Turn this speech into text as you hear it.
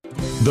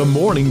The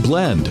Morning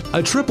Blend,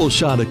 a triple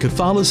shot of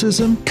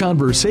Catholicism,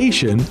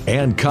 conversation,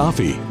 and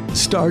coffee.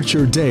 Start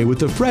your day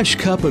with a fresh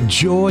cup of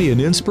joy and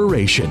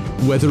inspiration,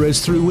 whether it's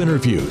through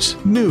interviews,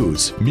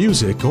 news,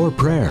 music, or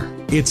prayer.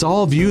 It's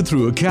all viewed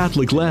through a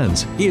Catholic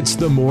lens. It's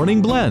The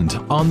Morning Blend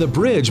on the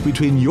bridge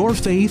between your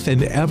faith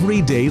and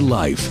everyday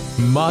life.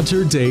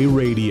 Mater Dei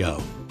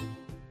Radio.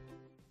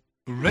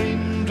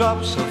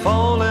 Raindrops are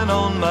falling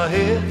on my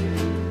head,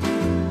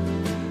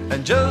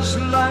 and just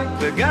like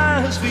the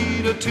guy's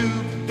feet are too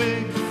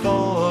big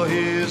for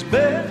his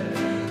bed,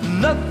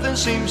 nothing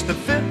seems to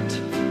fit.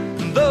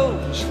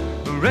 Those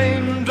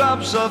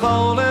raindrops are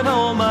falling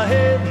on my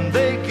head, and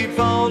they keep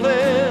falling.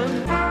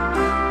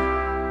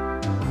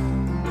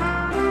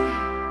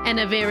 And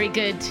a very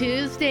good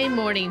Tuesday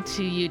morning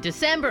to you.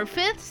 December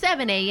 5th,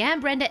 7 a.m.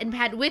 Brenda and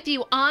Pat with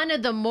you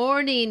on The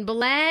Morning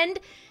Blend.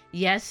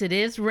 Yes, it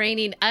is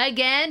raining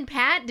again.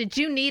 Pat, did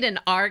you need an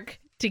ark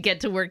to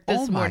get to work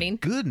this morning?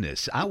 Oh, my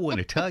goodness. I want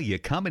to tell you,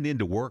 coming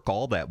into work,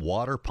 all that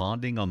water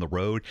ponding on the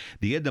road,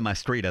 the end of my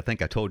street, I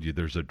think I told you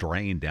there's a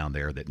drain down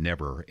there that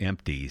never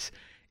empties.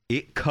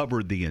 It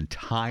covered the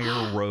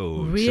entire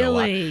road.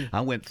 Really? So I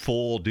went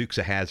full Dukes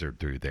of Hazzard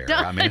through there.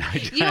 I mean,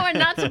 you are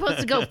not supposed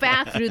to go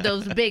fast through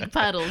those big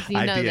puddles.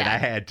 You know I did. that. I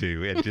had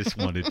to. I just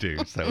wanted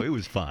to. So it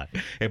was fun.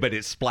 But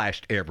it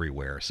splashed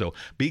everywhere. So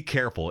be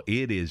careful.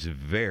 It is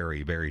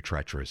very, very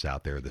treacherous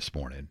out there this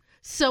morning.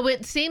 So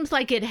it seems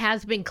like it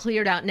has been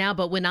cleared out now,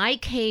 but when I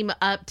came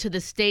up to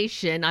the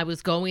station, I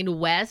was going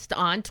west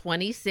on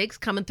 26,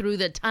 coming through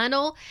the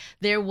tunnel.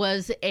 There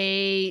was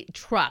a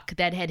truck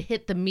that had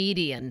hit the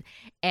median,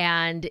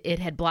 and it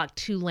had blocked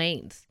 2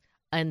 lanes.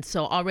 And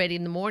so already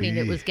in the morning,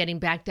 it was getting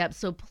backed up.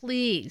 So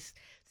please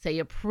say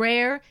a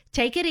prayer.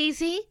 Take it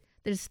easy.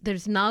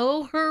 There's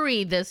no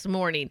hurry this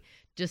morning.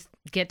 Just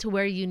get to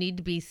where you need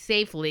to be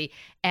safely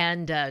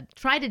and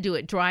try to do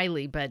it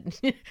dryly, but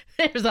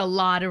there's a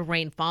lot of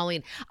rain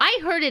falling. I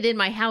heard it in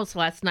my house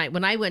last night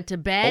when I went to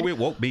bed. Oh, it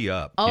woke me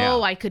up. Oh,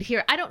 yeah. I could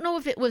hear. I don't know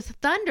if it was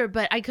thunder,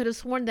 but I could have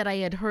sworn that I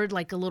had heard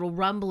like a little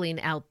rumbling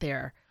out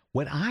there.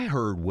 What I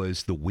heard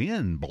was the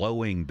wind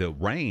blowing the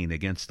rain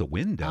against the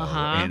window,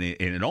 and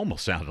it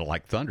almost sounded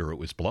like thunder. It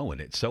was blowing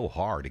it so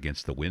hard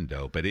against the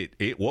window, but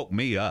it woke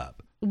me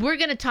up. We're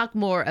going to talk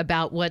more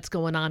about what's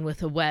going on with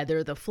the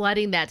weather, the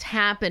flooding that's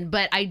happened,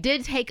 but I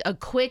did take a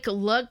quick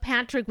look.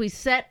 Patrick, we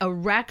set a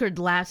record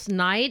last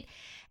night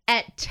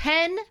at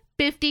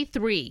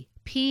 10:53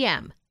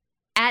 p.m.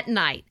 at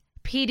night.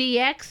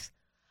 PDX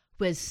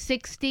was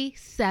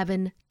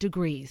 67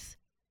 degrees.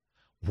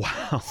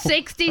 Wow.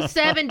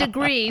 67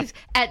 degrees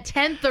at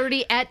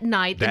 10:30 at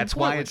night. That's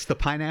why it's the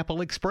Pineapple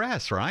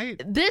Express, right?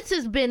 This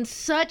has been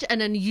such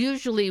an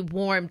unusually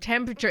warm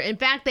temperature. In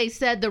fact, they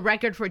said the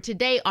record for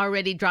today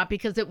already dropped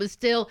because it was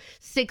still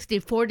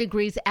 64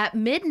 degrees at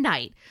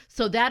midnight.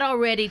 So that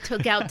already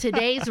took out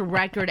today's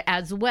record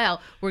as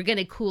well. We're going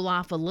to cool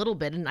off a little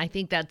bit, and I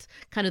think that's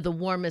kind of the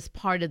warmest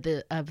part of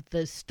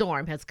the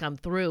storm has come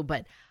through.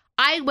 But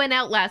I went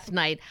out last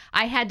night.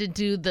 I had to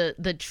do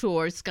the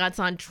chores. Scott's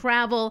on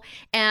travel,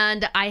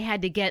 and I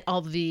had to get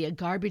all the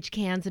garbage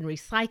cans and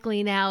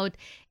recycling out.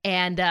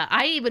 And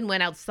I even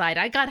went outside.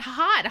 I got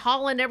hot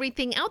hauling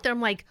everything out there. I'm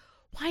like,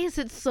 why is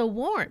it so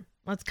warm?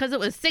 Well, it's because it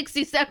was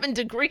 67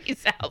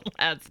 degrees out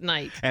last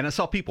night. And I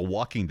saw people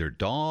walking their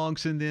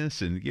dogs in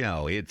this, and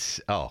it's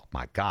oh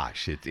my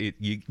gosh,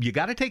 you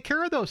got to take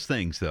care of those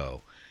things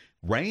though,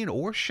 rain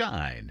or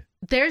shine.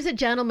 There's a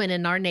gentleman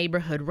in our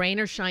neighborhood, rain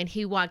or shine,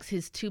 he walks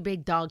his 2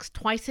 big dogs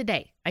twice a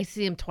day. I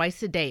see him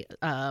twice a day.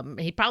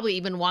 He probably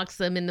even walks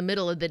them in the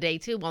middle of the day,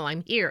 too, while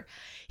I'm here.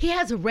 He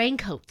has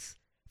raincoats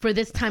for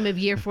this time of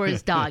year for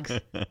his dogs.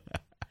 And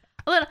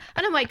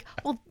I'm like,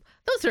 well,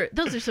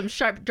 those are some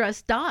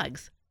sharp-dressed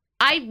dogs.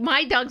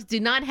 My dogs do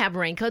not have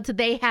raincoats.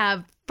 They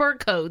have fur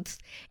coats,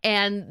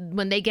 and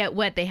when they get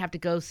wet, they have to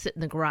go sit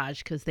in the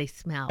garage because they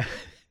smell.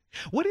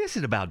 What is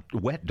it about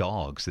wet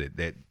dogs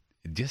that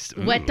just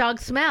wet dog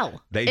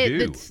smell? They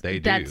do.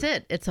 That's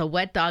it. It's a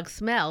wet dog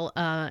smell.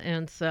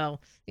 And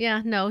so,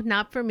 no,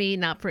 not for me,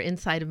 not for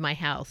inside of my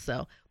house.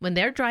 So when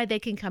they're dry, they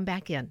can come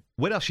back in.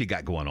 What else you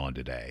got going on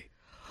today?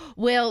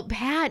 Well,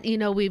 Pat,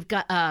 we've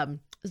got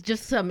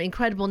just some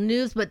incredible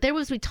news, but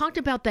we talked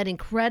about that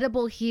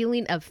incredible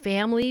healing of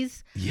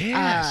families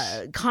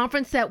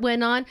conference that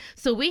went on.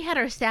 So we had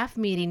our staff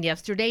meeting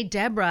yesterday.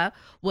 Deborah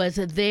was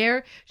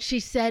there. She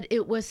said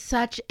it was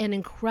such an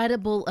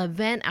incredible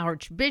event.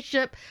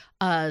 Archbishop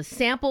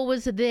Sample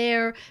was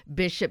there.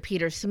 Bishop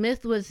Peter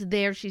Smith was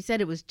there. She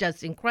said it was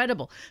just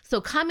incredible.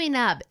 So coming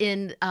up at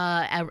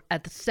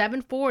the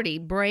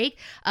 7:40 break,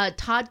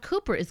 Todd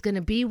Cooper is going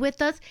to be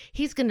with us.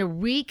 He's going to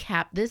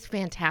recap this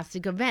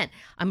fantastic event.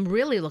 I'm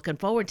really looking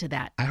forward to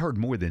that. I heard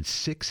more than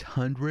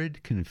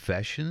 600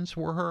 confessions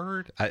were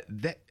heard.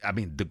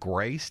 The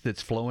grace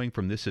that's flowing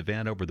from this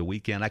event over the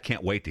weekend, I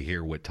can't wait to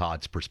hear what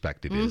Todd's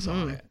perspective is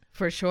on it.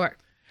 For sure.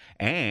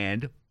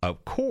 And,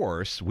 of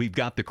course, we've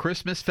got the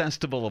Christmas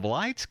Festival of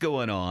Lights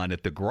going on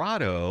at the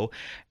Grotto.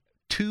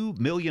 2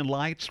 million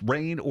lights,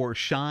 rain or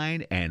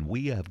shine, and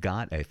we have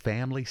got a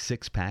family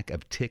 6-pack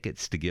of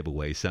tickets to give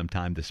away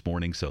sometime this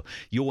morning, so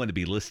you'll want to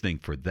be listening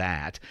for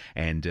that.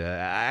 And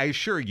I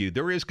assure you,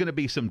 there is going to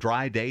be some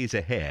dry days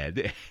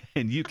ahead,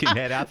 and you can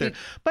head out there.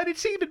 But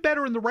it's even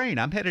better in the rain.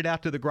 I'm headed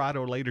out to the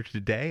grotto later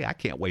today. I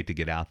can't wait to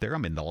get out there. I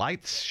mean, the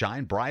lights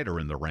shine brighter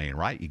in the rain,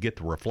 right? You get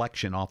the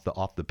reflection off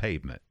the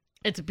pavement.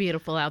 It's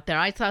beautiful out there.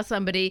 I saw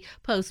somebody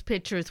post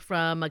pictures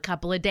from a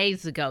couple of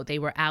days ago. They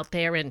were out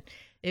there, and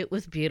it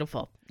was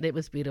beautiful. It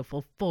was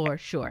beautiful for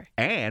sure.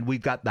 And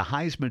we've got the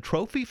Heisman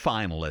Trophy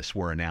finalists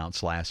were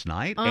announced last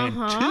night, and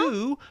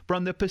 2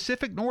 from the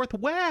Pacific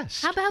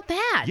Northwest. How about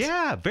that?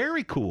 Yeah,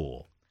 very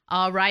cool.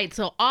 All right,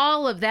 so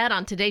all of that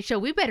on today's show.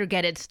 We better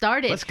get it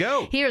started. Let's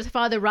go. Here's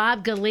Father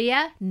Rob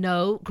Galea,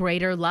 No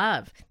Greater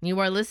Love. You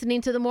are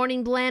listening to the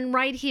Morning Blend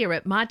right here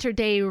at Mater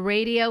Dei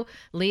Radio,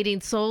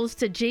 leading souls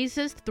to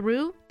Jesus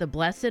through the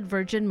Blessed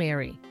Virgin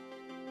Mary.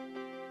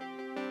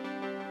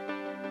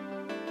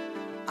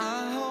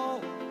 Our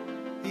hope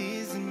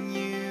is in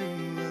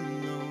you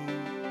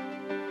alone.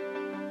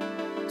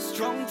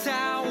 Strong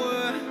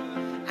tower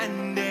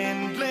and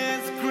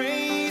endless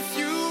grace,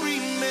 you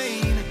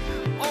remain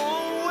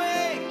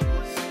always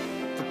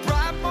the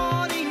bright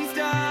morning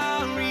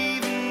star,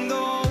 even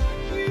though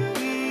you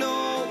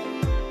know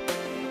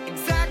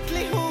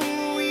exactly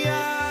who we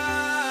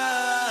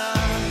are.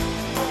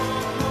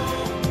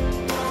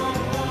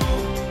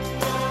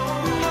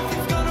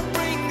 Nothing's gonna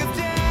bring us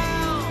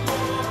down.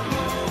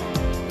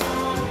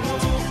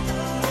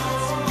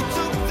 You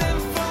took them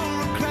for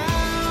a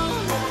crown.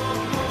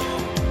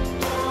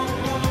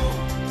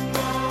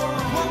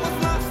 What was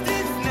lost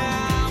is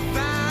now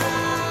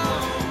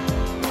found.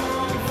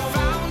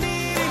 Found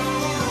it in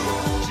you,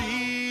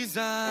 Jesus.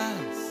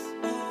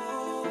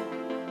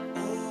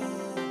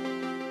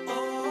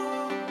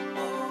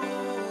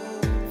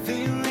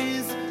 There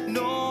is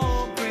no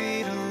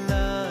greater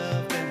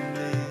love than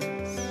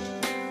this.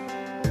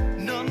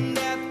 None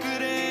that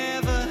could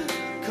ever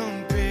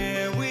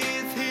compare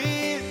with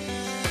Him.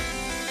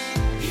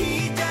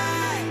 He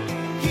died,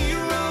 He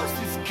rose,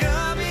 He's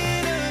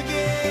coming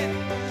again.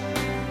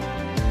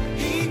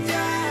 He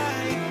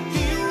died,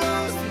 He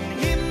rose, in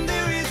Him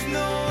there is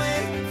no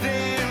end.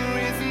 There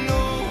is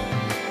no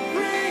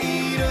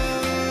greater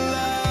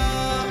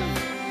love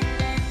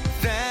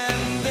than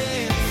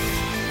this.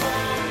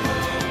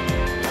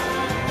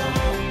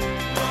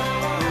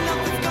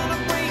 Nothing's gonna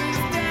bring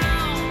us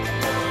down.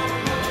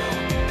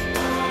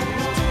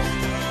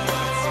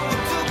 You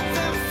took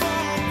them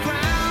for a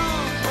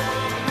crown.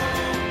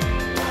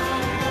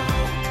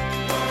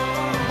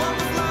 What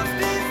was lost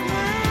is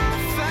now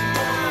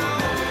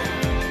found.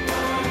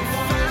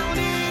 Found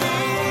it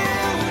in you,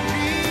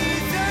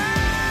 Jesus.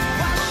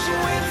 Wash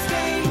away the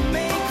stain,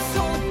 make us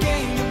whole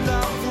again. Your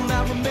love will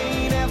now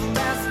remain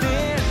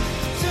everlasting.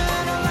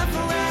 Turn our life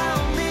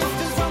around, lift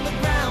us from the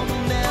ground.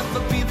 We'll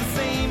never be the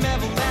same,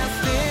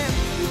 everlasting.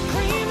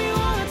 Claim you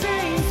all the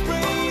days,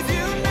 praise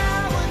you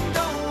now and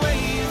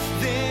always.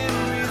 There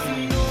is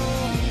no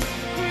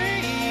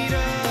greater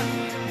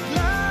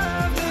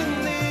love than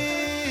this.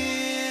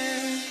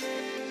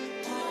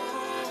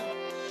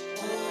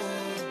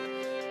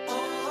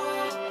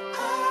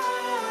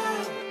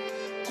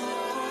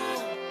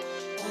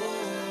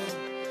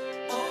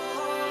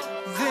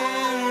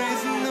 There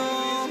is no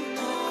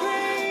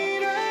greater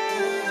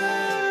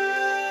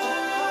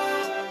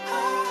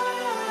love.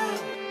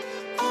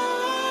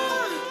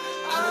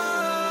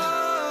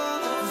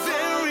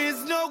 There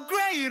is no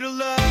greater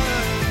love.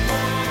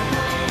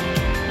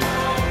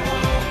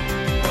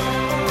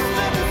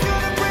 Nothing's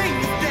gonna bring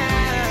us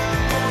down.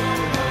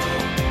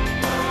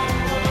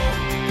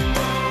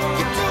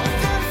 You took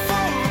them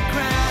for a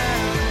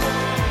crown.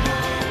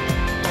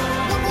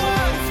 What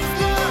was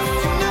lost,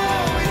 you know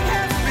it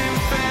has been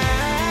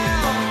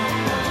found.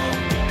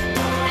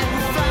 And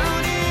we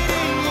found it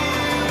in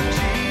you,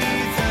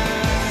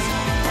 Jesus.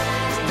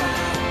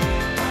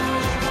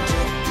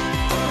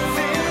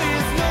 There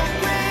is no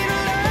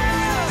greater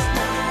love.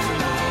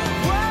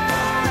 Whoa.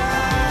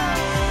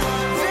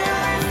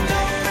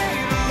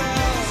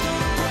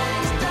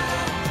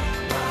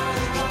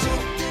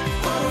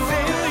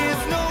 There is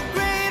no greater love. There is no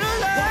greater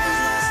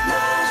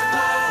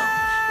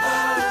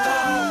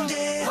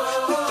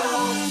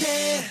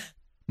love.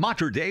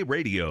 Mater Dei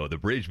Radio, the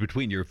bridge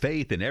between your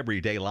faith and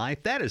everyday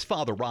life. That is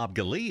Father Rob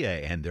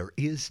Galea, and there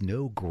is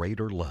no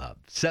greater love.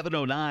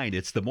 7:09,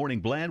 it's the Morning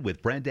Blend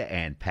with Brenda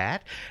and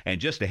Pat. And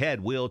just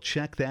ahead, we'll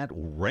check that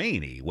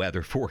rainy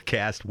weather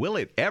forecast. Will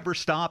it ever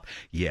stop?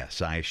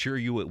 Yes, I assure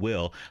you it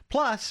will.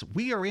 Plus,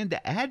 we are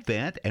into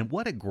Advent, and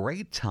what a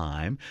great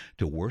time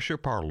to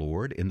worship our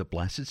Lord in the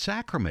Blessed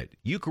Sacrament.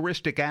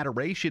 Eucharistic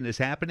adoration is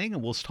happening,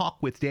 and we'll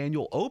talk with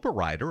Daniel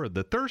Oberreiter of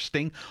The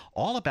Thirsting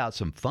all about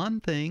some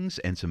fun things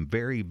and some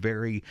very,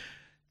 very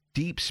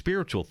deep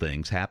spiritual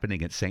things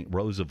happening at St.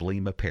 Rose of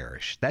Lima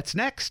Parish. That's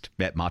next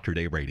at Mater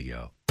Dei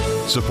Radio.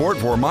 Support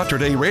for Mater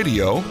Dei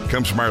Radio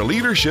comes from our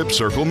Leadership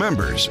Circle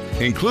members,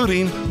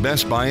 including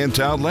Best Buy in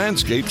Town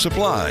Landscape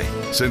Supply.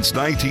 Since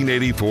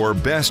 1984,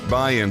 Best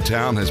Buy in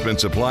Town has been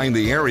supplying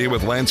the area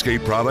with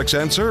landscape products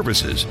and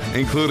services,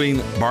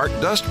 including bark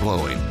dust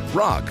blowing,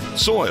 rock,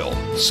 soil,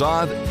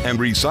 sod, and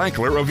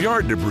recycler of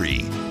yard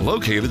debris.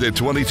 Located at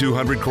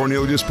 2200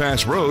 Cornelius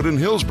Pass Road in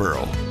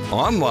Hillsboro.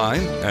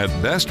 Online at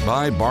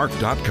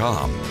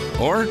bestbuybark.com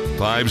or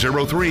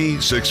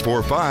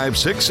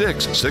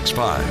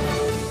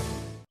 503-645-6665.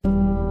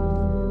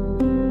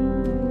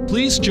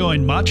 Please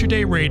join Mater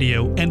Dei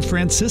Radio and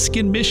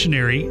Franciscan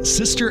missionary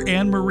Sister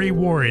Anne Marie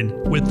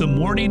Warren with the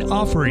morning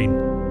offering.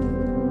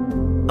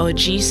 O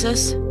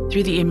Jesus,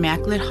 through the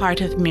Immaculate Heart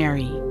of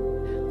Mary,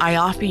 I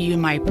offer you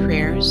my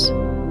prayers,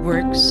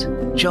 works,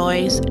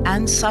 joys,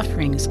 and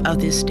sufferings of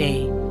this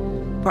day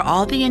for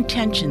all the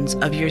intentions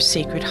of your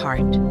Sacred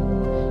Heart,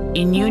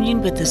 in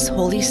union with this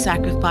holy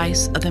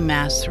sacrifice of the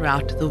Mass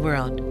throughout the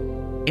world,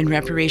 in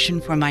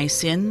reparation for my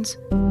sins,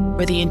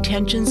 for the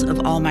intentions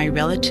of all my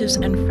relatives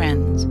and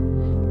friends,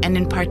 and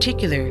in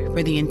particular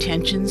for the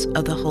intentions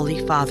of the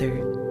Holy Father.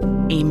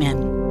 Amen.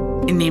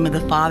 In the name of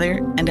the Father,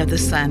 and of the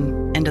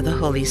Son, and of the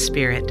Holy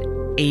Spirit.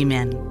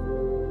 Amen.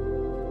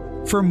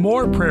 For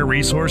more prayer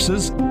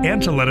resources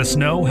and to let us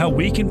know how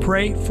we can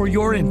pray for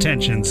your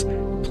intentions,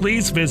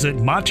 please visit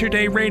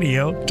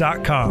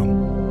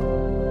materdeiradio.com.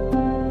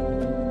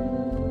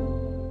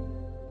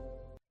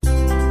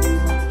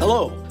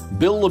 Hello,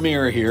 Bill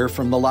Lemire here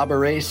from the La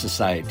Beret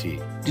Society.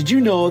 Did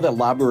you know that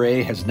La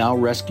Beret has now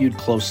rescued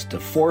close to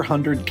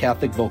 400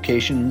 Catholic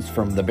vocations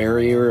from the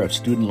barrier of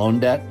student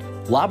loan debt?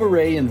 La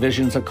Beret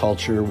envisions a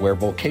culture where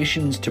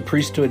vocations to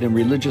priesthood and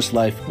religious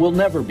life will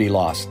never be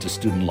lost to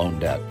student loan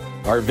debt.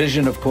 Our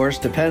vision, of course,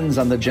 depends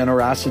on the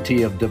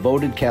generosity of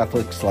devoted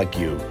Catholics like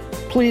you.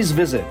 Please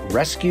visit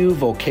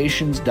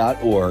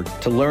rescuevocations.org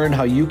to learn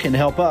how you can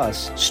help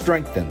us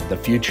strengthen the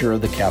future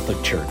of the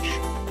Catholic Church.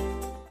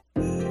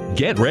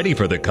 Get ready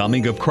for the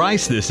coming of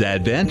Christ this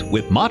Advent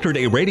with Mater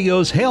Dei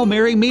Radio's Hail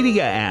Mary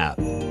Media app.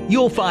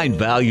 You'll find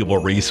valuable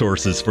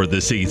resources for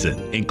the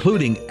season,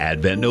 including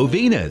Advent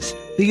novenas,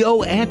 the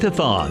O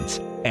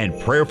Antiphons, and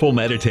prayerful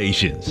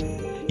meditations.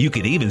 You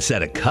can even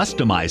set a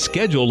customized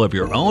schedule of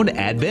your own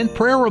Advent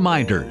prayer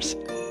reminders.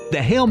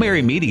 The Hail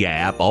Mary Media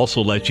app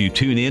also lets you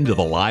tune in to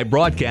the live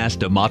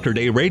broadcast of Mater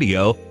Dei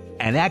Radio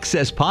and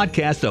access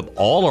podcasts of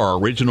all our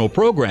original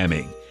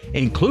programming,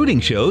 including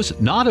shows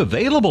not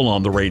available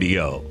on the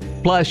radio.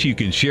 Plus, you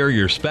can share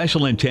your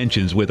special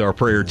intentions with our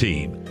prayer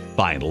team,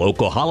 find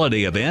local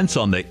holiday events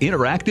on the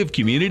interactive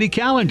community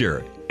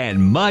calendar,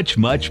 and much,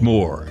 much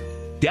more.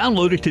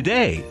 Download it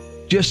today.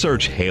 Just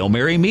search Hail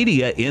Mary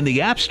Media in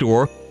the App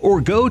Store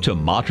or go to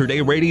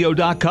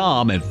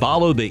materdeiradio.com and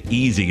follow the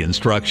easy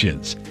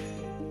instructions.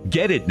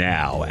 Get it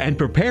now and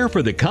prepare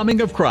for the coming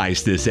of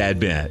Christ this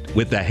Advent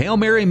with the Hail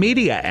Mary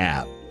Media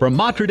app from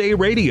Mater Dei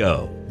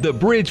Radio, the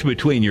bridge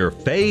between your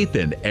faith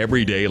and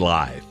everyday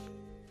life.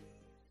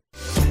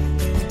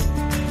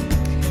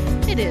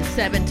 It is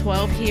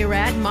 7:12 here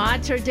at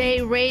Mater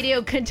Dei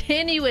Radio.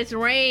 Continuous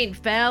rain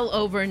fell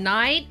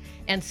overnight,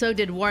 and so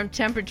did warm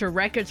temperature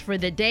records for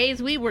the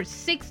days. We were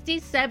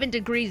 67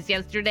 degrees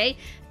yesterday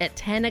at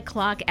 10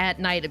 o'clock at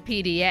night at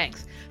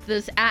PDX.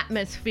 This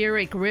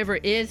atmospheric river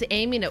is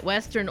aiming at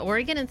western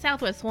Oregon and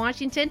southwest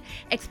Washington.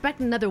 Expect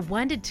another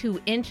 1 to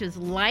 2 inches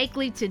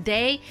likely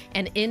today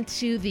and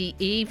into the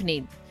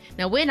evening.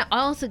 Now, wind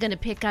also going to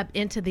pick up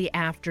into the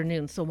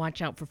afternoon, so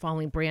watch out for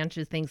falling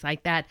branches, things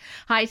like that.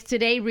 Highs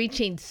today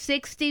reaching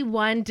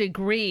 61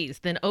 degrees.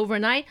 Then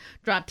overnight,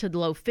 drop to the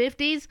low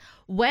 50s.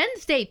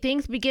 Wednesday,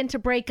 things begin to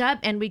break up,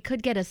 and we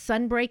could get a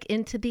sunbreak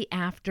into the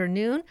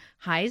afternoon.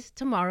 Highs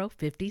tomorrow,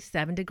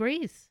 57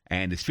 degrees.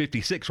 And it's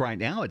 56 right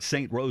now at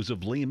St. Rose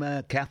of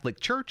Lima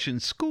Catholic Church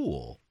and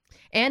School.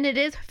 And it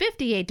is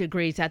 58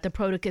 degrees at the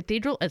Proto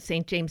Cathedral at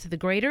St. James the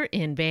Greater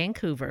in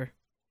Vancouver.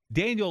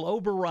 Daniel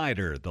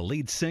Oberreiter, the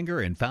lead singer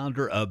and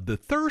founder of The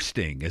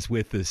Thirsting, is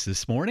with us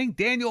this morning.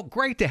 Daniel,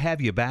 great to have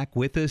you back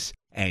with us.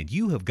 And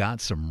you have got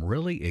some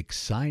really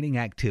exciting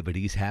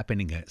activities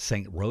happening at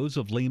St. Rose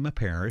of Lima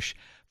Parish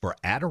for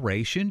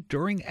adoration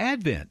during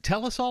Advent.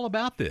 Tell us all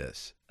about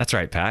this. That's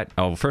right, Pat.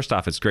 Oh, first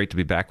off, it's great to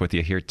be back with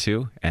you here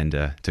too, and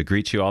to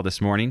greet you all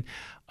this morning.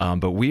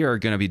 But we are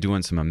going to be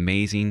doing some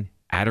amazing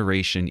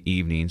adoration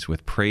evenings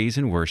with praise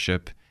and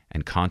worship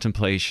and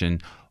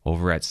contemplation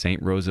over at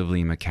St. Rose of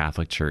Lima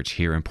Catholic Church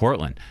here in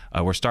Portland.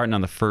 We're starting on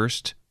the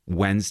first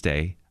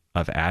Wednesday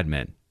of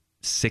Advent,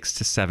 6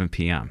 to 7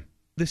 p.m.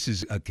 This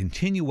is a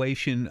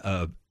continuation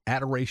of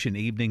adoration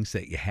evenings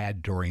that you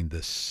had during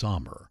the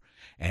summer.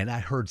 And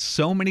I heard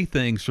so many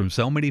things from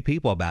so many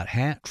people about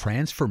how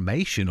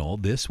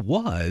transformational this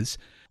was.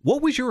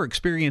 What was your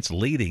experience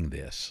leading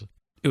this?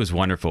 It was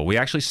wonderful. We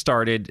actually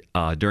started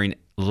during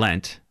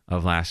Lent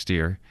of last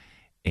year,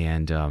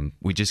 and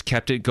we just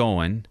kept it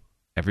going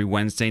every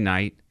Wednesday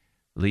night,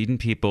 leading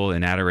people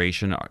in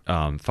adoration.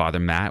 Father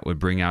Matt would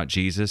bring out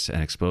Jesus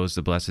and expose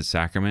the Blessed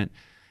Sacrament,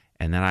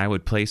 and then I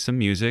would play some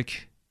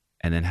music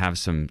and then have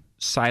some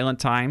silent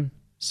time,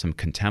 some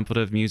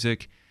contemplative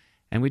music,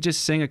 And we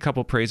just sing a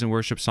couple praise and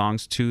worship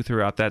songs too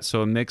throughout that.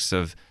 So a mix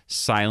of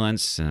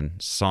silence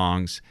and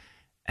songs.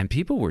 And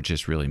people were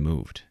just really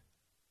moved.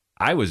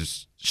 I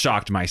was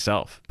shocked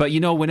myself. But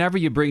whenever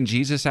you bring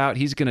Jesus out,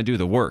 he's going to do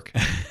the work.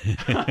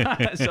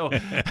 So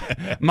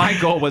my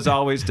goal was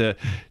always to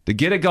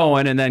get it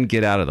going and then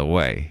get out of the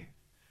way,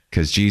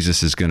 because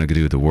Jesus is going to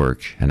do the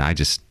work. And I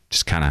just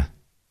kind of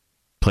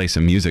play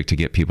some music to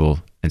get people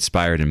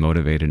inspired and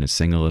motivated and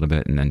sing a little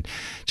bit. And then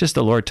just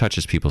the Lord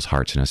touches people's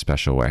hearts in a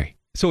special way.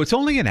 So it's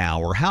only an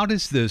hour. How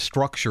does the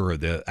structure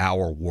of the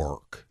hour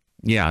work?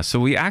 Yeah, so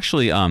we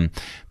actually,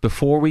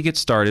 before we get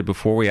started,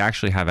 before we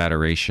actually have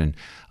adoration,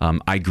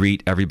 I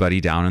greet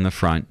everybody down in the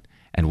front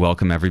and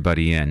welcome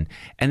everybody in.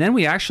 And then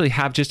we actually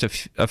have just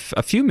a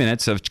few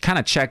minutes of kind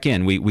of check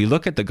in. We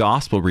look at the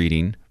gospel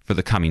reading for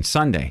the coming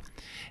Sunday.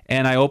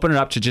 And I open it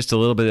up to just a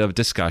little bit of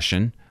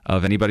discussion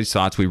of anybody's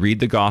thoughts. We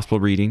read the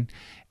gospel reading,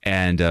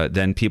 and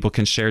then people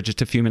can share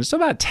just a few minutes, so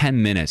about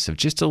 10 minutes of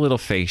just a little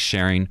faith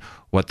sharing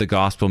what the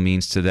gospel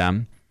means to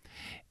them.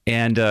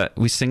 And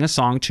we sing a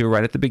song too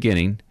right at the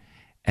beginning.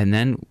 And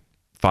then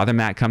Father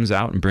Matt comes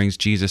out and brings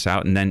Jesus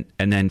out, and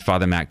then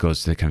Father Matt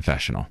goes to the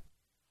confessional.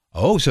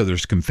 Oh, so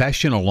there's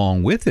confession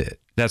along with it.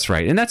 That's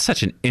right. And that's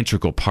such an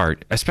integral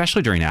part,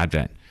 especially during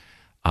Advent.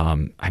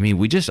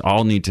 We just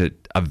all need to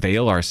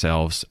avail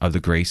ourselves of the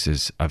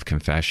graces of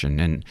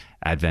confession. And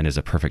Advent is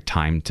a perfect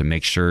time to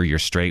make sure you're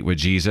straight with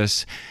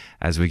Jesus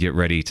as we get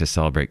ready to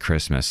celebrate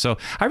Christmas. So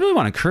I really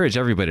want to encourage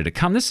everybody to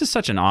come. This is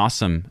such an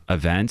awesome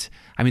event.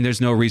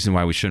 There's no reason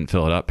why we shouldn't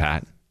fill it up,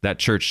 Pat. That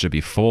church should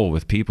be full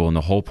with people in the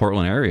whole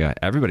Portland area.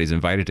 Everybody's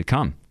invited to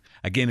come.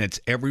 Again, it's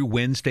every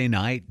Wednesday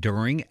night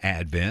during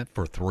Advent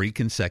for 3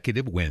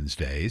 consecutive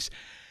Wednesdays.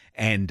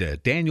 And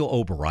Daniel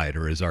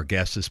Oberreiter is our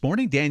guest this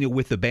morning. Daniel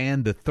with the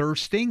band The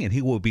Thirsting, and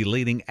he will be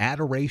leading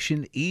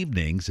Adoration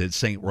Evenings at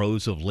St.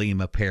 Rose of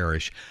Lima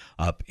Parish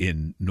up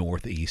in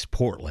Northeast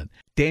Portland.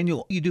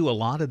 Daniel, you do a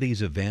lot of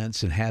these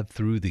events and have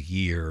through the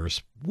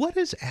years. What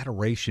does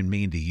adoration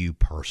mean to you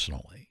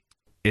personally?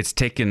 It's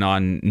taken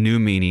on new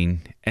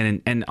meaning,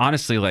 and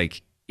honestly,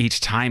 like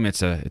each time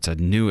it's a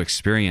new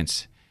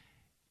experience.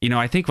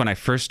 I think when I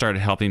first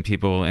started helping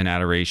people in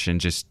adoration,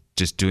 just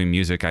doing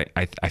music,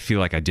 I feel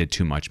like I did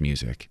too much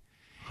music.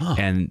 Huh.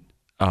 And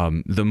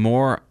the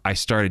more I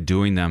started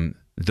doing them,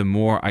 the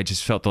more I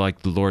just felt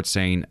like the Lord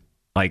saying,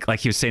 like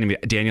he was saying to me,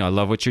 Daniel, I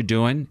love what you're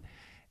doing,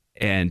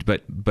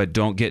 but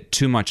don't get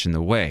too much in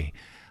the way.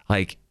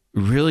 Like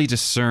really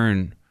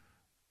discern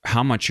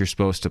how much you're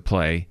supposed to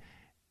play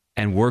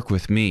and work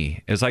with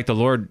me. It's like the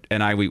Lord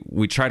and I,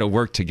 we try to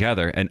work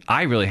together, and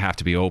I really have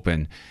to be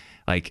open.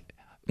 Like,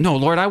 no,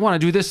 Lord, I want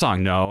to do this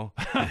song. No,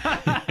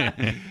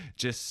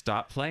 just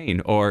stop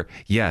playing. Or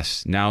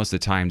yes, now's the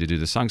time to do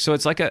the song. So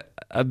it's like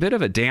a bit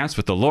of a dance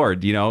with the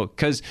Lord,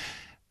 because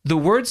the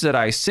words that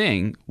I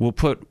sing will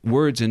put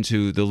words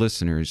into the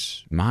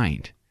listener's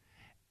mind.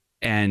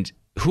 And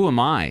who am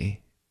I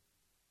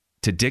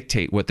to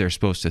dictate what they're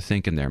supposed to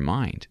think in their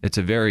mind? It's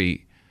a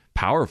very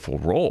powerful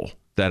role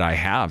that I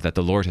have, that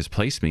the Lord has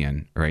placed me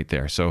in right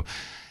there. So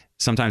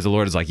sometimes the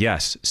Lord is like,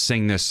 yes,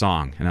 sing this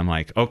song. And I'm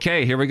like,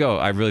 okay, here we go.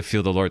 I really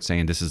feel the Lord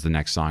saying, this is the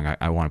next song.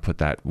 I want to put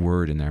that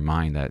word in their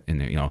mind, that in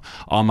their,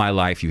 all my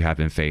life you have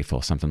been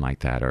faithful, something like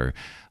that. Or,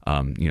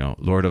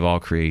 Lord of all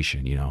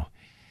creation,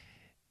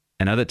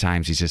 And other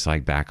times he's just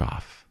like, back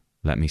off.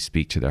 Let me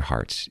speak to their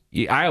hearts.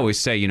 I always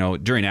say,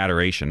 during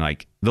adoration,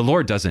 like the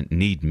Lord doesn't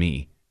need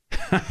me.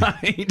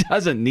 He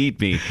doesn't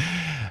need me.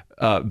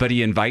 But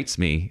he invites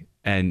me,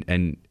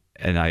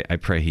 and I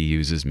pray he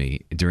uses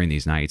me during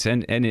these nights.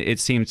 And it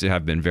seems to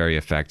have been very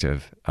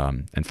effective.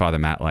 And Father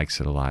Matt likes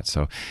it a lot.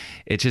 So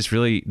it just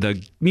really,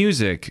 the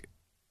music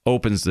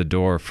opens the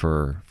door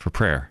for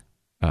prayer.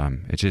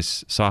 It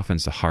just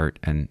softens the heart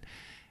and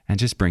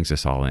just brings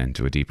us all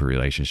into a deeper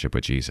relationship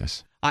with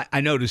Jesus.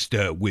 I noticed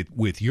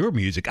with your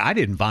music, I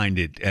didn't find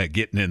it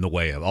getting in the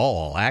way at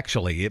all.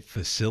 Actually, it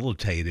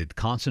facilitated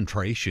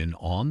concentration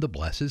on the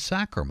Blessed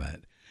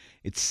Sacrament.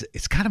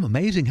 It's kind of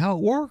amazing how it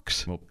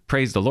works. Well,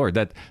 praise the Lord.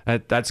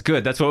 That's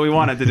good. That's what we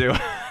wanted to do.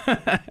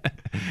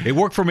 It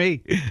worked for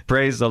me.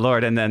 Praise the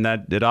Lord. And then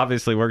that it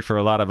obviously worked for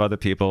a lot of other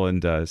people.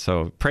 And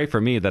so pray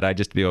for me that I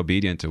just be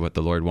obedient to what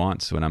the Lord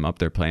wants when I'm up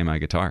there playing my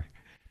guitar.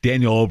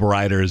 Daniel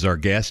Oberreiter is our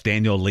guest.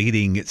 Daniel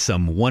leading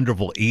some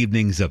wonderful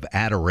evenings of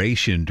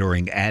adoration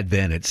during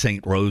Advent at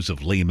St. Rose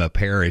of Lima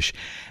Parish.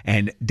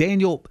 And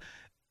Daniel,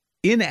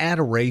 in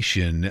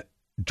adoration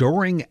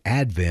during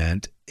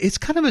Advent, it's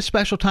kind of a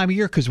special time of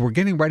year because we're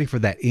getting ready for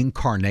that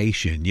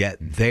incarnation, yet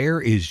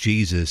there is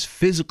Jesus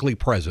physically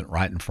present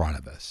right in front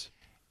of us.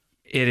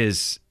 It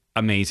is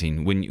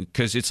amazing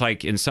because it's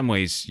like in some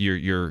ways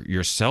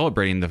you're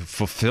celebrating the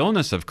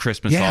fulfillment of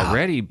Christmas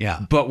already,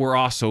 but we're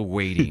also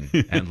waiting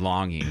and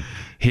longing.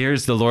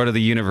 Here's the Lord of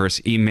the universe,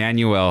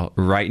 Emmanuel,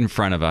 right in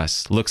front of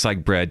us. Looks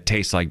like bread,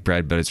 tastes like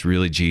bread, but it's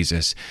really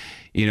Jesus.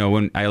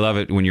 When I love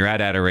it when you're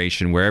at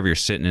adoration, wherever you're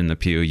sitting in the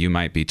pew, you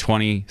might be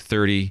 20,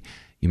 30,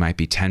 you might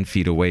be 10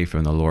 feet away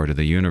from the Lord of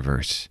the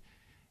universe.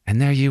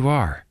 And there you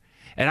are.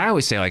 And I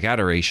always say, like,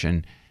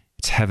 adoration,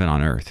 it's heaven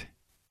on earth.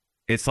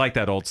 It's like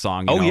that old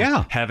song.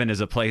 Yeah. Heaven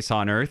is a place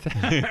on earth.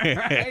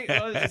 Right?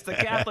 Well, it's the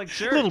Catholic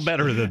Church. A little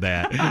better than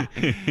that.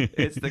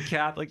 It's the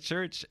Catholic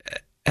Church.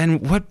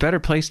 And what better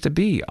place to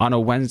be on a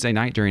Wednesday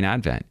night during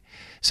Advent?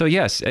 So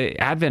yes,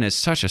 Advent is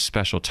such a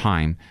special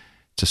time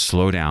to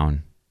slow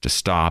down, to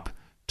stop,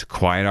 to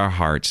quiet our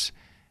hearts,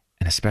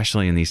 and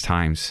especially in these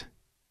times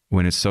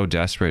when it's so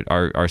desperate.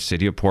 Our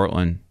city of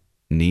Portland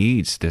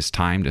needs this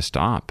time to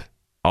stop.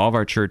 All of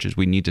our churches,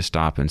 we need to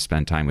stop and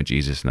spend time with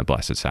Jesus in the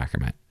Blessed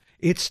Sacrament.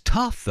 It's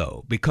tough,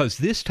 though, because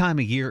this time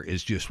of year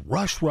is just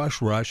rush,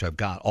 rush, rush. I've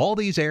got all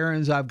these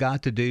errands I've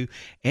got to do.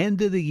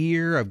 End of the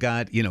year, I've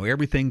got,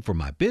 everything for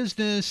my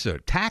business or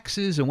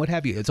taxes and what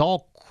have you. It's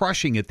all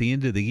crushing at the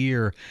end of the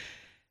year,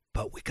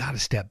 but we got to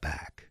step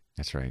back.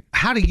 That's right.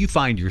 How do you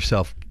find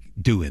yourself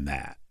doing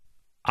that?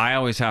 I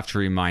always have to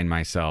remind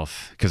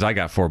myself, because I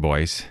got 4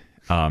 boys,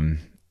 I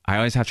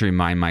always have to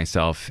remind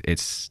myself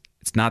it's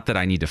not that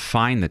I need to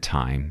find the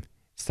time,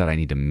 it's that I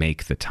need to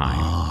make the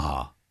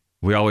time.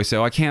 We always say,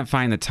 I can't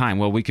find the time.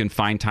 Well, we can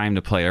find time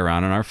to play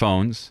around on our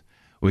phones.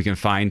 We can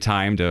find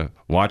time to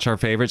watch our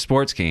favorite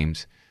sports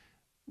games.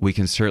 We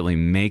can certainly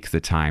make the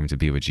time to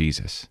be with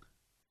Jesus.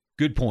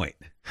 Good point.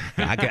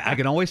 I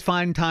can always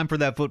find time for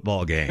that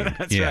football game.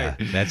 That's right.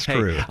 That's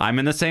true. Hey, I'm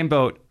in the same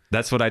boat.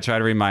 That's what I try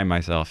to remind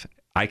myself.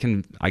 I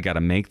got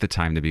to make the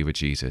time to be with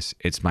Jesus.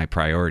 It's my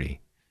priority.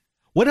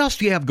 What else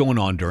do you have going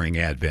on during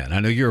Advent?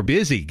 I know you're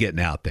busy getting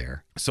out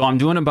there. So I'm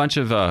doing a bunch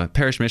of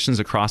parish missions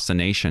across the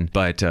nation.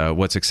 But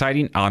what's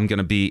exciting, I'm going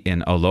to be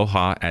in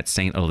Aloha at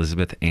St.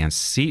 Elizabeth Ann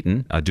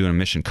Seton doing a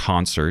mission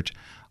concert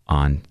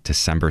on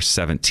December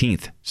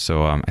 17th.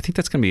 So I think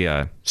that's going to be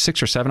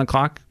 6 or 7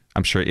 o'clock.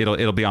 I'm sure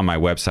it'll be on my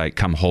website,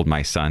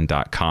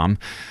 comeholdmyson.com.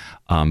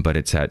 But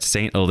it's at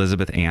St.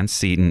 Elizabeth Ann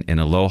Seton in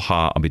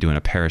Aloha. I'll be doing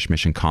a parish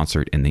mission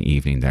concert in the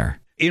evening there.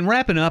 In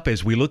wrapping up,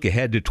 as we look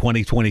ahead to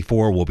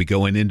 2024, we'll be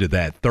going into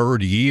that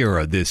third year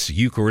of this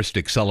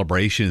Eucharistic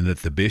celebration that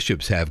the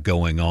bishops have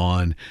going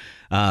on.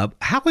 How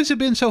has it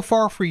been so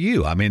far for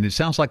you? I mean, it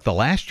sounds like the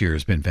last year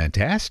has been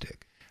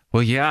fantastic.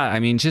 Well, yeah. I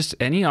mean, just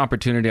any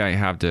opportunity I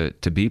have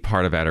to be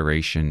part of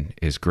adoration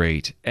is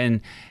great.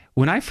 And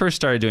when I first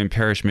started doing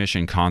parish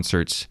mission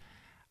concerts,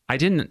 I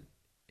didn't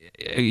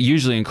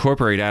usually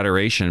incorporate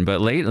adoration,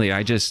 but lately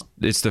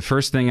it's the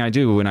first thing I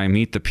do when I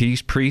meet the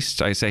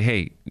priests. I say,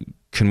 hey,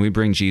 can we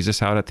bring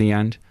Jesus out at the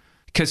end?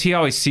 Because he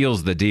always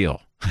seals the deal.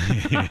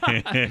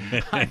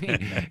 I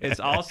mean,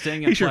 it's all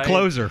sing and play. He's your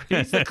closer.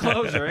 He's the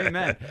closer,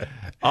 amen.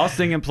 I'll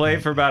sing and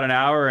play for about an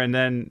hour, and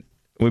then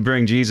we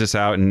bring Jesus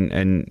out,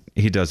 and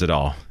he does it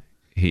all.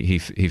 He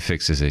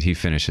fixes it. He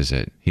finishes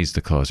it. He's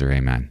the closer,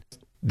 amen.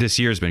 This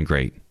year's been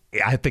great.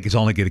 I think it's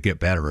only going to get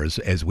better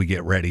as we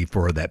get ready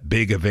for that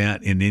big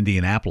event in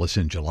Indianapolis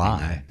in July.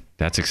 Amen.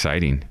 That's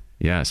exciting.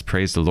 Yes,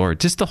 praise the Lord.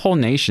 Just the whole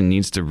nation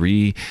needs to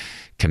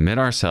recommit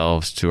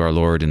ourselves to our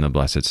Lord in the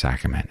Blessed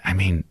Sacrament. I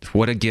mean,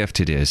 what a gift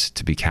it is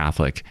to be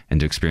Catholic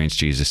and to experience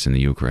Jesus in the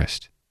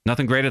Eucharist.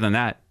 Nothing greater than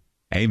that.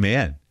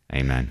 Amen.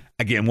 Amen.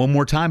 Again, one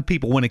more time,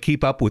 people want to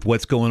keep up with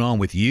what's going on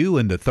with you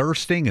and the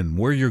thirsting and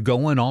where you're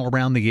going all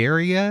around the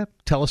area.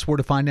 Tell us where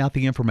to find out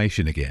the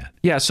information again.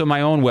 Yeah, so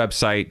my own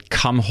website,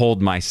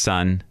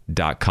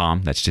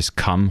 comeholdmyson.com. That's just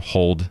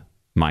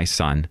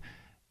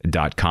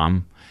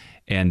comeholdmyson.com.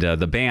 And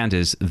the band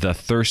is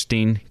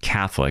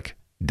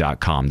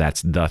thethirstingcatholic.com.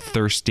 That's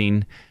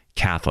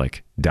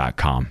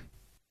thethirstingcatholic.com.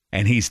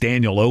 And he's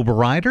Daniel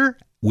Oberreiter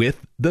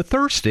with The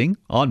Thirsting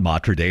on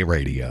Mater Dei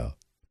Radio.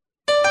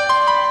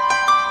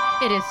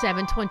 It is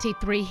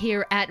 7:23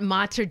 here at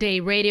Mater Dei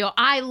Radio.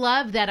 I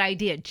love that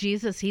idea.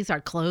 Jesus, he's our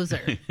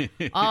closer.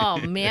 Oh,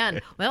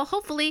 man. Well,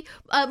 hopefully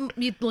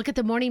you look at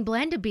the morning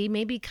blend to be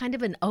maybe kind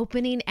of an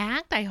opening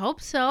act. I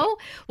hope so.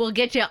 We'll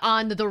get you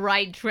on the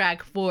right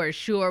track for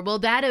sure. Well,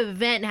 that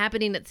event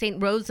happening at St.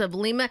 Rose of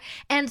Lima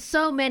and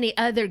so many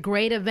other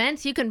great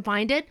events, you can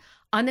find it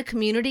on the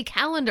community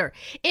calendar.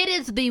 It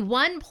is the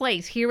one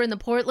place here in the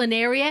Portland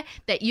area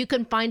that you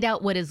can find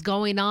out what is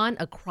going on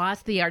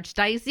across the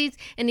Archdiocese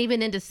and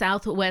even into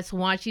Southwest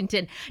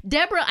Washington.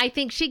 Deborah, I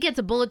think she gets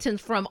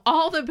bulletins from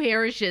all the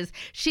parishes.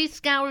 She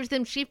scours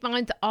them. She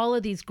finds all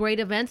of these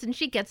great events and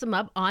she gets them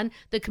up on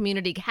the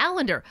community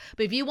calendar.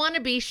 But if you want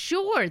to be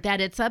sure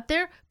that it's up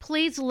there,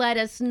 please let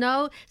us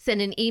know.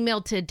 Send an email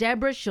to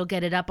Deborah. She'll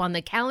get it up on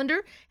the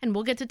calendar and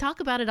we'll get to talk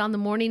about it on the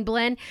Morning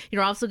Blend.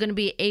 You're also going to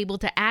be able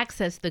to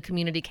access the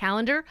community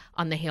calendar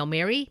on the Hail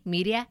Mary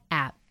Media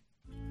app.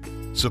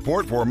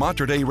 Support for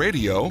Mater Dei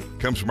Radio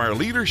comes from our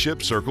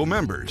Leadership Circle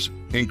members,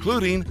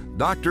 including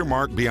Dr.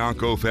 Mark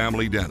Bianco,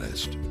 family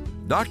dentist.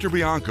 Dr.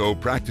 Bianco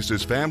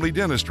practices family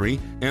dentistry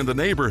in the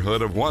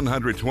neighborhood of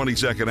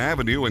 122nd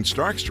Avenue and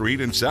Stark Street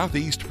in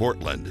Southeast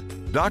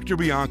Portland. Dr.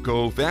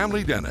 Bianco,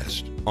 family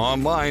dentist,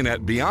 online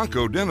at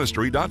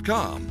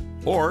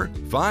biancodentistry.com or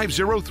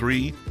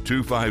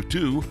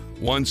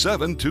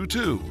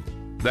 503-252-1722.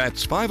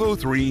 That's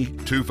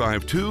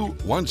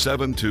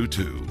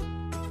 503-252-1722.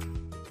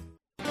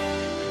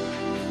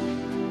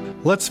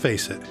 Let's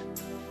face it,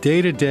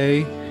 day to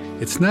day,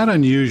 it's not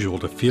unusual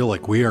to feel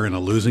like we are in a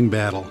losing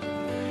battle.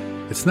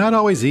 it's not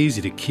always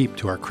easy to keep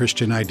to our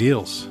Christian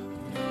ideals.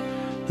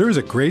 There is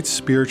a great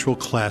spiritual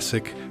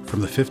classic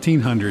from the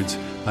 1500s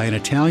by an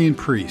Italian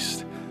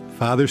priest,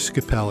 Father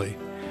Scapelli,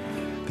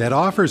 that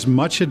offers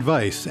much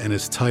advice and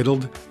is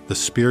titled The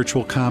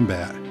Spiritual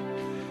Combat.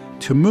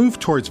 To move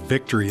towards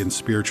victory in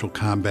spiritual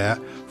combat,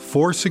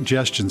 4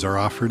 suggestions are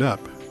offered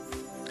up.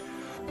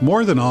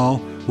 More than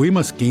all, we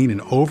must gain an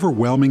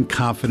overwhelming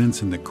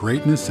confidence in the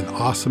greatness and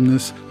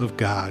awesomeness of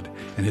God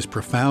and His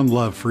profound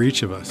love for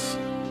each of us.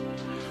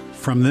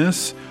 From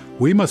this,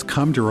 we must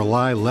come to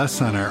rely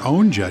less on our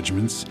own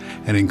judgments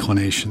and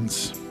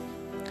inclinations.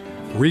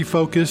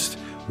 Refocused,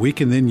 we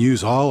can then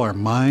use all our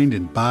mind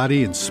and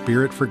body and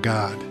spirit for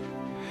God.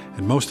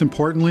 And most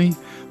importantly,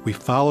 we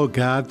follow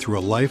God through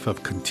a life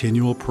of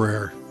continual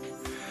prayer.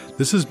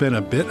 This has been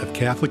a bit of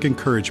Catholic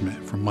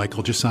encouragement from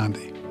Michael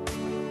Gisandi.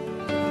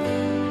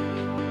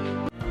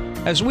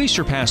 As we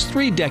surpass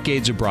 3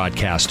 decades of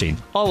broadcasting,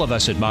 all of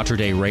us at Mater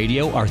Dei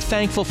Radio are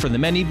thankful for the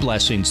many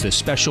blessings this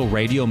special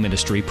radio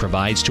ministry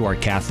provides to our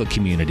Catholic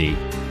community.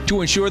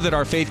 To ensure that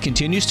our faith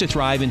continues to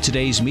thrive in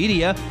today's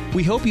media,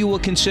 we hope you will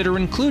consider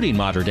including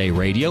Mater Dei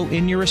Radio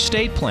in your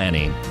estate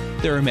planning.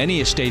 There are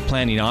many estate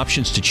planning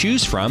options to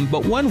choose from,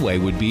 but one way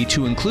would be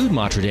to include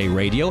Mater Dei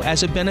Radio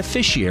as a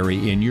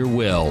beneficiary in your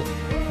will.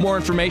 More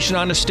information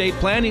on estate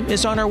planning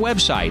is on our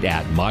website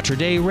at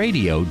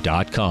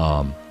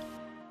materdeiradio.com.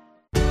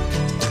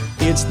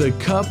 It's the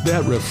cup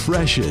that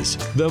refreshes.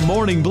 The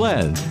Morning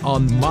Blend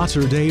on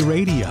Mater Dei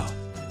Radio.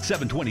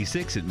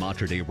 726 at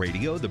Mater Dei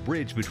Radio, the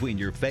bridge between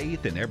your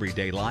faith and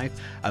everyday life.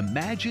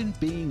 Imagine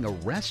being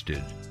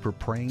arrested for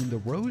praying the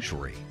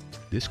rosary.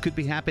 This could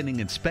be happening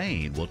in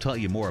Spain. We'll tell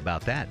you more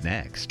about that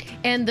next.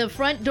 And the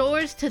front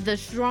doors to the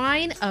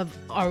shrine of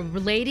Our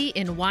Lady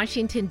in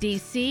Washington,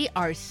 D.C.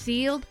 are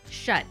sealed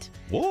shut.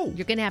 Whoa.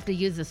 You're going to have to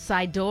use a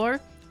side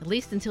door, at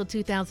least until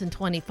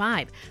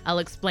 2025. I'll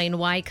explain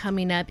why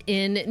coming up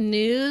in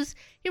news.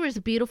 Here is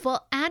beautiful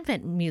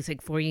Advent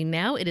music for you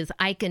now. It is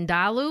Ike and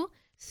Dalu,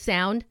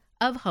 Sound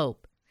of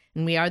Hope.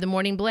 And we are the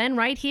Morning Blend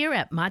right here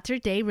at Mater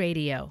Dei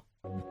Radio.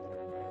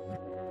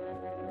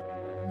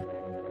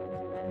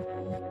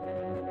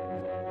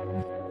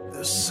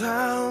 The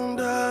sound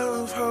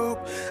of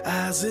hope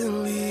as it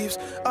leaves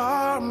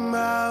our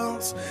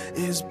mouths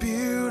is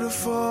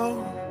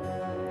beautiful,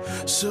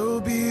 so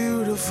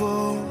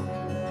beautiful.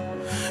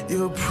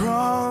 Your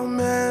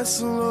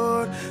promise,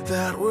 Lord,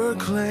 that we're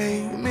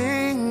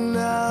claiming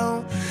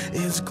now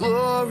is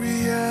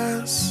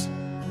glorious,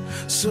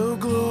 so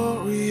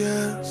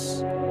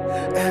glorious.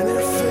 And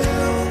it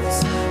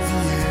fills the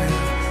air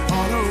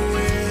on a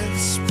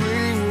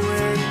whispering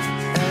wind,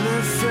 and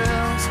it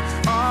fills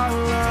our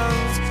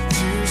lungs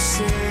to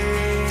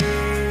sing.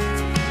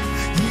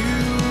 You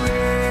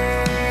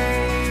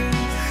reign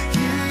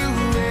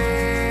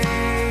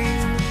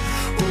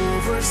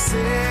over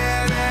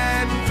sin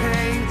and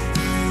pain.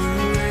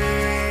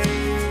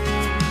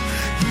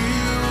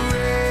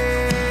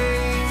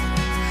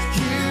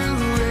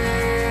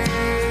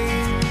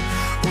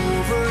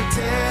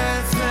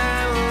 Death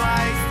and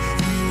life,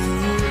 you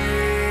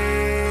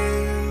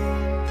reign.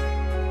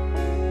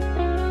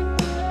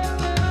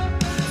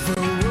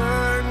 The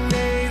Word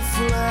made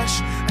flesh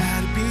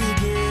at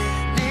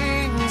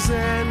beginning's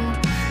end,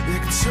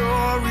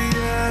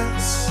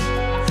 victorious,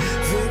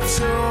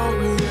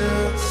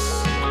 victorious.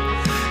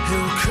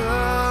 He'll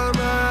come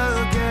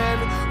again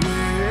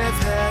with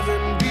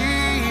heaven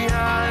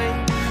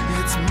behind.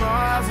 It's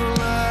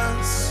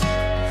marvelous,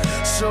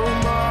 so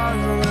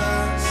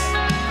marvelous.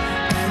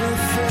 And it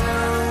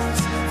fills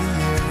the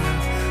air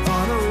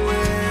on a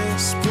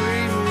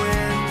whispering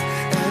wind,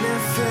 and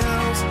it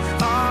fills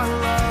our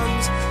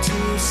lungs to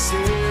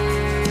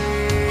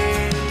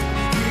sing.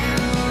 You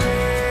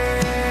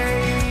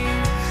reign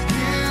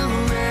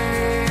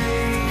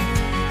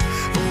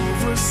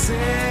over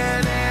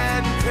sin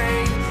and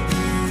pain.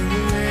 You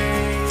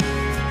reign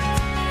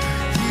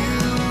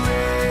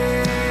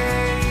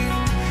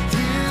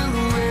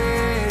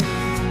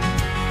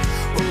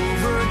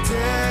over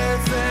death.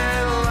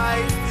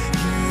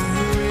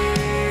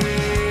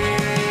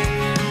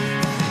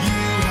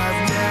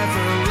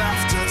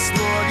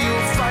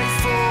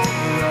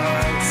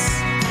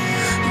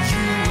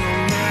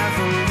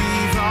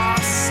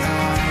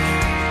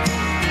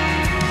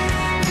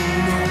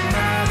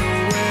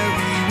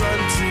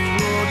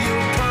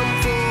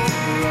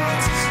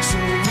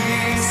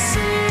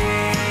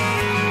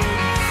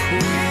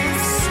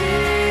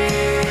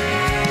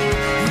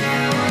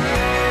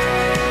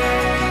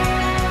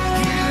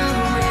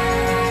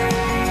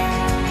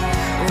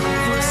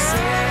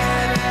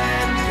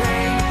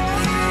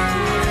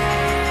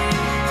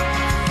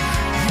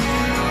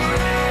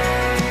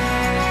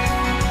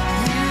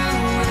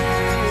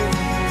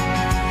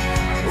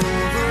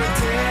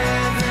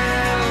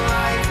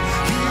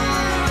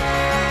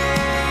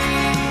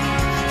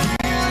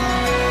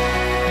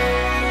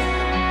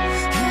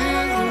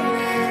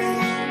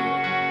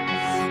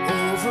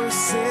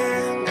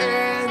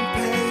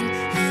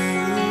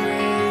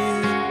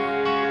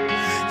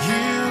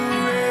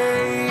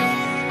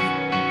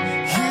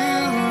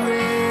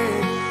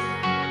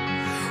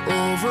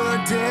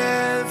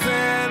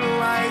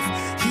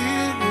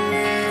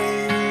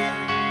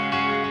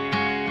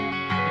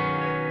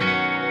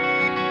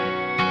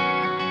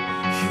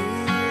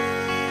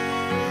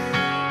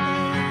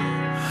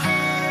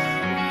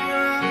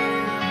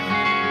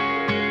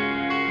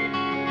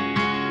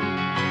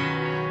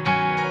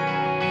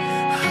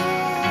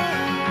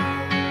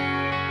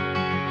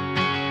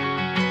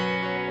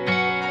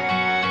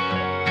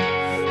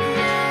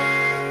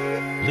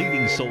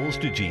 souls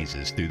to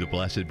Jesus through the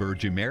Blessed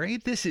Virgin Mary.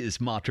 This is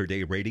Mater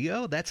Dei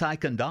Radio. That's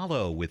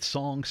Icondalo with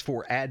songs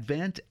for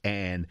Advent,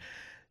 and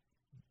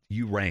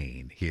you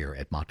reign here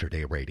at Mater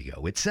Dei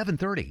Radio. It's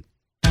 7:30.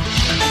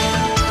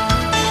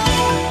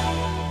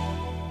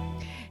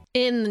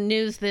 In the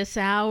news this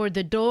hour,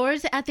 the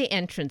doors at the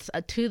entrance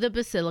to the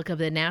Basilica of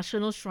the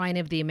National Shrine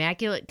of the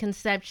Immaculate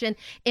Conception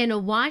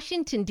in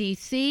Washington,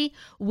 D.C.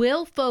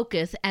 will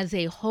focus as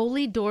a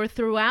holy door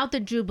throughout the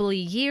Jubilee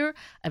year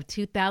of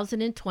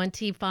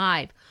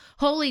 2025.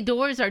 Holy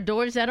doors are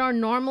doors that are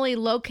normally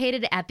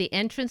located at the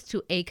entrance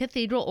to a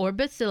cathedral or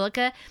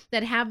basilica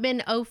that have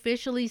been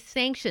officially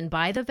sanctioned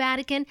by the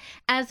Vatican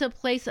as a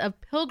place of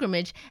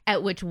pilgrimage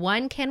at which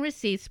one can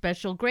receive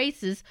special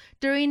graces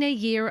during a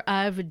year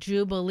of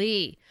Jubilee.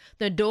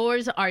 The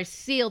doors are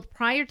sealed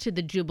prior to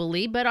the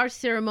Jubilee, but are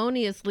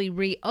ceremoniously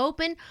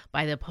reopened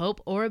by the Pope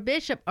or a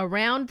bishop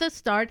around the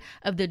start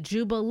of the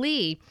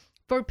Jubilee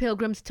for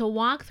pilgrims to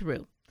walk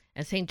through.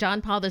 As St.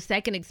 John Paul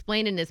II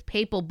explained in his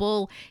papal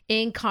bull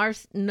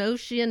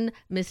Incarnation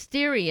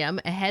Mysterium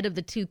ahead of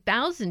the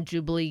 2000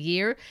 Jubilee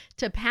year,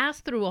 to pass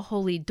through a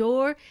holy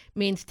door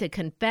means to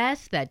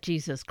confess that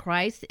Jesus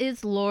Christ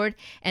is Lord,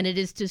 and it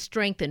is to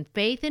strengthen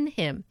faith in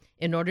him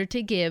in order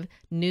to give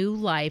new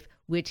life,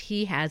 which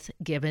he has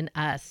given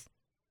us.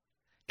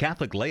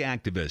 Catholic lay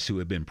activists who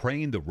have been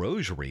praying the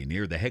rosary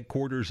near the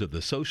headquarters of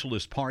the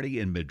Socialist Party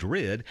in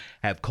Madrid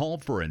have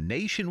called for a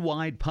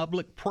nationwide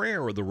public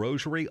prayer of the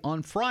rosary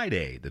on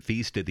Friday, the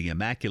Feast of the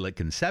Immaculate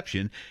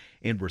Conception,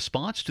 in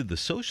response to the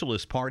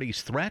Socialist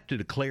Party's threat to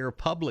declare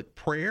public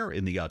prayer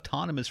in the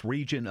autonomous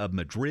region of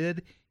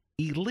Madrid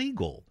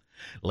illegal.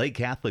 Lay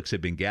Catholics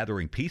have been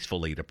gathering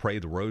peacefully to pray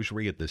the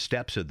rosary at the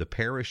steps of the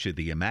parish of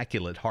the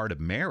Immaculate Heart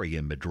of Mary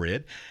in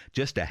Madrid,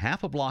 just a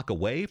half a block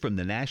away from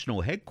the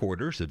national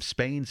headquarters of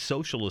Spain's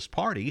Socialist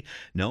Party,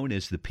 known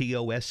as the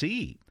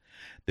POSE.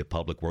 The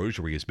public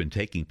rosary has been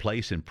taking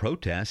place in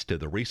protest to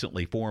the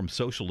recently formed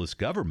socialist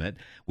government,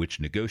 which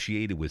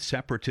negotiated with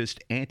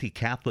separatist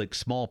anti-Catholic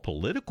small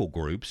political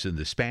groups in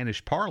the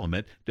Spanish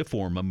parliament to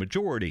form a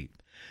majority.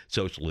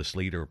 Socialist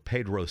leader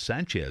Pedro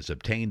Sanchez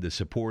obtained the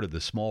support of the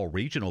small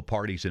regional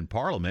parties in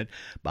parliament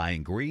by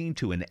agreeing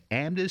to an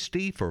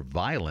amnesty for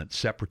violent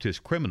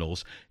separatist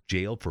criminals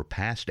jailed for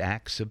past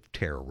acts of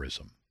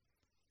terrorism.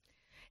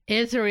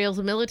 Israel's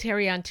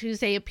military on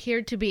Tuesday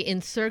appeared to be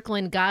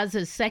encircling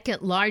Gaza's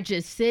second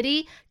largest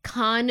city,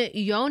 Khan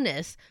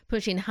Younis,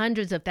 pushing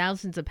hundreds of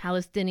thousands of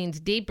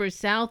Palestinians deeper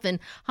south and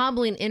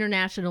hobbling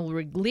international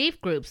relief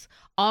groups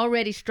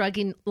already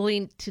struggling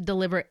to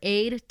deliver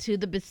aid to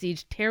the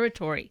besieged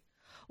territory.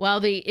 While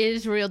the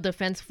Israel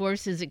Defense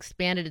Forces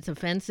expanded its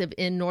offensive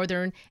in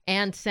northern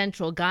and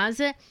central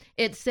Gaza,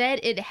 it said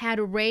it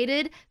had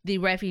raided the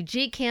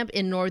refugee camp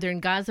in northern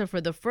Gaza for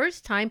the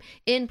first time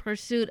in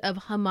pursuit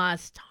of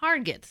Hamas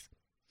targets.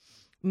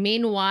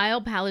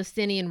 Meanwhile,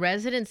 Palestinian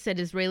residents said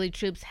Israeli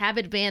troops have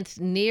advanced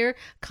near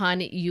Khan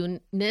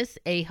Younis,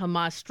 a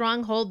Hamas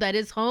stronghold that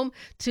is home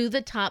to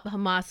the top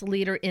Hamas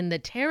leader in the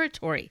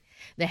territory.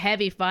 The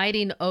heavy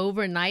fighting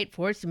overnight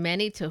forced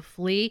many to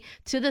flee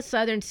to the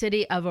southern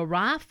city of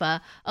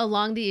Rafah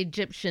along the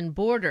Egyptian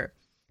border.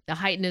 The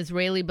heightened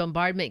Israeli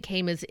bombardment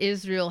came as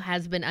Israel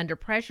has been under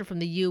pressure from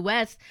the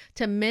U.S.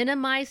 to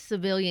minimize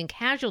civilian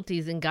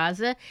casualties in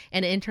Gaza,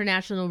 and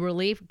international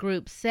relief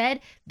groups said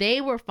they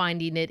were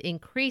finding it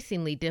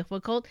increasingly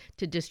difficult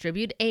to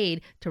distribute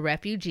aid to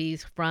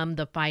refugees from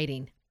the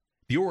fighting.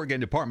 The Oregon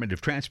Department of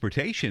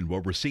Transportation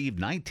will receive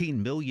 $19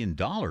 million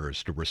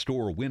to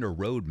restore winter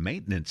road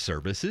maintenance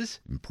services,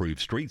 improve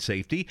street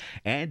safety,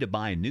 and to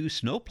buy new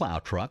snowplow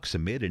trucks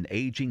amid an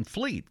aging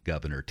fleet,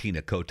 Governor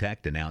Tina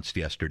Kotek announced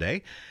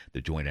yesterday.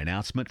 The joint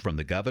announcement from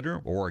the governor,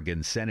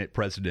 Oregon Senate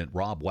President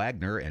Rob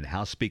Wagner, and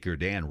House Speaker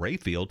Dan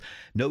Rayfield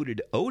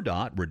noted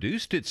ODOT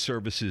reduced its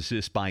services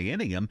this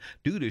biennium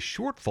due to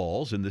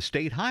shortfalls in the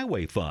state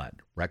highway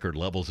fund, record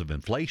levels of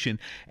inflation,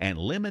 and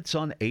limits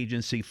on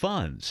agency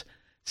funds.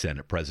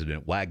 Senate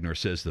President Wagner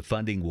says the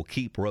funding will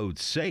keep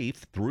roads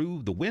safe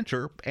through the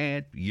winter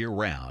and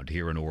year-round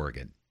here in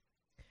Oregon.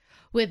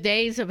 With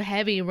days of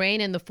heavy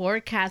rain in the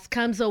forecast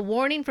comes a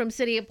warning from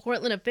City of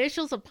Portland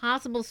officials of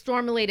possible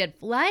storm-related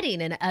flooding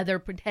and other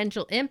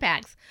potential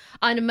impacts.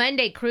 On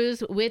Monday,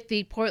 crews with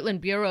the Portland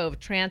Bureau of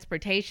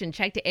Transportation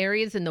checked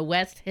areas in the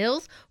West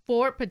Hills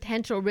for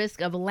potential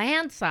risk of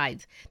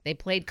landslides. They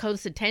paid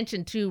close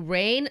attention to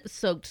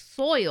rain-soaked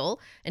soil,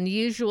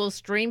 unusual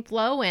stream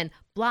flow, and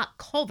blocked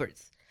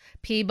culverts.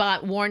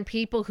 PBOT warned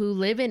people who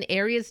live in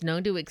areas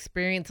known to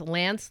experience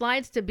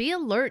landslides to be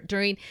alert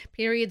during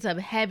periods of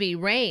heavy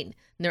rain.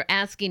 They're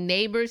asking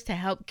neighbors to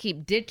help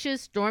keep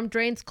ditches, storm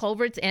drains,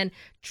 culverts, and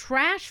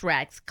trash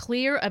racks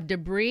clear of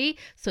debris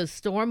so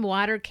storm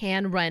water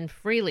can run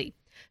freely.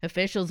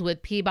 Officials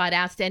with PBOT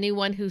asked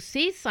anyone who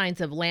sees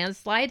signs of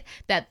landslide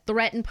that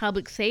threaten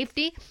public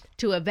safety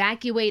to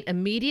evacuate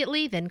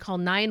immediately, then call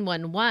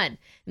 911.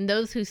 And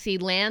those who see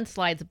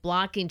landslides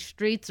blocking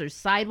streets or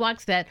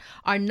sidewalks that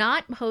are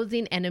not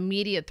posing an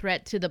immediate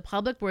threat to the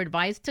public were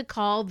advised to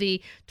call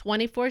the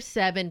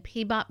 24/7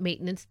 PBOT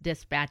maintenance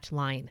dispatch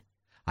line.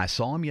 I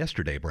saw them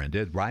yesterday,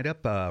 Brenda, right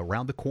up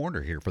around the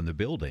corner here from the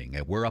building.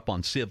 We're up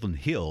on Sylvan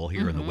Hill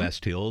here in the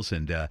West Hills,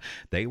 and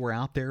they were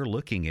out there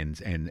looking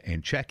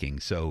and checking.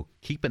 So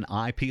keep an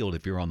eye peeled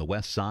if you're on the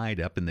west side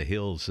up in the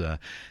hills.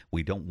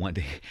 We don't want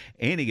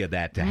any of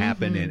that to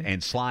happen,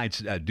 and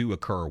slides do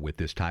occur with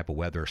this type of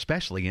weather,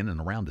 especially in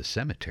and around the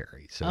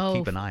cemetery. So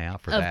keep an eye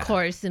out for that. Of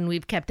course, and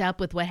we've kept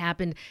up with what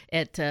happened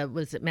at,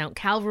 was it Mount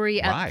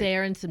Calvary up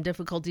there, and some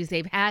difficulties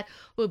they've had.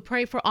 We'll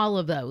pray for all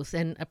of those,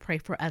 and pray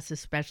for us,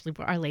 especially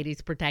for Our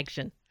Lady's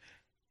protection.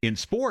 In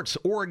sports,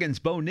 Oregon's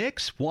Bo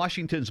Nix,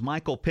 Washington's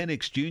Michael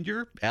Penix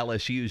Jr.,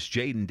 LSU's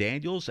Jaden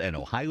Daniels, and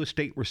Ohio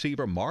State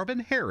receiver Marvin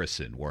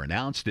Harrison were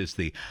announced as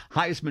the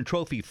Heisman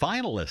Trophy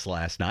finalists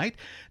last night.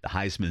 The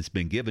Heisman's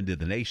been given to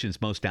the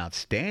nation's most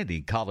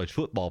outstanding college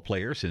football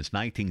player since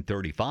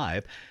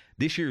 1935.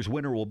 This year's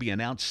winner will be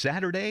announced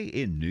Saturday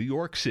in New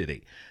York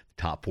City.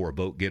 Top 4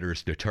 vote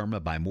getters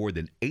determined by more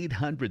than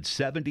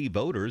 870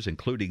 voters,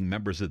 including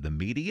members of the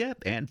media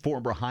and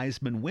former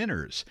Heisman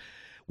winners.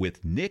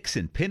 With Nix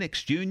and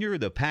Penix Jr.,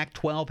 the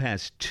Pac-12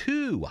 has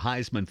 2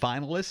 Heisman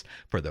finalists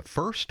for the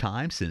first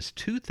time since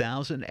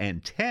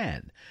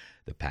 2010.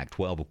 The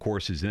Pac-12, of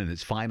course, is in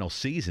its final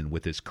season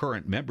with its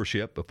current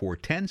membership before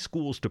 10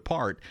 schools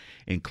depart,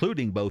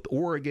 including both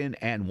Oregon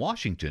and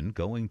Washington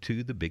going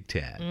to the Big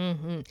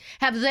Ten.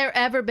 Have there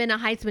ever been a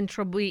Heisman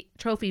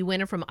Trophy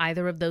winner from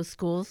either of those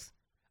schools?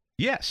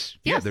 Yes.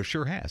 Yeah, there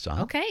sure has.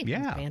 Okay.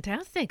 Yeah.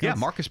 Fantastic. Yeah,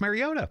 Marcus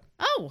Mariota.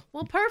 Oh,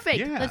 well, perfect.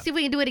 Yeah. Let's see if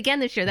we can do it again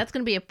this year. That's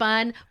going to be a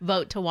fun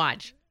vote to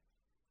watch.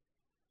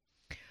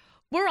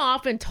 We're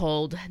often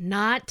told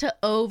not to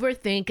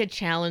overthink a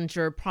challenge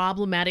or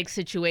problematic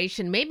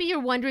situation. Maybe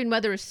you're wondering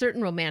whether a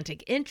certain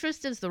romantic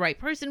interest is the right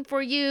person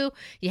for you.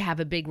 You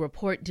have a big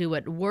report due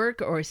at work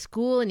or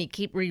school and you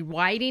keep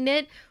rewriting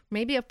it.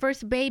 Maybe a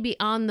first baby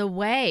on the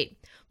way.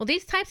 Well,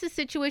 these types of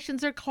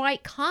situations are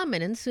quite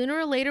common, and sooner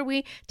or later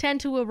we tend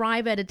to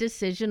arrive at a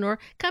decision or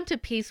come to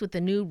peace with the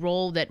new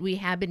role that we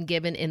have been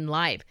given in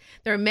life.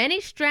 There are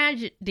many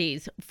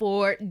strategies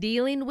for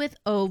dealing with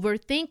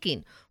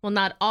overthinking. Well,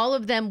 not all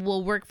of them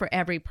will work for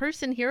every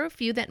person. Here are a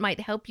few that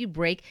might help you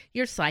break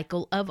your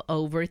cycle of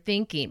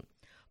overthinking.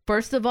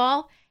 First of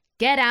all,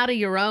 get out of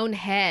your own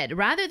head.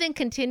 Rather than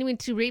continuing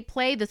to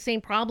replay the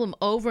same problem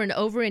over and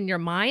over in your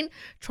mind,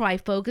 try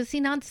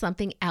focusing on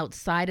something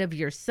outside of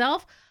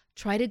yourself.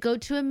 Try to go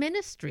to a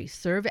ministry,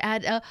 serve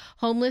at a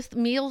homeless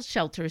meal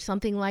shelter,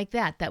 something like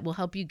that. That will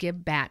help you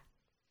give back.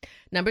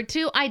 Number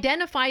 2,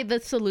 identify the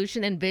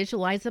solution and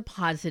visualize a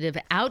positive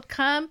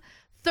outcome.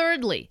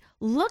 Thirdly,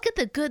 look at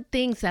the good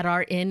things that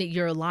are in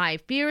your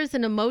life. Fear is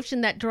an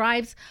emotion that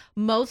drives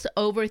most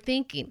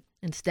overthinking.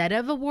 Instead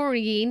of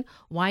worrying,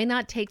 why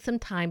not take some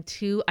time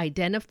to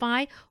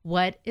identify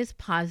what is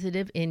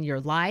positive in your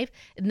life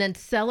and then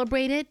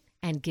celebrate it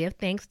and give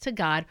thanks to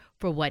God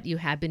for what you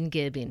have been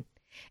given.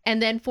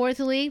 And then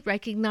fourthly,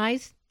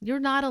 recognize you're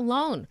not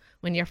alone.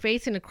 When you're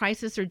facing a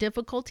crisis or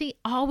difficulty,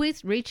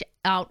 always reach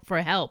out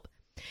for help.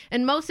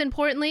 And most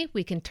importantly,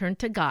 we can turn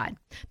to God.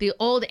 The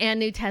Old and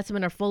New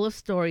Testament are full of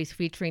stories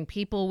featuring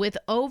people with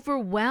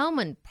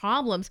overwhelming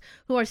problems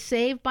who are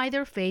saved by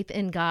their faith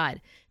in God.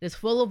 It is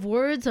full of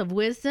words of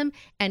wisdom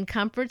and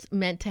comforts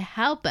meant to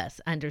help us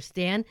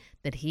understand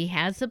that He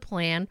has a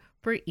plan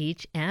for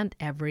each and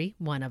every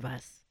one of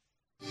us.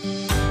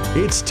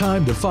 It's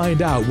time to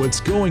find out what's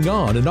going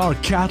on in our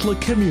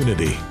Catholic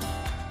community.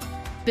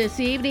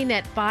 This evening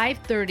at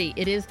 5:30,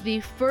 it is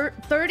the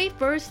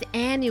 31st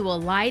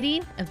annual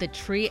lighting of the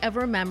Tree of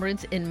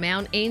Remembrance in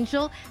Mount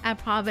Angel at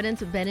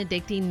Providence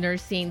Benedictine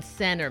Nursing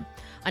Center.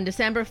 On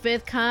December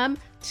 5th, come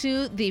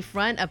to the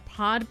front of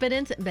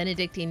Providence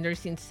Benedictine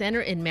Nursing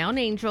Center in Mount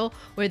Angel,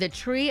 where the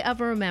Tree of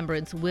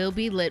Remembrance will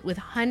be lit with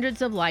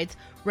hundreds of lights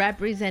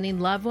representing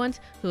loved ones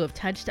who have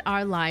touched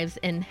our lives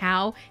and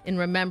how, in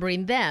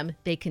remembering them,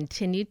 they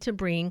continue to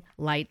bring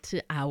light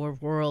to our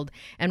world.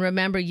 And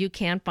remember, you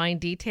can find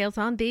details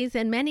on these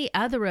and many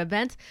other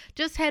events.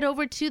 Just head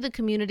over to the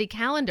community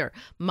calendar,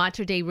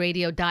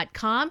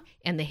 materdeiradio.com,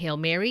 and the Hail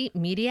Mary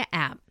Media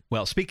app.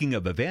 Well, speaking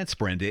of events,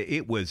 Brenda,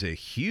 it was a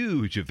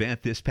huge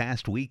event this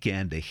past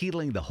weekend, the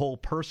Healing the Whole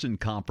Person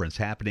Conference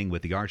happening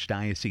with the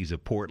Archdiocese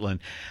of Portland.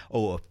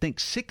 I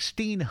think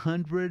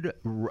 1,600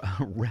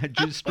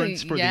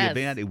 registrants for the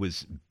event. It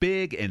was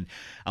big, and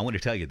I want to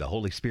tell you, the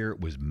Holy Spirit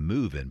was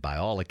moving by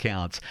all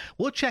accounts.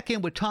 We'll check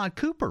in with Todd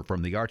Cooper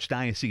from the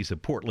Archdiocese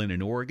of Portland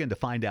in Oregon to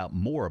find out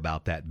more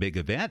about that big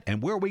event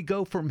and where we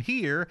go from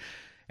here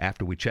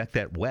after we check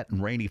that wet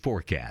and rainy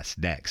forecast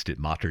next at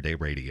Mater Dei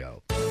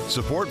Radio.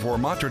 Support for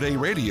Mater Dei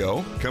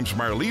Radio comes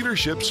from our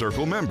Leadership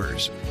Circle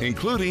members,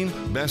 including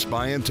Best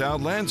Buy in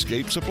Town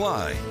Landscape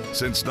Supply.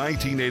 Since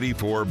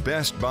 1984,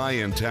 Best Buy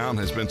in Town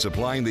has been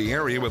supplying the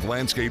area with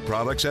landscape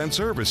products and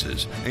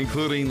services,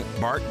 including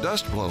bark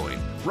dust blowing,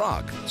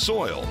 rock,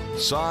 soil,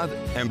 sod,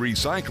 and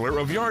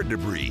recycler of yard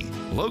debris.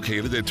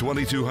 Located at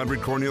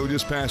 2200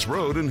 Cornelius Pass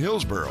Road in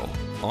Hillsboro.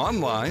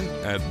 Online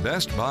at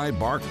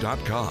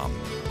bestbuybark.com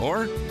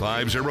or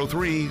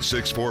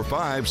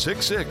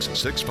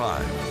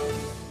 503-645-6665.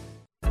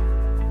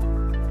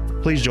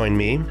 Please join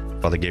me,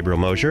 Father Gabriel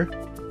Mosier,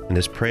 in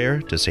this prayer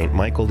to St.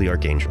 Michael the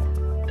Archangel.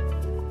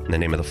 In the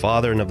name of the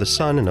Father, and of the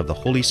Son, and of the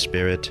Holy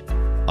Spirit.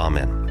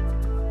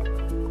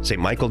 Amen.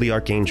 St. Michael the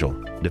Archangel,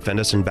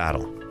 defend us in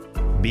battle.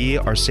 Be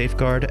our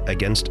safeguard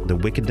against the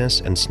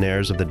wickedness and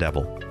snares of the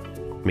devil.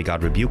 May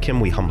God rebuke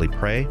him, we humbly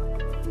pray.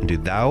 And do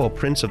thou, O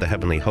Prince of the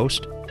heavenly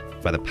host,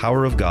 by the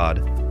power of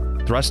God,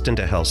 thrust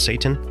into hell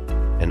Satan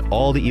and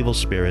all the evil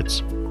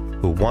spirits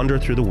who wander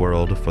through the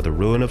world for the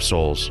ruin of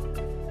souls.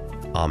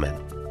 Amen.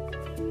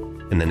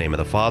 In the name of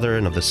the Father,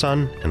 and of the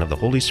Son, and of the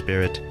Holy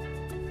Spirit.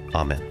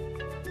 Amen.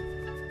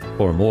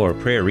 For more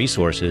prayer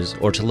resources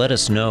or to let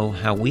us know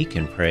how we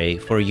can pray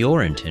for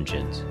your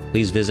intentions,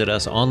 please visit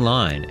us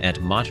online at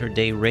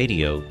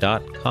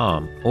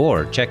materdeiradio.com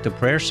or check the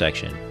prayer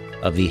section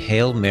of the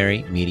Hail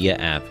Mary Media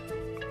app.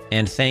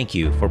 And thank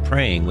you for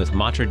praying with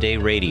Mater Dei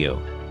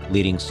Radio,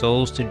 leading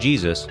souls to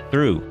Jesus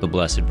through the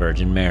Blessed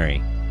Virgin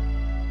Mary.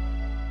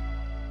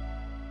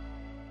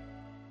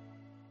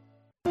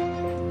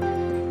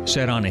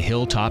 Set on a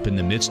hilltop in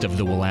the midst of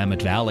the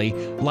Willamette Valley,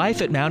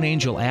 life at Mount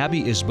Angel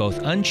Abbey is both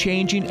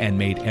unchanging and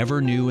made ever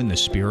new in the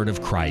Spirit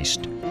of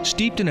Christ.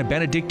 Steeped in a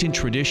Benedictine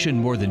tradition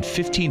more than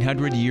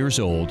 1,500 years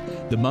old,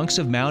 the monks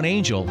of Mount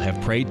Angel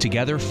have prayed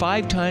together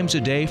 5 times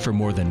a day for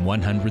more than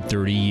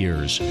 130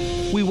 years.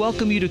 We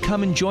welcome you to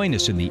come and join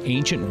us in the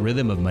ancient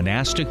rhythm of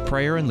monastic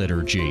prayer and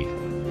liturgy.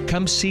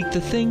 Come seek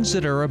the things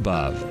that are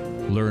above.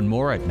 Learn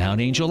more at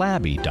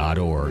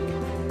mountangelabbey.org.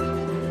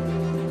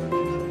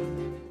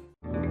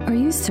 Are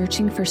you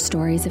searching for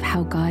stories of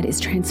how God is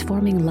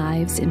transforming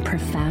lives in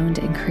profound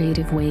and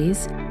creative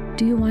ways?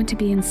 Do you want to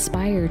be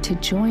inspired to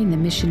join the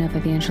mission of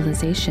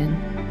evangelization?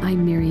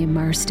 I'm Miriam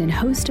Marston,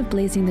 host of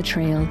Blazing the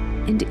Trail,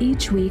 and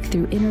each week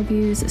through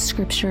interviews,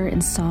 scripture,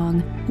 and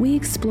song, we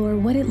explore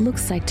what it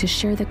looks like to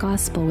share the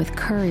gospel with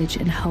courage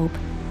and hope.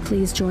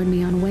 Please join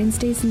me on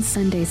Wednesdays and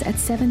Sundays at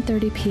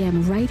 7:30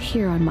 p.m. right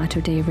here on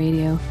Mater Dei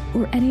Radio,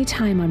 or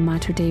anytime on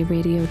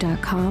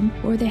materdeiradio.com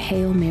or the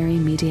Hail Mary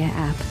Media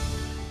app.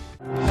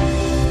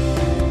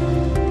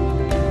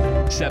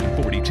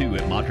 742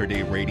 at Mater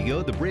Dei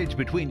Radio, the bridge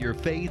between your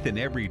faith and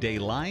everyday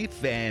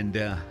life. And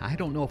I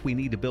don't know if we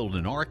need to build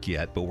an ark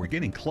yet, but we're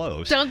getting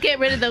close. Don't get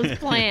rid of those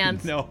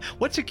plans. No.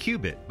 What's a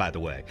cubit, by the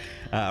way?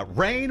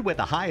 Rain with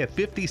a high of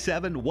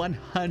 57,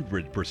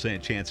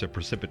 100% chance of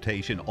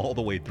precipitation all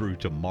the way through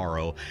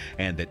tomorrow.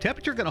 And the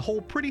temperature going to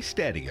hold pretty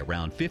steady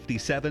around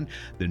 57.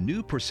 The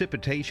new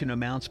precipitation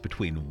amounts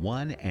between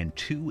 1 and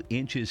 2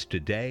 inches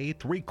today,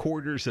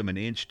 3/4 of an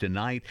inch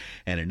tonight,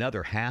 and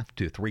another 1/2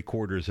 to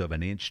 3/4 of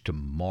an inch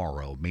tomorrow.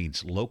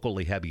 Means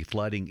locally heavy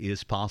flooding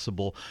is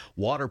possible,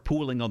 water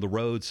pooling on the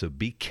road, so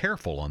be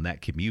careful on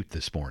that commute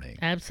this morning.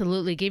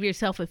 Absolutely. Give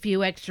yourself a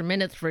few extra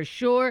minutes for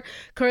sure.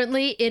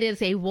 Currently, it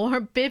is a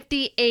warm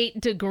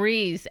 58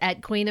 degrees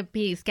at Queen of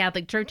Peace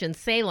Catholic Church in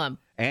Salem.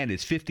 And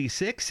it's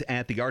 56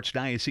 at the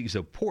Archdiocese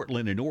of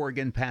Portland and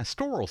Oregon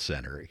Pastoral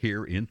Center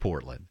here in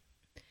Portland.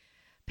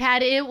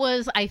 Pat, it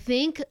was, I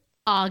think,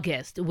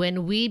 August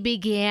when we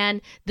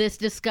began this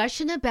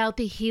discussion about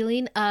the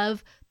Healing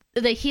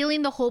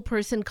the Whole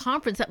Person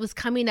conference that was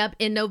coming up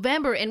in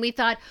November. And we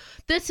thought,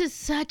 this is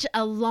such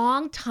a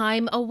long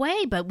time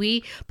away. But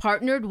we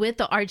partnered with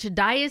the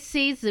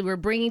Archdiocese. They were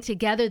bringing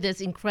together this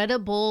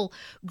incredible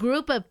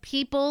group of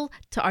people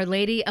to Our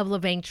Lady of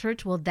Louvain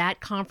Church. Well,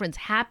 that conference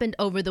happened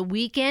over the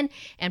weekend.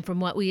 And from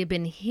what we have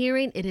been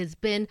hearing, it has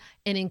been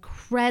an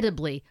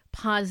incredibly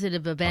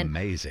positive event.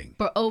 Amazing.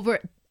 For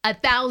over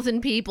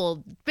 1,000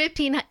 people,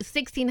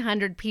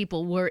 1,600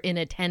 people were in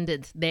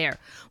attendance there.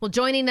 Well,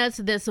 joining us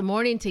this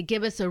morning to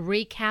give us a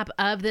recap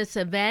of this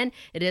event,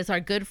 it is our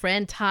good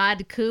friend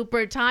Todd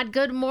Cooper. Todd,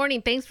 good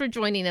morning. Thanks for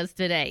joining us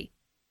today.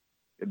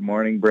 Good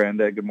morning,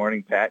 Brenda. Good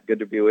morning, Pat. Good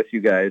to be with you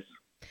guys.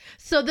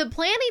 So the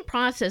planning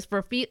process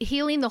for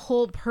Healing the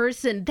Whole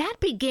Person,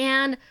 that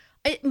began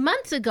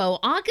months ago,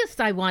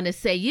 August, I want to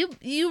say.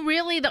 You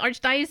really, the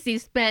Archdiocese,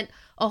 spent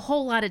a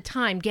whole lot of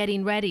time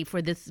getting ready for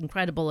this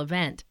incredible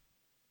event.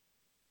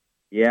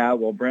 Yeah,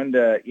 well,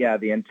 Brenda,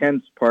 the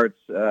intense parts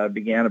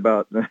began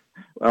about,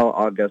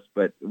 August,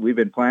 but we've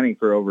been planning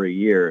for over a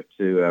year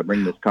to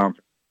bring this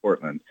conference to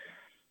Portland.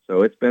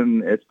 So it's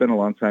been a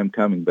long time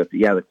coming. But,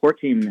 the core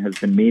team has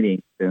been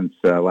meeting since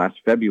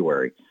last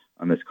February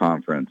on this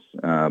conference.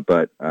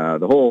 But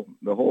the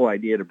whole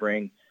idea to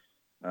bring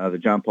the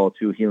John Paul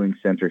II Healing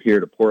Center here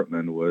to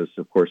Portland was,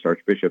 of course,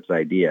 Archbishop's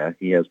idea.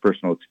 He has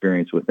personal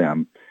experience with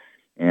them.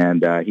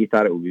 And he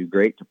thought it would be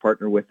great to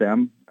partner with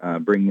them,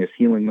 bring this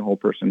Healing the Whole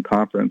Person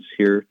conference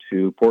here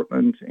to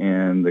Portland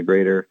and the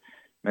greater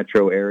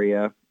metro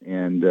area.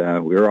 And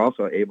we were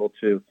also able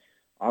to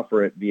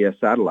offer it via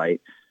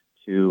satellite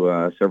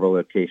to several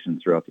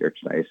locations throughout the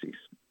Archdiocese.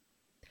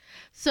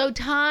 So,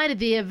 Todd,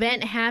 the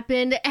event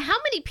happened. How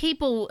many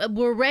people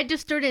were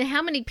registered and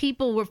how many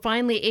people were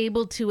finally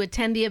able to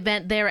attend the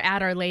event there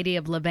at Our Lady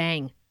of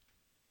Louvain?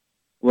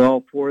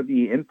 Well, for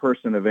the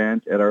in-person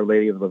event at Our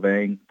Lady of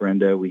Louvain,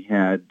 Brenda, we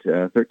had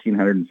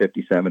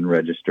 1,357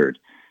 registered,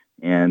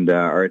 and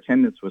our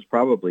attendance was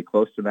probably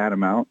close to that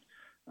amount.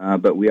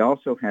 But we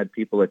also had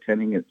people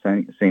attending at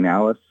St.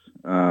 Alice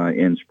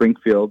in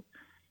Springfield,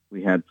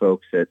 We had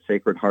folks at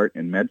Sacred Heart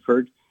in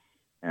Medford,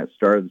 at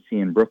Star of the Sea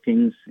in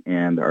Brookings,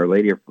 and Our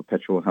Lady of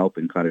Perpetual Help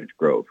in Cottage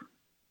Grove.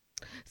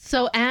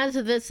 So as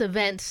this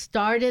event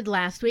started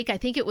last week, I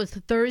think it was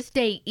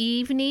Thursday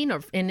evening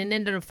and then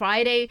into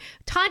Friday.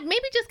 Todd,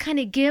 maybe just kind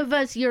of give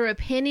us your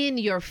opinion,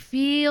 your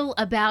feel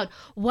about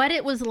what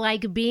it was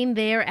like being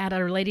there at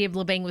Our Lady of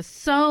Lubang with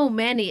so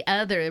many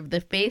other of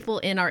the faithful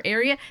in our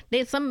area.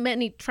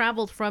 Many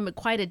traveled from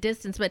quite a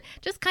distance, but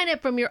just kind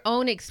of from your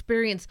own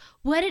experience,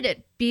 what did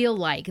it feel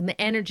like and the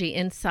energy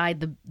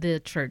inside the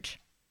church?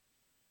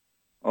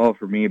 Oh,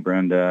 for me,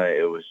 Brenda,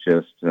 it was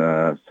just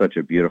such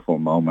a beautiful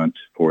moment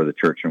for the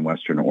church in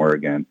Western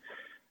Oregon.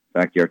 In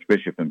fact, the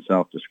Archbishop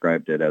himself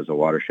described it as a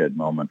watershed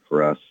moment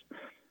for us.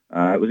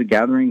 It was a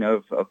gathering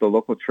of the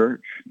local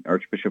church.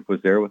 Archbishop was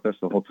there with us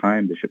the whole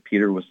time. Bishop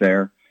Peter was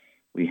there.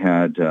 We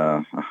had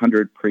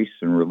 100 priests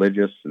and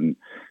religious and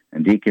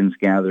deacons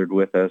gathered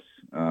with us,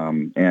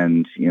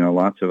 and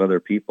lots of other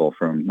people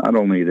from not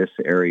only this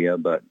area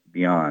but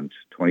beyond.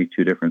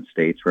 22 different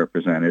states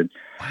represented.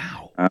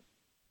 Wow.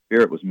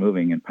 Spirit was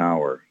moving in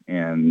power,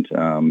 and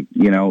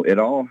it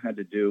all had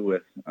to do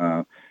with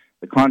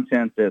the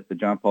content that the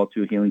John Paul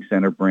II Healing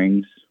Center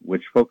brings,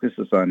 which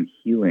focuses on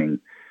healing,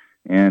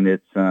 and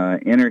it's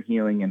inner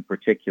healing in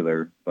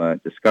particular,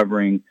 but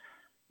discovering,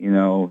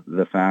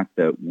 the fact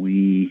that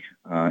we,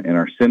 in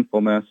our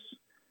sinfulness,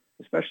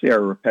 especially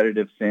our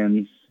repetitive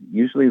sins,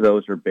 usually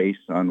those are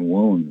based on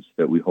wounds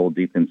that we hold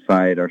deep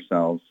inside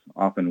ourselves,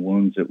 often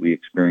wounds that we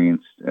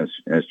experienced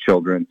as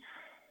children.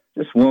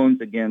 Just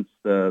wounds against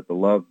the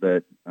love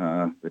that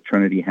the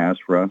Trinity has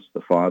for us, the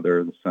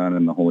Father, the Son,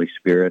 and the Holy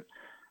Spirit.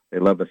 They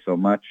love us so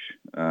much.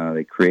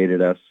 They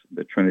created us.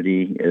 The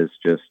Trinity is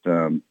just,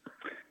 love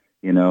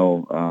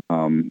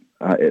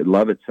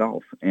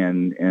itself.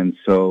 And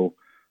so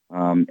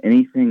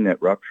anything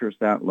that ruptures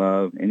that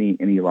love,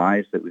 any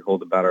lies that we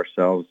hold about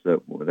ourselves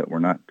that we're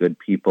not good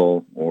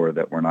people or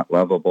that we're not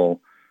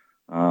lovable,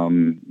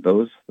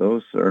 those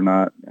are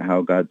not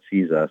how God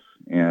sees us.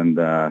 And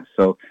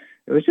so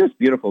it was just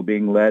beautiful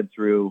being led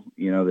through,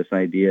 this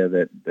idea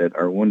that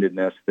our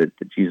woundedness, that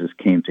Jesus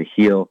came to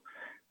heal.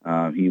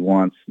 He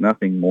wants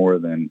nothing more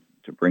than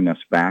to bring us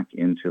back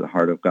into the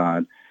heart of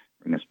God,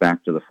 bring us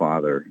back to the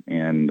Father.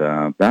 And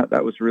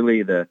that was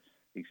really the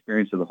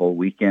experience of the whole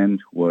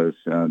weekend, was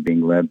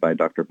being led by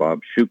Dr.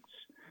 Bob Schutz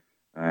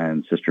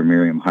and Sister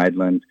Miriam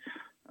Heidland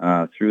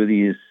through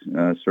these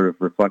sort of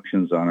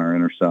reflections on our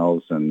inner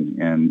selves and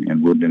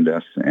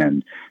woundedness,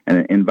 and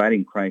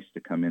inviting Christ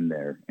to come in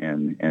there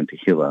and to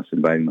heal us,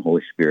 inviting the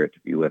Holy Spirit to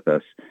be with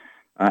us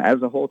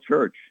as a whole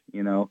church.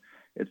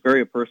 It's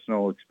very a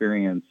personal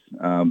experience,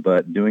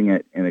 but doing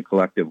it in a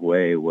collective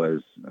way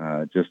was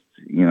just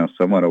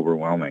somewhat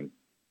overwhelming.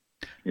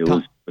 It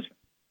was.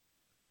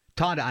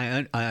 Todd,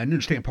 I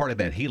understand part of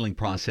that healing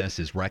process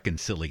is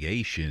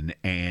reconciliation,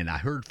 and I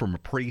heard from a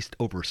priest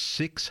over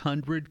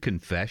 600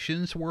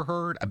 confessions were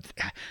heard.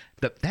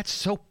 That's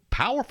so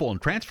powerful and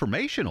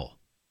transformational.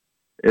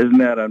 Isn't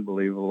that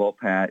unbelievable,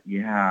 Pat?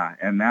 Yeah,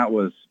 and that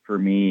was, for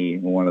me,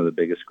 one of the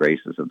biggest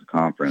graces of the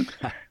conference.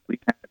 We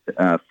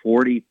had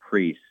 40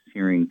 priests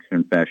hearing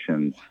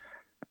confessions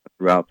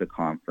throughout the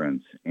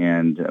conference,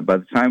 and by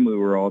the time we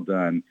were all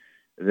done,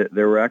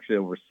 there were actually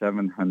over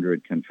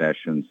 700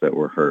 confessions that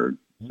were heard.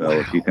 So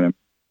if you can,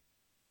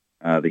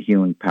 the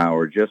healing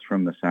power just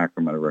from the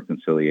sacrament of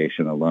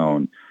reconciliation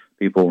alone,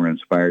 people were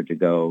inspired to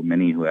go.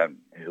 Many who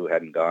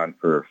hadn't gone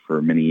for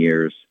many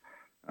years.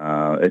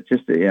 It's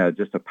just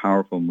a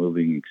powerful,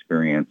 moving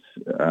experience,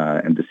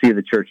 and to see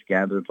the church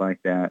gathered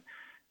like that,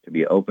 to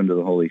be open to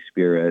the Holy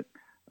Spirit,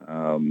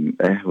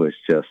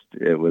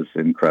 it was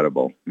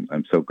incredible.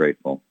 I'm so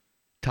grateful.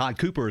 Todd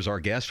Cooper is our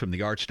guest from the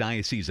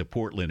Archdiocese of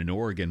Portland in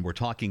Oregon. We're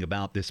talking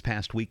about this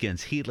past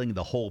weekend's Healing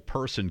the Whole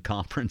Person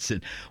Conference,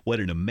 and what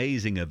an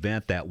amazing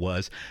event that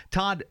was.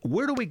 Todd,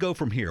 where do we go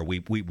from here?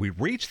 We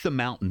reached the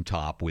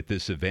mountaintop with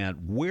this event.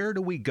 Where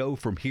do we go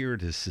from here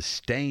to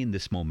sustain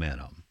this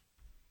momentum?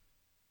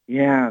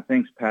 Yeah,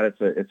 thanks, Pat.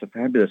 It's a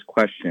fabulous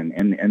question,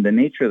 and the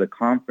nature of the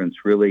conference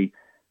really,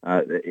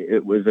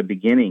 it was a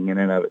beginning in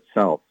and of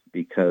itself,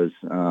 because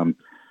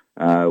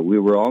we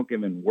were all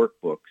given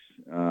workbooks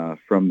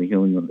from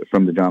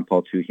the John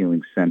Paul II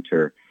Healing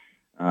Center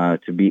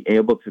to be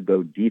able to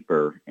go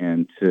deeper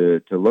and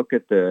to look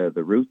at the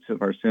roots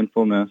of our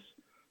sinfulness,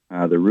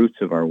 the roots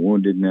of our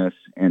woundedness,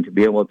 and to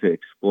be able to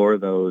explore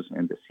those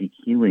and to seek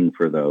healing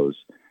for those.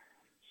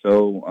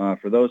 So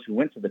for those who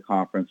went to the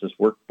conference, this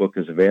workbook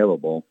is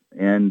available.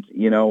 And,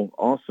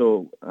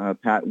 also,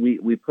 Pat,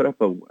 we put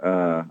up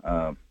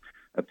a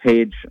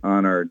page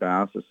on our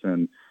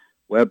diocesan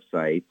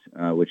website,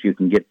 which you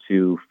can get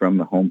to from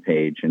the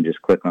homepage and just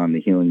click on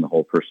the Healing the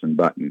Whole Person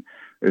button.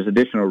 There's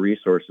additional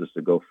resources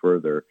to go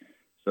further.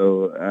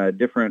 So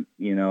different,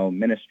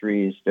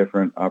 ministries,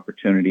 different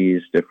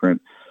opportunities,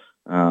 different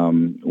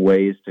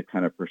ways to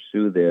kind of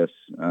pursue this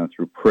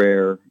through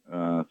prayer,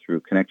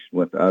 through connection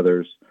with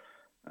others,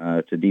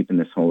 to deepen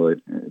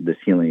this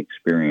healing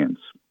experience.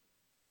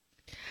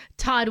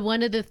 Todd,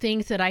 one of the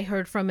things that I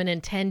heard from an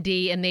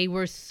attendee, and they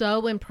were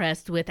so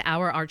impressed with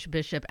our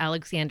Archbishop,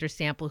 Alexander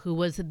Sample, who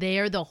was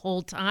there the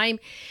whole time,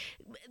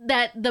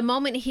 that the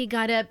moment he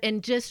got up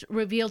and just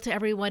revealed to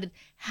everyone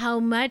how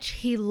much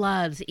he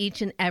loves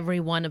each and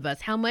every one of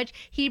us, how much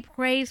he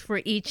prays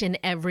for each and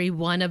every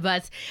one of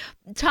us.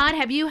 Todd,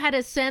 have you had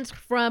a sense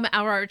from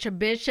our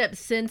Archbishop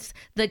since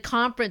the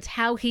conference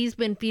how he's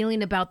been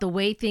feeling about the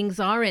way things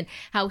are and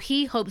how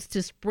he hopes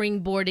to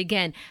springboard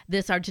again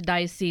this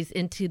archdiocese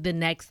into the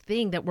next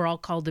thing that we're all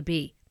called to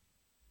be?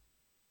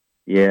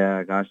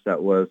 Yeah, gosh,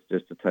 that was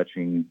just a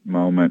touching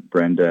moment,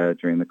 Brenda,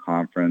 during the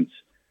conference,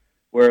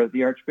 where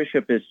the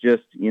Archbishop is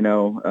just,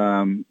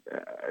 kind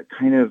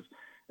of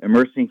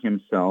immersing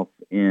himself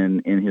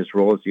in his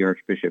role as the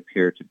Archbishop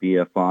here to be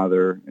a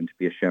father and to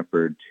be a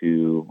shepherd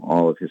to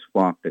all of his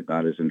flock that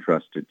God has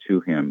entrusted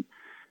to him.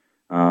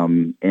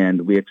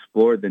 And we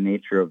explored the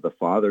nature of the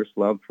Father's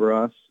love for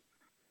us,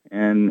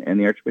 and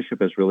the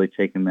Archbishop has really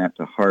taken that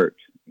to heart.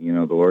 The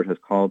Lord has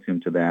called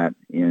him to that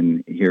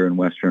here in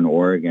Western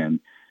Oregon,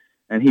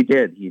 and he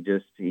did. He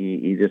just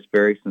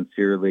very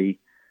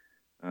sincerely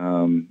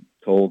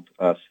told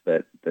us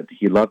that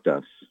he loved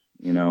us.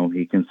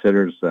 He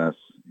considers us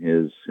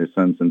his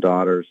sons and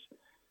daughters,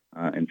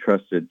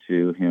 entrusted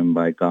to him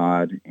by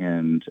God,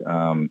 and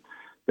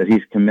that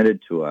he's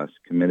committed to us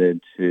and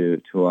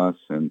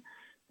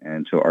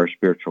to our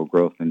spiritual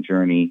growth and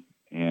journey,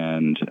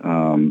 and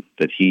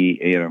that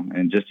he,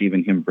 and just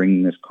even him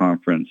bringing this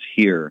conference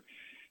here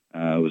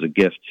was a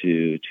gift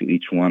to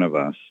each one of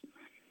us.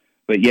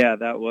 But yeah,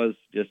 that was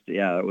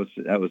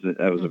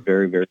a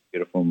very, very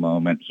beautiful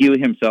moment. He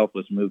himself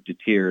was moved to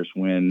tears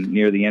when,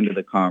 near the end of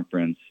the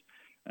conference,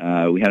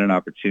 we had an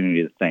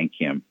opportunity to thank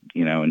him,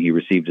 and he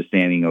received a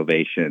standing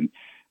ovation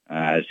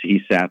as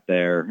he sat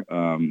there.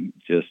 We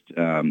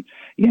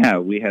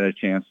had a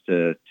chance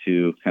to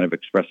kind of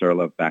express our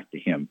love back to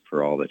him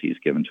for all that he's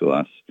given to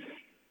us.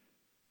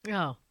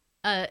 Oh.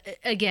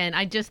 Again,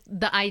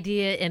 the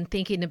idea and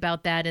thinking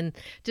about that and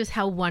just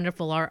how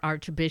wonderful our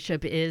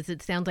Archbishop is.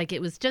 It sounds like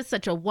it was just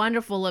such a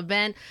wonderful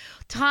event.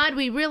 Todd,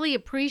 we really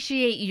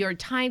appreciate your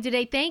time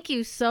today. Thank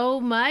you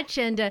so much.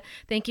 And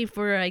thank you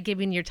for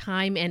giving your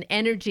time and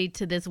energy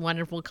to this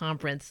wonderful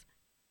conference.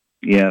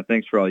 Yeah,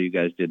 thanks for all you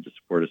guys did to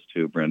support us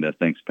too, Brenda.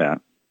 Thanks, Pat.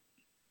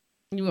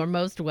 You are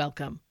most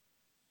welcome.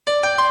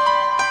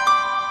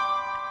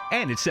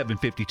 And it's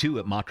 7:52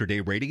 at Mater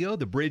Dei Radio,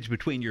 the bridge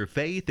between your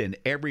faith and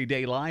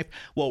everyday life.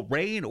 Well,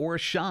 rain or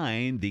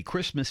shine, the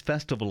Christmas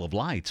Festival of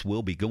Lights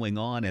will be going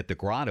on at the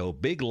Grotto.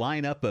 Big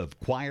lineup of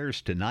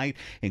choirs tonight,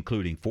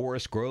 including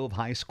Forest Grove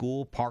High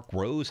School, Park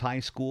Rose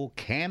High School,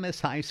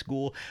 Camas High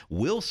School,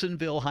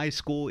 Wilsonville High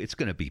School. It's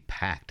going to be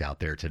packed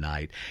out there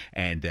tonight.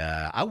 And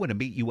I want to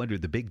meet you under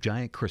the big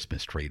giant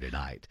Christmas tree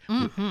tonight.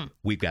 Mm-hmm.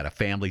 We've got a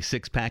family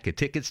 6-pack of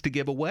tickets to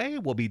give away.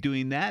 We'll be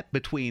doing that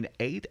between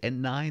 8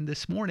 and 9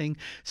 this morning.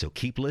 So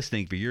keep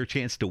listening for your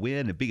chance to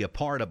win and be a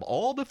part of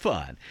all the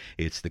fun.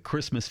 It's the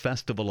Christmas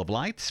Festival of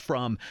Lights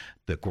from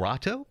the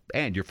Grotto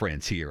and your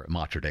friends here at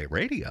Mater Dei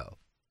Radio.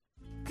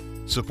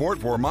 Support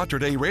for Mater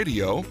Dei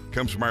Radio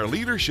comes from our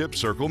Leadership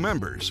Circle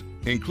members,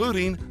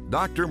 including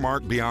Dr.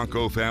 Mark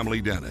Bianco,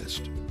 family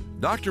dentist.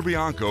 Dr.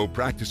 Bianco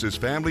practices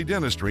family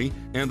dentistry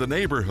in the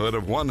neighborhood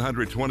of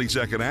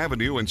 122nd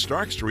Avenue and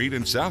Stark Street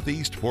in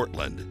Southeast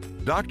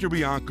Portland. Dr.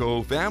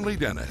 Bianco, family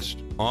dentist,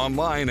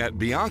 online at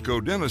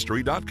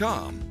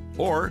biancodentistry.com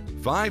or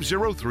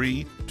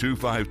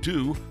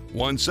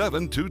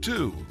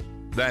 503-252-1722.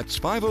 That's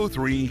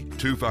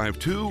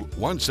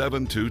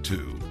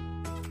 503-252-1722.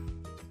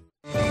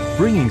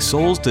 Bringing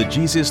souls to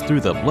Jesus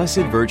through the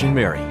Blessed Virgin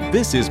Mary.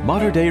 This is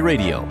Mater Dei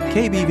Radio,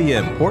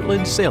 KBVM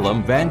Portland,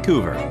 Salem,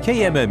 Vancouver,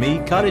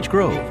 KMME Cottage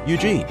Grove,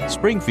 Eugene,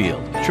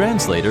 Springfield,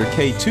 translator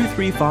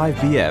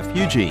K235BF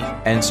Eugene,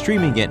 and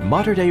streaming at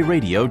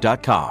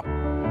materdeiradio.com.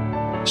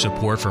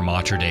 Support for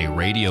Mater Dei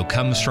Radio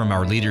comes from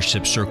our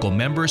Leadership Circle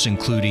members,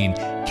 including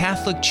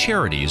Catholic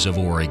Charities of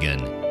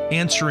Oregon,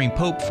 answering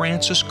Pope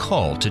Francis'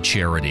 call to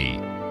charity.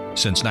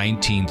 Since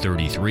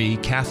 1933,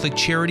 Catholic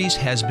Charities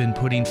has been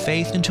putting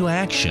faith into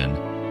action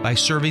by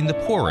serving the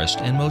poorest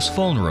and most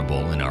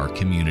vulnerable in our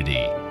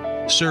community.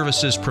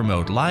 Services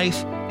promote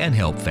life and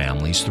help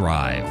families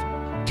thrive.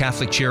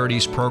 Catholic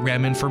Charities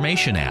program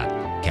information at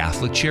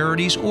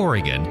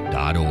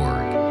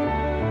catholiccharitiesoregon.org.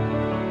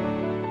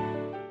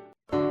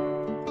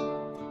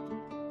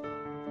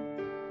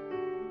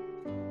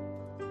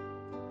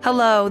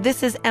 Hello,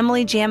 this is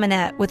Emily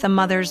Jaminet with A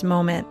Mother's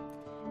Moment.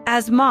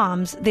 As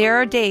moms, there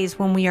are days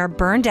when we are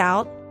burned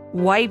out,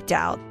 wiped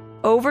out,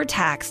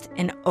 overtaxed,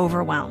 and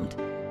overwhelmed.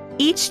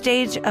 Each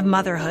stage of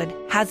motherhood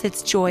has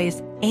its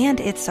joys and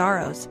its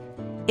sorrows.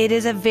 It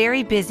is a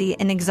very busy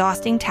and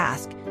exhausting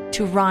task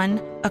to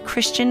run a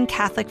Christian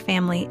Catholic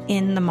family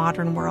in the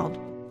modern world.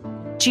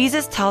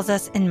 Jesus tells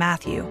us in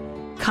Matthew,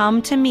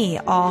 "Come to me,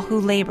 all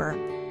who labor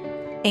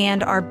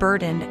and are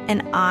burdened,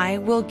 and I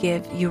will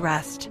give you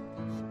rest."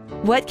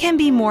 What can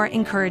be more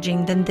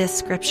encouraging than this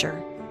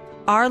scripture?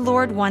 Our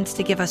Lord wants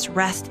to give us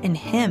rest in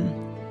Him.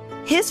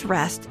 His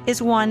rest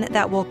is one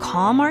that will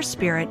calm our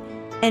spirit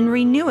and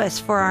renew us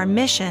for our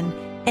mission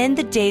and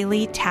the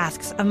daily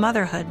tasks of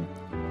motherhood.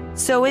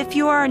 So if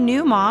you are a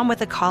new mom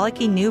with a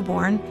colicky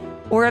newborn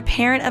or a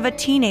parent of a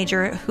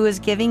teenager who is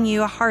giving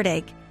you a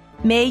heartache,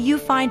 may you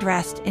find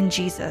rest in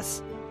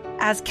Jesus.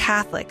 As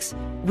Catholics,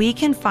 we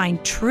can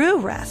find true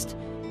rest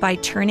by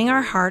turning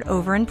our heart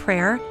over in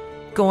prayer,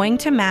 going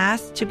to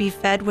Mass to be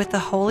fed with the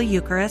Holy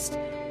Eucharist,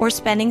 or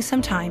spending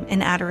some time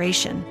in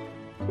adoration.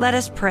 Let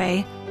us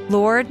pray,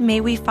 Lord, may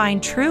we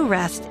find true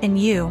rest in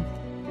you.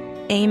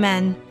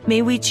 Amen.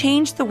 May we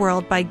change the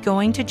world by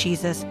going to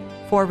Jesus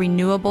for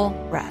renewable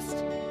rest.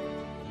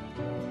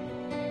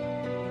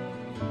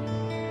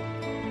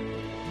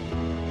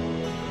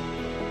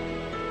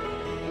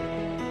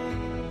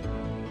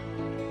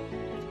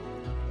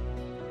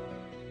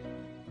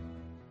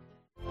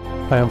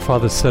 Hi, I'm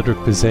Father Cedric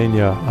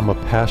Bizania. I'm a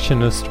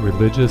Passionist,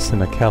 religious,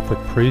 and a Catholic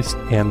priest,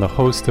 and the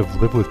host of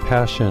Live with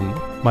Passion.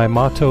 My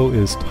motto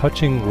is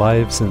touching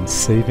lives and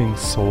saving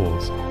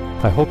souls.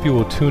 I hope you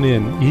will tune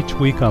in each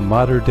week on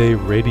Mater Dei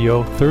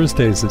Radio,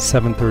 Thursdays at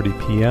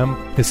 7:30 p.m.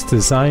 It's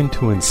designed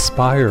to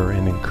inspire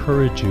and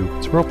encourage you.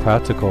 It's real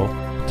practical.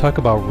 Talk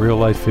about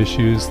real-life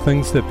issues,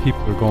 things that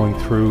people are going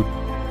through.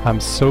 I'm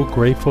so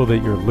grateful that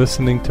you're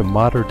listening to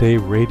Mater Dei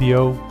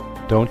Radio.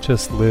 Don't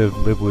just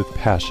live with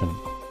passion.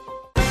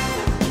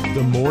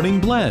 The Morning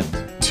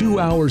Blend, 2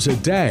 hours a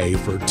day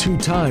for 2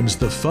 times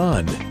the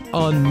fun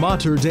on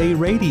Mater Dei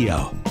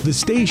Radio, the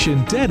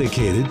station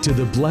dedicated to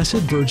the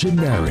Blessed Virgin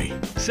Mary.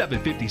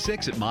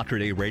 7:56 at Mater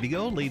Dei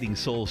Radio, leading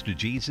souls to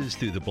Jesus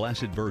through the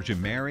Blessed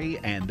Virgin Mary,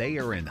 and they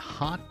are in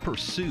hot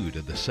pursuit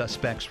of the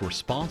suspects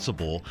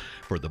responsible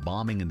for the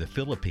bombing in the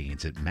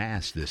Philippines at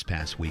Mass this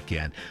past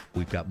weekend.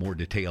 We've got more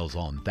details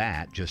on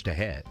that just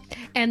ahead.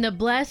 And the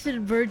Blessed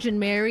Virgin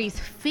Mary's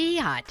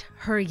fiat,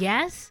 her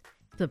yes,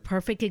 the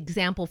perfect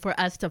example for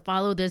us to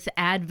follow this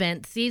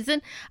Advent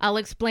season. I'll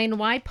explain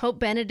why Pope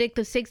Benedict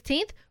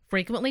XVI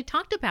frequently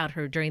talked about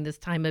her during this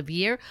time of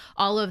year.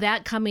 All of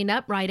that coming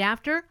up right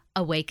after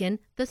Awaken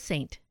the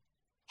Saint.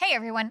 Hey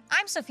everyone,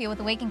 I'm Sophia with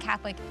Awaken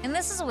Catholic, and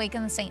this is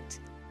Awaken the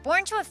Saint.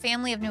 Born to a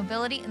family of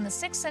nobility in the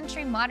 6th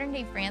century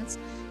modern-day France,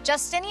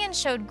 Justinian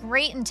showed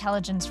great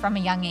intelligence from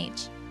a young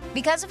age.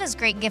 Because of his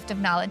great gift of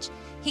knowledge,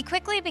 he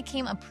quickly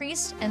became a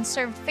priest and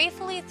served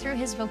faithfully through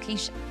his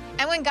vocation.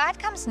 And when God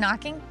comes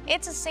knocking,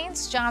 it's a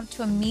saint's job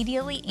to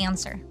immediately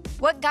answer.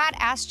 What God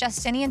asked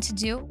Justinian to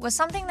do was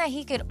something that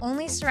he could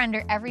only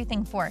surrender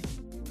everything for.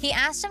 He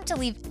asked him to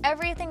leave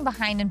everything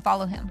behind and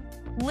follow him.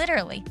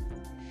 Literally.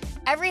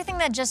 Everything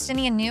that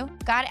Justinian knew,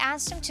 God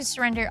asked him to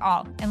surrender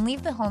all and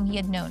leave the home he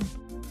had known.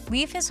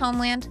 Leave his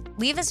homeland,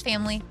 leave his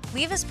family,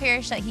 leave his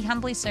parish that he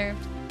humbly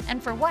served.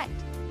 And for what?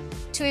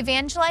 To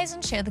evangelize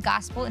and share the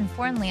gospel in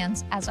foreign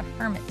lands as a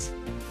hermit.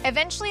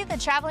 Eventually, the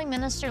traveling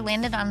minister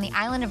landed on the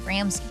island of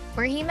Ramsey,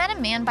 where he met a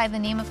man by the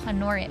name of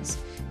Honorius,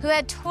 who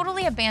had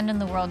totally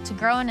abandoned the world to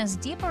grow in as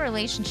deep a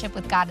relationship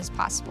with God as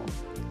possible.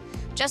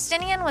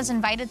 Justinian was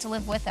invited to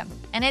live with him,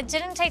 and it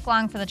didn't take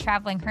long for the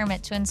traveling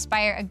hermit to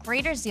inspire a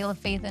greater zeal of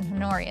faith in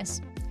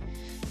Honorius.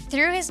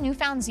 Through his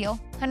newfound zeal,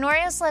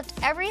 Honorius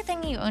left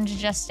everything he owned to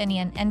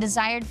Justinian and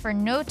desired for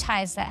no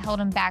ties that held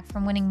him back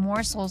from winning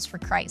more souls for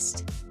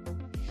Christ.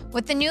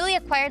 With the newly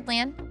acquired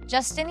land,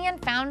 Justinian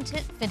found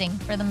it fitting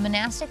for the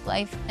monastic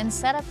life and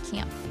set up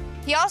camp.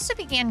 He also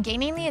began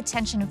gaining the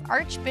attention of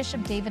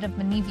Archbishop David of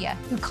Menevia,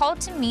 who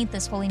called to meet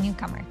this holy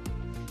newcomer.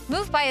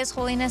 Moved by his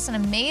holiness and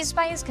amazed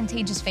by his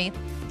contagious faith,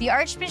 the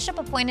Archbishop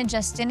appointed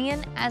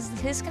Justinian as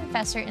his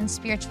confessor and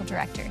spiritual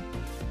director.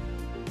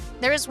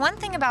 There was one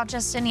thing about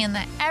Justinian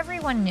that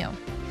everyone knew.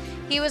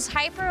 He was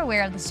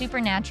hyper-aware of the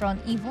supernatural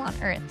and evil on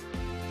earth.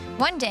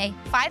 One day,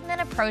 5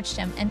 men approached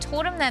him and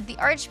told him that the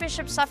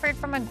Archbishop suffered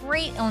from a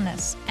great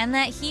illness and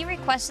that he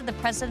requested the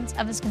presence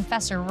of his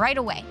confessor right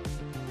away.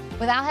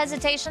 Without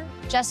hesitation,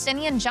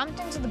 Justinian jumped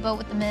into the boat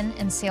with the men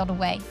and sailed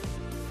away.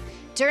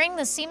 During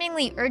the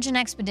seemingly urgent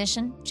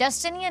expedition,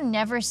 Justinian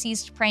never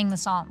ceased praying the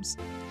Psalms.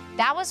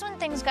 That was when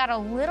things got a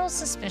little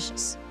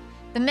suspicious.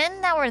 The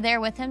men that were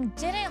there with him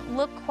didn't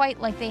look quite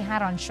like they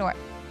had on shore.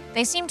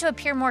 They seemed to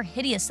appear more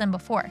hideous than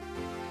before.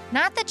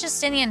 Not that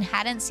Justinian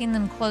hadn't seen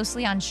them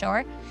closely on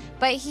shore,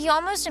 but he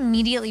almost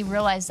immediately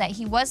realized that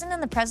he wasn't in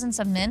the presence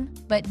of men,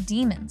 but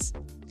demons.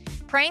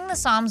 Praying the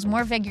Psalms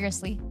more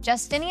vigorously,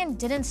 Justinian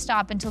didn't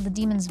stop until the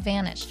demons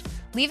vanished,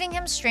 leaving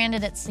him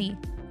stranded at sea.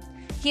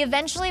 He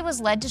eventually was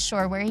led to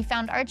shore where he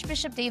found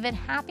Archbishop David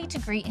happy to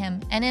greet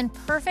him and in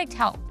perfect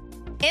health.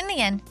 In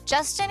the end,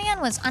 Justinian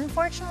was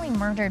unfortunately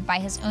murdered by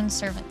his own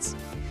servants.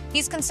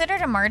 He's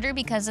considered a martyr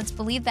because it's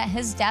believed that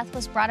his death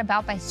was brought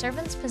about by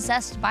servants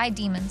possessed by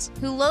demons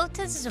who loathed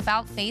his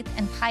devout faith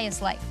and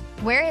pious life.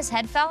 Where his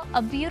head fell,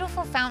 a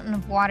beautiful fountain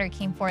of water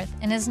came forth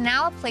and is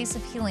now a place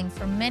of healing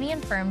for many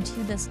infirm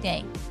to this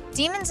day.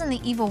 Demons and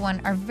the evil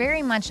one are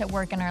very much at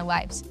work in our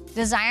lives,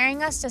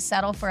 desiring us to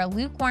settle for a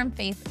lukewarm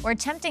faith or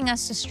tempting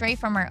us to stray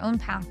from our own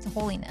path to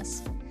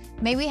holiness.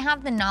 May we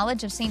have the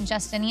knowledge of St.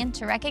 Justinian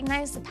to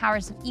recognize the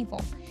powers of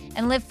evil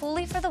and live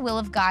fully for the will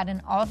of God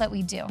in all that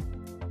we do.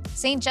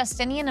 St.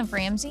 Justinian of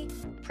Ramsey,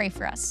 pray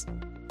for us.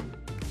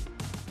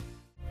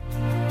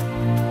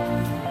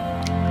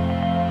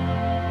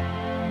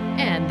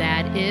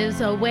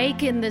 is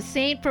Awaken the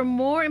Saint. For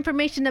more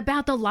information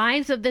about the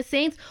lives of the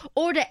saints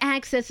or to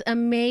access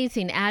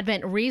amazing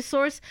Advent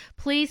resource,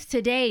 please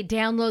today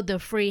download the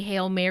free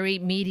Hail Mary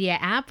Media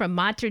app from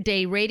Mater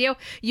Dei Radio.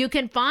 You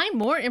can find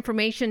more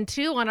information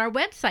too on our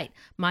website,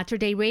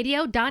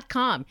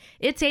 materdeiradio.com.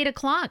 It's 8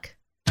 o'clock.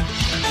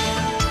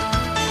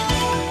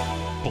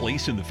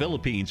 Police in the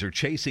Philippines are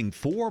chasing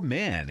 4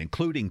 men,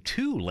 including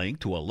 2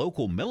 linked to a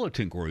local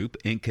militant group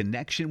in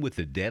connection with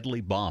the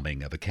deadly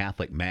bombing of a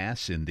Catholic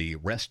mass in the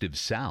Restive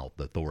South,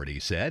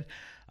 authorities said.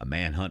 A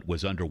manhunt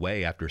was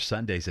underway after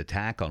Sunday's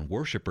attack on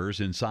worshipers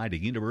inside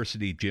a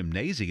university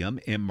gymnasium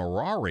in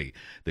Marari,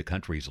 the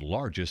country's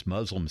largest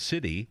Muslim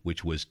city,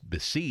 which was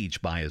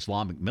besieged by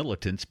Islamic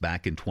militants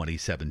back in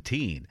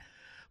 2017.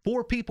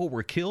 4 people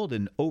were killed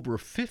and over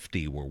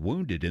 50 were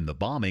wounded in the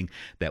bombing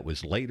that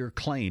was later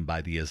claimed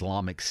by the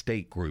Islamic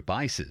State group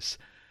ISIS.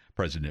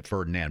 President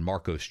Ferdinand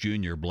Marcos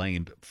Jr.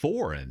 blamed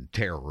foreign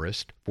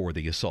terrorists for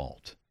the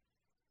assault.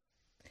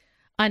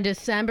 On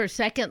December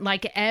 2nd,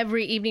 like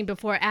every evening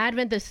before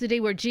Advent, the city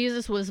where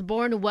Jesus was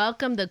born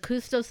welcomed the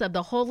Custos of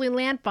the Holy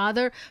Land,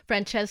 Father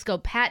Francesco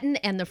Patton,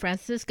 and the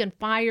Franciscan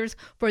Friars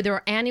for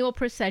their annual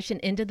procession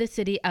into the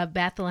city of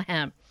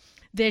Bethlehem.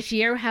 This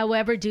year,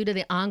 however, due to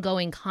the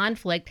ongoing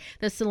conflict,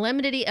 the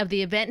solemnity of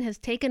the event has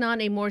taken on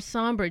a more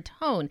somber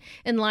tone,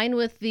 in line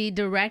with the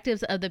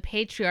directives of the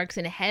patriarchs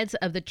and heads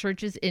of the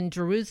churches in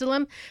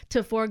Jerusalem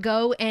to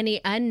forego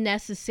any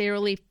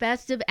unnecessarily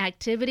festive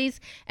activities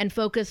and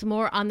focus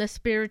more on the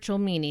spiritual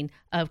meaning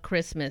of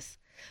Christmas.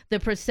 The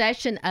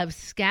procession of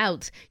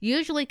scouts,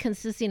 usually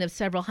consisting of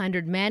several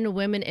hundred men,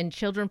 women, and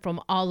children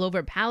from all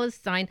over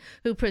Palestine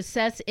who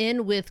process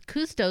in with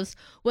Custos,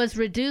 was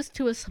reduced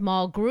to a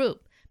small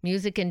group.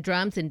 Music and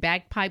drums and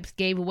bagpipes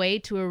gave way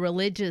to a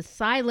religious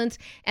silence,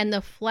 and the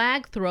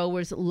flag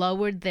throwers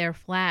lowered their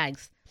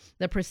flags.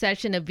 The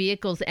procession of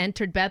vehicles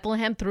entered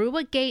Bethlehem through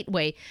a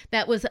gateway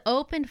that was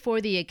opened for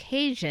the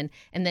occasion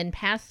and then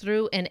passed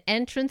through an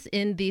entrance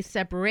in the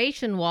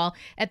separation wall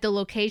at the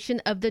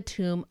location of the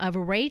tomb of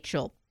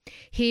Rachel.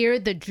 Here,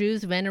 the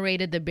Jews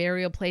venerated the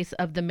burial place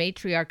of the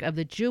matriarch of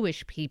the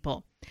Jewish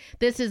people.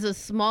 This is a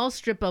small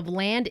strip of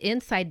land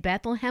inside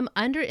Bethlehem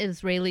under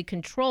Israeli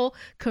control,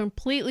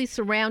 completely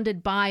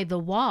surrounded by the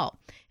wall.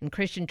 And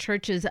Christian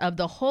churches of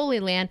the Holy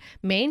Land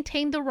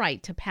maintain the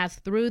right to pass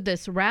through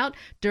this route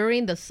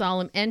during the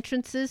solemn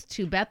entrances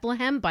to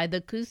Bethlehem by the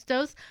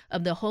Custos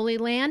of the Holy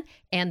Land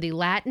and the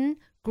Latin,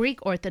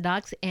 Greek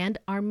Orthodox, and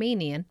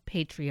Armenian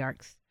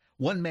patriarchs.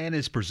 1 man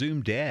is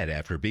presumed dead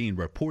after being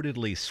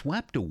reportedly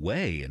swept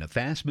away in a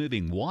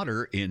fast-moving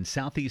water in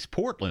southeast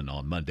Portland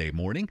on Monday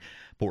morning.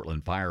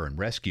 Portland Fire and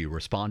Rescue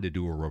responded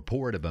to a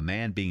report of a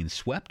man being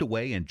swept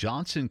away in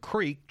Johnson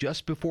Creek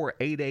just before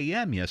 8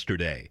 a.m.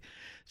 yesterday.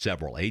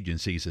 Several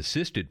agencies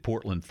assisted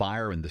Portland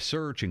Fire in the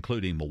search,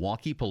 including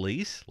Milwaukee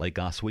Police, Lake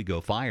Oswego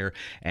Fire,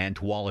 and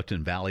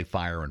Tualatin Valley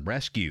Fire and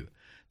Rescue.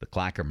 The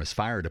Clackamas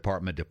Fire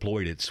Department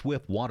deployed its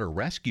swift water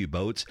rescue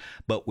boats,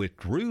 but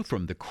withdrew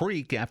from the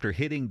creek after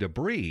hitting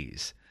debris.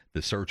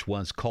 The search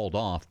was called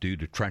off due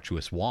to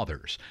treacherous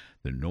waters.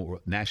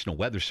 The National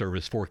Weather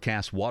Service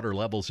forecasts water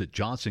levels at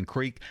Johnson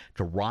Creek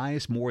to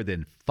rise more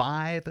than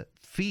 5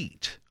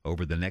 feet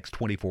over the next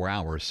 24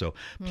 hours. So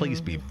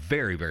please be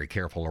very, very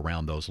careful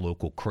around those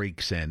local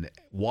creeks and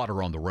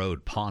water on the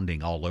road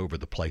ponding all over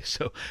the place.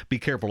 So be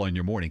careful on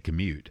your morning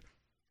commute.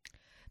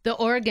 The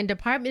Oregon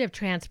Department of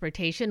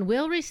Transportation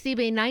will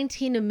receive a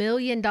 $19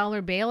 million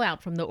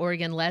bailout from the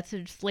Oregon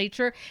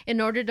legislature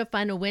in order to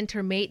fund a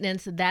winter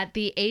maintenance that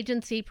the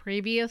agency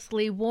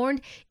previously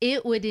warned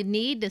it would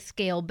need to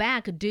scale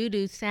back due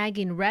to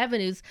sagging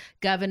revenues,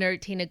 Governor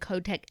Tina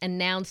Kotek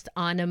announced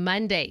on a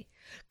Monday.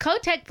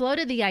 Kotek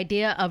floated the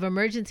idea of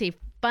emergency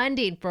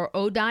funding for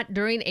ODOT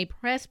during a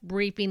press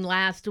briefing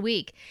last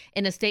week.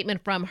 In a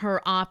statement from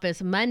her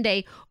office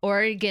Monday,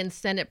 Oregon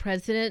Senate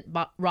President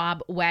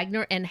Rob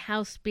Wagner and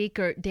House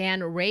Speaker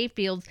Dan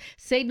Rayfield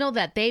signaled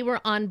that they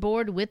were on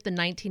board with the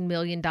 $19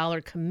 million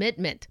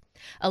commitment.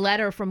 A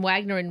letter from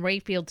Wagner and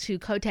Rayfield to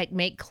Kotek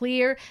make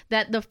clear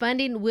that the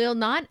funding will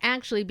not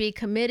actually be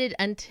committed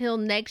until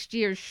next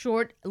year's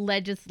short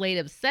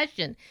legislative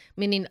session,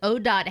 meaning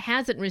ODOT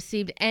hasn't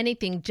received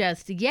anything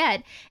just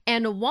yet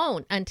and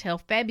won't until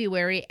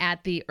February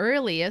at the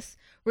earliest.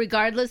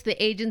 Regardless,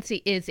 the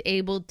agency is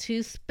able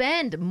to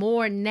spend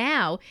more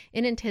now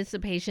in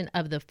anticipation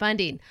of the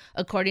funding.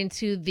 According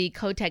to the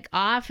Kotek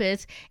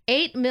office,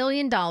 $8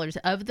 million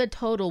of the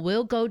total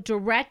will go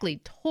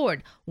directly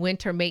toward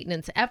winter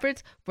maintenance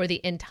efforts for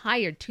the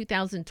entire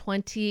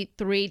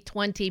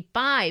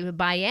 2023-25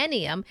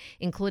 biennium,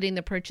 including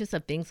the purchase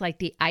of things like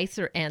the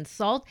icer and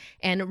salt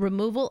and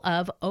removal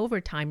of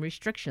overtime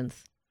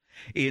restrictions.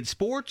 In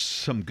sports,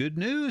 some good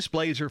news,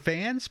 Blazer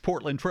fans.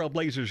 Portland Trail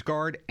Blazers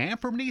guard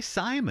Anthony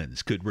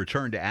Simons could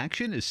return to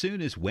action as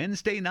soon as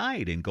Wednesday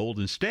night in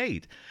Golden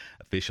State.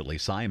 Officially,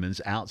 Simons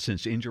out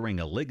since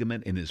injuring a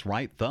ligament in his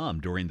right thumb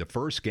during the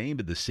first game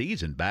of the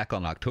season back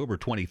on October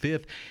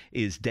 25th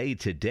is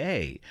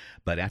day-to-day.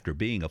 But after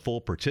being a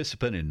full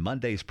participant in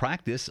Monday's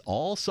practice,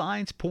 all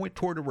signs point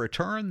toward a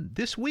return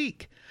this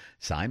week.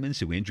 Simons,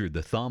 who injured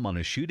the thumb on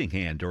his shooting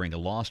hand during a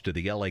loss to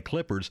the LA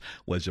Clippers,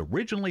 was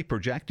originally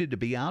projected to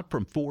be out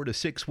from 4 to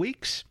 6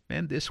 weeks,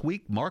 and this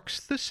week marks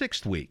the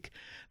 6th week.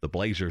 The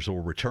Blazers will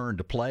return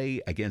to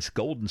play against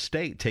Golden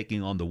State,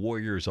 taking on the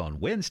Warriors on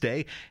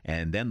Wednesday,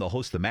 and then they'll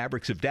host the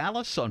Mavericks of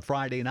Dallas on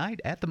Friday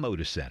night at the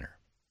Moda Center.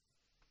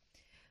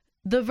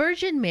 The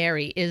Virgin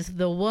Mary is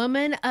the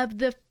woman of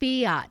the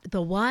fiat,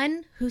 the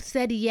one who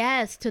said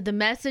yes to the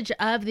message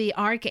of the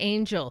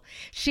archangel.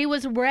 She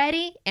was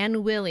ready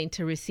and willing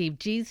to receive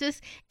Jesus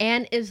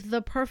and is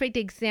the perfect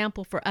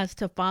example for us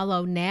to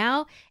follow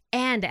now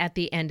and at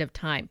the end of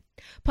time.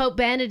 Pope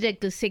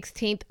Benedict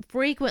XVI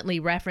frequently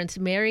referenced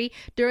Mary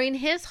during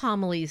his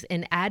homilies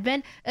in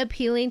Advent,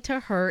 appealing to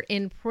her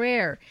in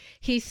prayer.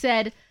 He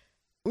said,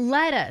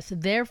 "Let us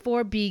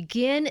therefore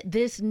begin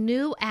this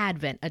new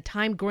Advent, a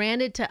time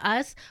granted to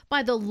us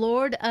by the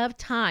Lord of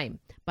time,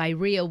 by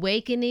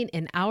reawakening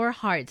in our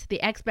hearts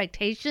the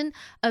expectation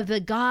of the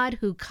God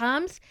who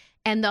comes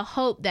and the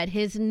hope that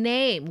his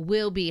name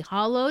will be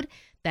hallowed,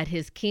 that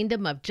his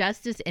kingdom of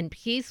justice and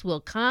peace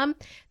will come,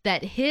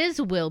 that his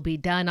will be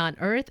done on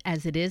earth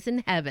as it is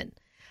in heaven.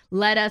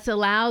 Let us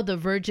allow the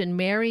Virgin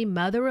Mary,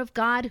 Mother of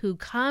God, who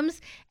comes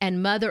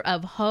and Mother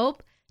of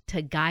hope,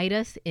 to guide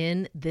us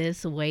in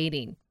this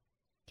waiting."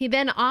 He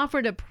then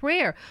offered a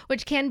prayer,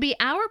 which can be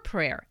our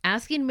prayer,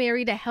 asking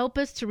Mary to help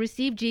us to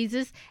receive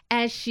Jesus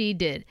as she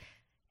did.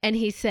 And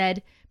he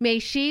said, "May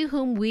she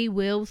whom we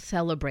will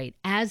celebrate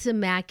as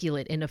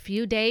immaculate in a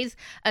few days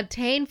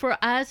obtain for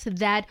us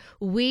that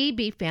we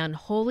be found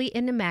holy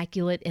and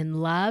immaculate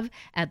in love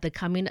at the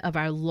coming of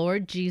our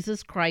Lord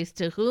Jesus Christ,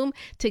 to whom,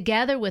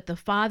 together with the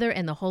Father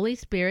and the Holy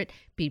Spirit,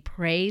 be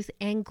praise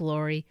and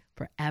glory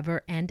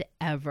forever and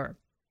ever."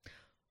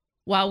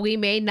 While we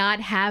may not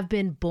have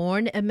been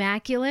born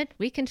immaculate,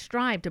 we can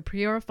strive to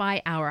purify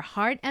our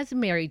heart as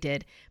Mary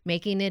did,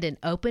 making it an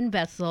open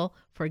vessel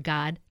for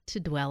God to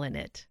dwell in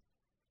it.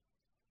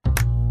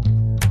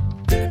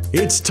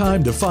 It's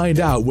time to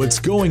find out what's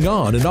going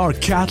on in our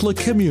Catholic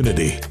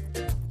community.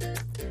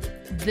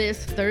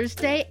 This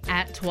Thursday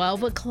at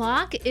 12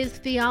 o'clock is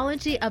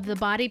Theology of the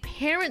Body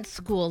Parent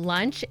School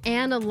Lunch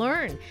and a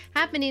Learn,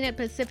 happening at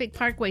Pacific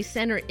Parkway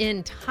Center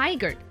in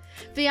Tigard.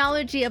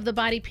 Theology of the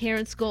Body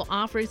Parent School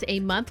offers a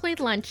monthly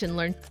lunch and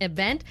learn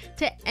event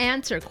to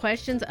answer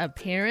questions of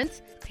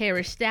parents,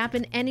 parish staff,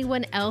 and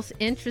anyone else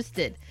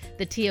interested.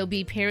 The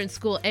TOB Parent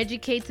School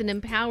educates and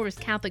empowers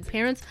Catholic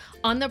parents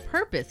on the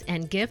purpose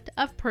and gift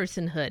of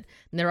personhood.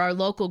 And there are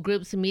local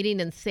groups meeting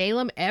in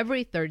Salem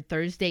every third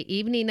Thursday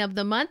evening of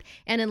the month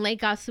and in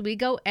Lake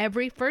Oswego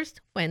every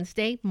first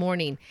Wednesday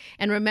morning.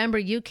 And remember,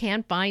 you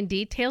can find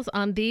details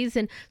on these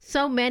and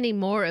so many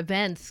more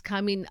events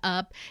coming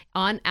up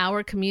on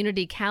our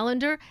community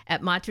calendar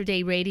at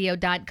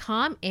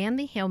materdeiradio.com and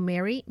the Hail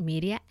Mary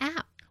Media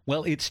app.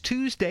 Well, it's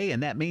Tuesday,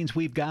 and that means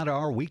we've got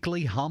our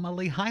weekly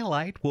homily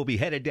highlight. We'll be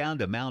headed down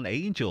to Mount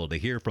Angel to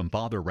hear from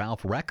Father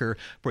Ralph Recker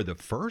for the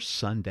first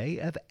Sunday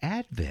of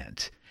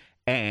Advent.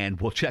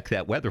 And we'll check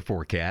that weather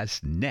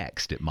forecast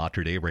next at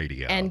Mater Dei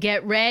Radio. And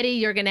get ready.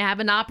 You're going to have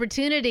an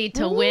opportunity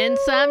to win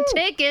some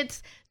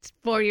tickets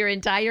for your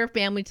entire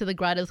family to the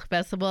Grottoes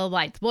Festival of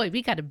Lights. Boy,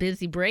 we got a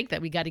busy break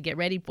that we got to get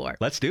ready for.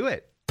 Let's do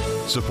it.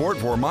 Support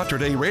for Mater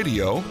Dei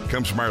Radio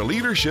comes from our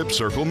Leadership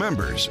Circle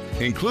members,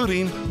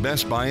 including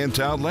Best Buy in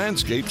Town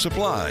Landscape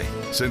Supply.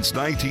 Since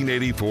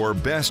 1984,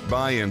 Best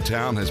Buy in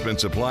Town has been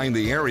supplying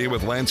the area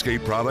with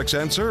landscape products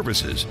and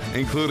services,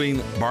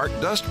 including bark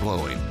dust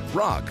blowing,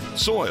 rock,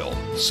 soil,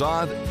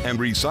 sod, and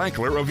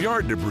recycler of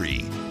yard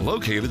debris.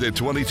 Located at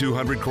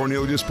 2200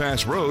 Cornelius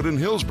Pass Road in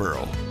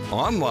Hillsboro.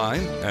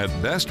 Online at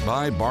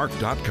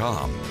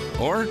bestbuybark.com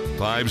or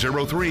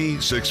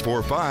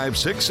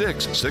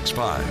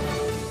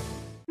 503-645-6665.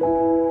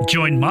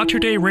 Join Mater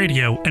Dei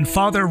Radio and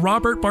Father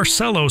Robert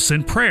Barcelos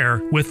in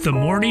prayer with the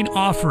morning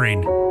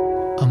offering.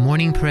 A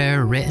morning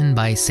prayer written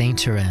by Saint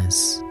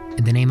Therese.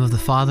 In the name of the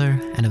Father,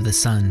 and of the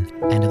Son,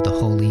 and of the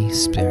Holy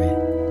Spirit.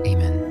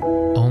 Amen.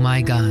 O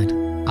my God,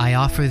 I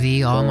offer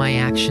Thee all my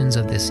actions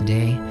of this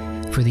day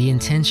for the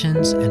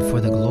intentions and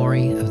for the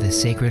glory of the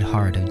Sacred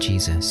Heart of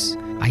Jesus.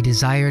 I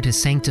desire to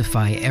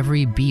sanctify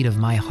every beat of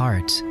my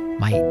heart,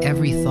 my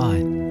every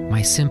thought,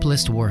 my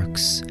simplest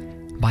works,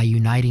 by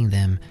uniting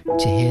them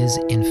to His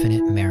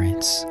infinite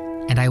merits.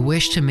 And I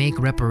wish to make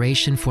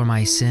reparation for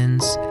my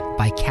sins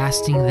by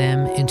casting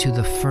them into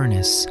the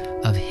furnace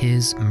of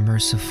His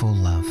merciful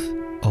love.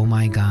 O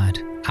my God,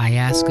 I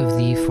ask of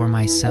Thee for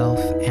myself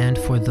and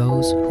for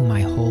those whom I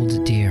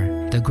hold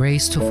dear, the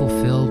grace to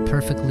fulfill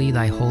perfectly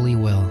Thy holy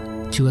will,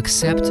 to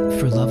accept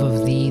for love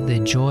of Thee the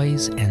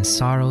joys and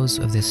sorrows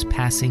of this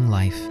passing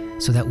life,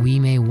 so that we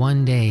may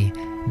one day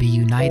be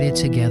united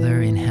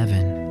together in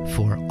heaven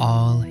for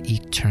all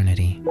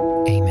eternity.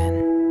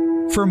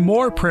 Amen. For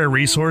more prayer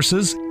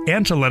resources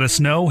and to let us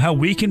know how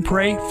we can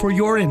pray for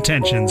your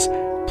intentions,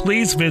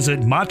 please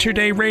visit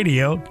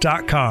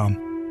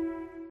materdeiradio.com.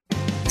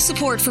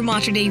 Support for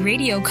Mater Dei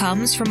Radio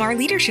comes from our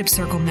Leadership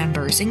Circle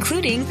members,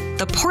 including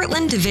the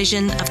Portland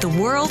Division of the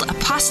World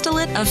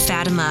Apostolate of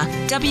Fatima.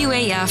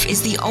 WAF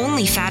is the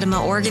only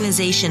Fatima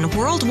organization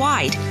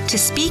worldwide to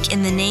speak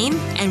in the name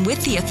and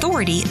with the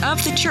authority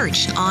of the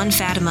Church on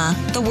Fatima.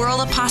 The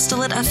World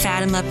Apostolate of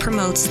Fatima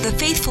promotes the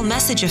faithful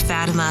message of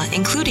Fatima,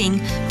 including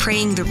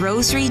praying the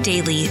Rosary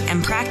daily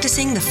and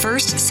practicing the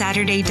First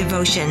Saturday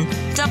devotion.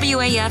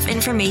 WAF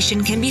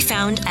information can be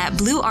found at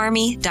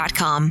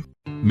bluearmy.com.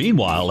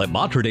 Meanwhile, at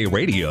Mater Dei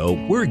Radio,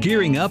 we're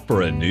gearing up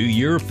for a new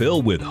year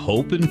filled with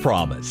hope and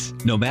promise.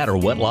 No matter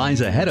what lies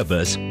ahead of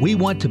us, we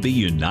want to be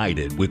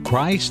united with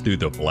Christ through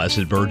the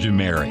Blessed Virgin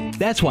Mary.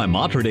 That's why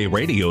Mater Dei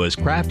Radio has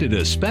crafted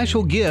a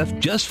special gift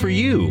just for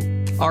you,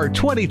 our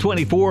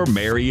 2024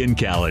 Marian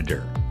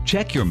Calendar.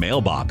 Check your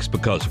mailbox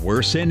because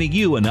we're sending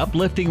you an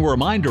uplifting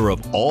reminder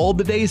of all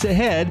the days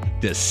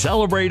ahead to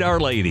celebrate Our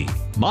Lady.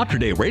 Mater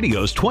Dei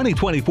Radio's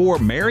 2024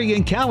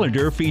 Marian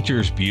Calendar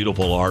features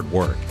beautiful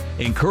artwork,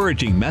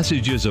 encouraging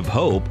messages of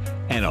hope,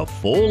 and a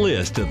full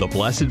list of the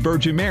Blessed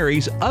Virgin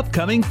Mary's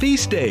upcoming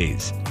feast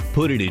days.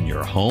 Put it in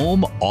your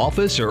home,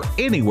 office, or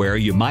anywhere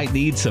you might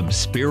need some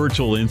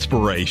spiritual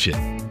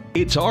inspiration.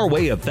 It's our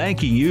way of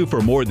thanking you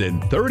for more than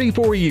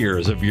 34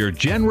 years of your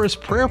generous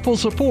prayerful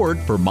support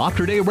for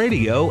Mater Dei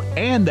Radio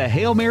and the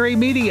Hail Mary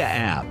Media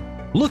app.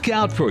 Look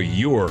out for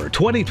your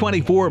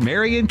 2024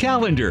 Marian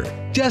Calendar.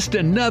 Just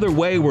another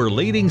way we're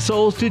leading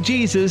souls to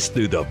Jesus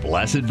through the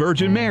Blessed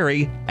Virgin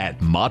Mary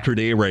at Mater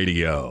Dei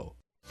Radio.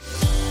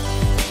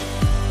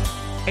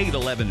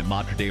 8:11 at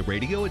Mater Dei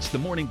Radio. It's the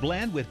Morning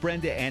Blend with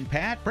Brenda and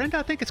Pat. Brenda,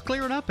 I think it's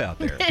clearing up out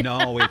there.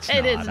 No, it's not.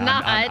 It is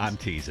not. I'm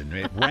teasing.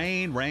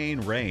 Rain. A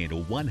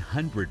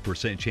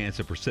 100%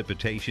 chance of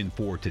precipitation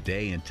for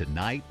today and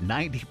tonight.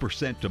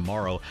 90%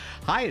 tomorrow.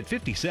 High at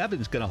 57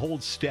 is going to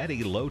hold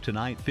steady. Low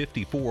tonight,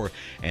 54.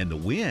 And the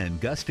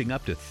wind gusting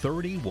up to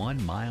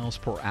 31 miles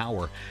per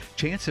hour.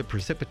 Chance of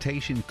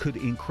precipitation could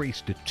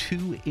increase to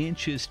 2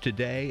 inches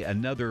today.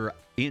 Another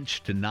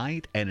inch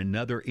tonight and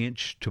another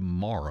inch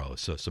tomorrow.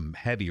 So some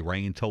heavy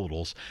rain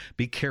totals.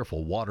 Be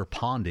careful. Water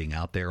ponding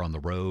out there on the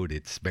road.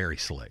 It's very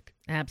slick.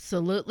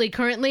 Absolutely.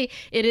 Currently,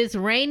 it is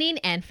raining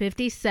and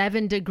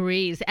 57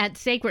 degrees at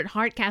Sacred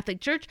Heart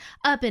Catholic Church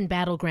up in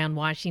Battleground,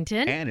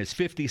 Washington. And it's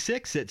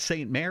 56 at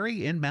St.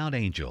 Mary in Mount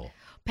Angel.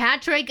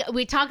 Patrick,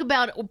 we talk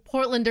about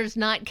Portlanders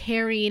not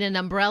carrying an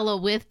umbrella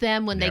with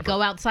them when they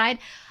go outside,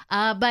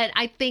 but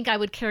I think I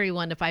would carry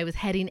one if I was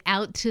heading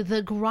out to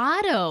the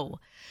grotto.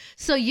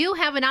 So you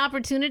have an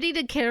opportunity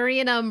to carry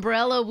an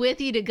umbrella with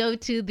you to go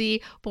to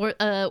the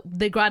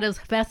Grotto's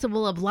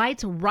Festival of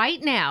Lights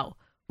right now.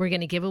 We're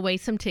going to give away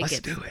some tickets.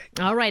 Let's do it.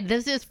 All right.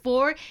 This is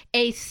for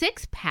a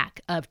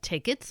 6-pack of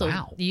tickets. So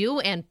you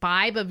and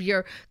 5 of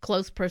your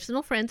close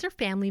personal friends or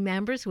family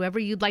members, whoever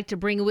you'd like to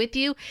bring with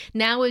you,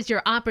 now is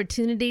your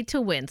opportunity to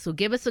win. So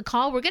give us a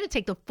call. We're going to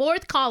take the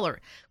 4th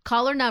caller.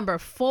 Caller number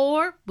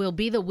 4 will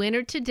be the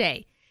winner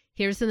today.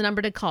 Here's the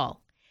number to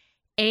call.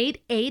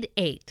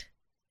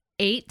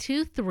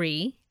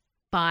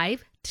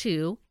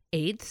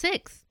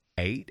 888-823-5286.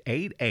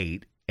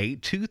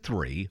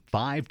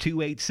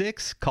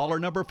 888-823-5286. Caller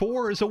number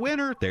 4 is a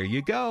winner. There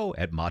you go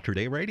at Mater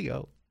Dei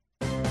Radio.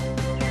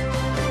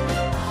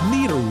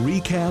 Need a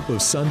recap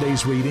of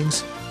Sunday's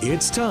readings?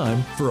 It's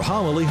time for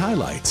Homily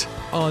Highlights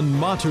on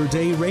Mater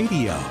Dei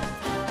Radio.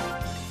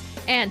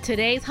 And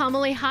today's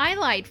homily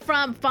highlight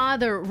from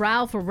Father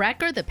Ralph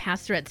Recker, the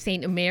pastor at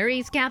St.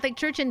 Mary's Catholic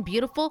Church in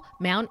beautiful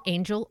Mount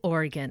Angel,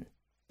 Oregon.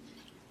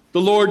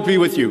 The Lord be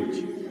with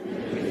you.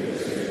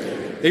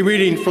 A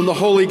reading from the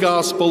Holy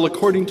Gospel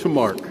according to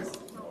Mark.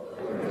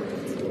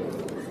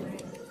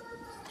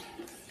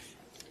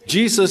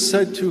 Jesus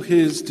said to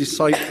his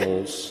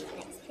disciples,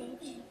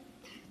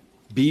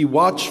 "Be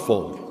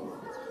watchful,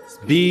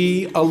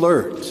 be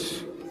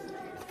alert.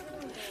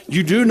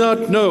 You do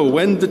not know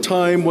when the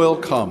time will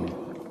come.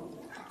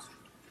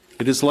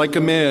 It is like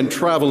a man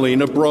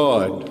traveling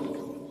abroad.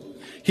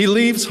 He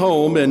leaves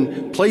home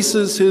and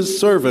places his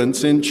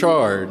servants in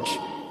charge,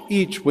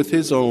 each with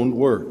his own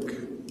work,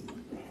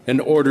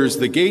 and orders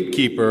the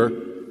gatekeeper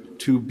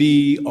to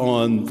be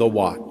on the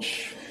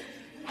watch.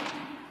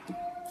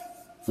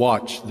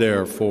 Watch,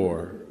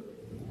 therefore.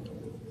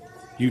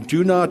 You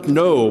do not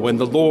know when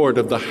the Lord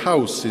of the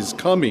house is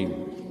coming,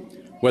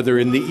 whether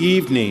in the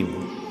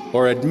evening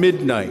or at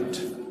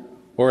midnight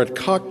or at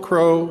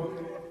cockcrow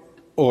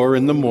or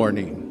in the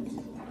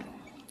morning.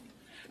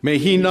 May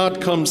he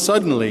not come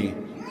suddenly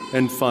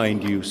and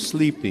find you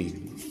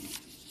sleeping.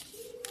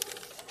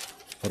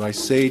 But I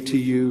say to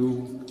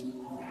you,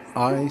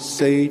 I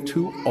say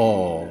to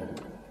all,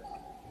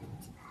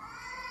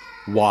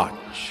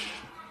 watch."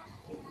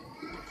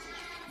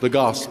 The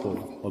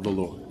Gospel of the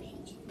Lord.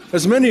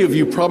 As many of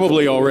you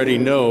probably already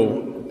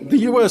know, the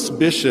U.S.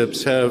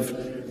 bishops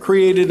have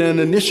created an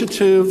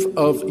initiative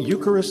of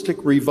Eucharistic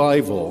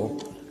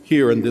revival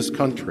here in this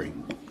country,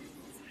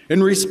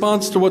 in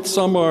response to what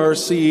some are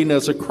seeing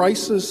as a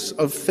crisis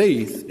of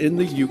faith in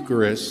the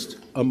Eucharist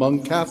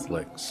among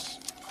Catholics.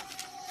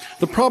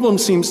 The problem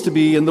seems to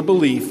be in the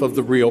belief of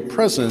the real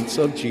presence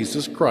of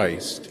Jesus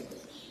Christ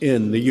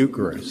in the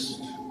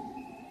Eucharist.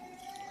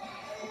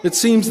 It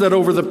seems that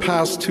over the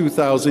past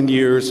 2,000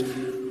 years,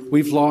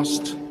 we've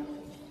lost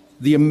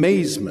the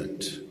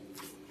amazement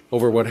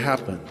over what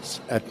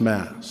happens at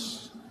Mass.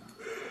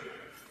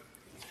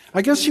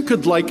 I guess you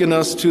could liken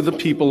us to the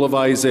people of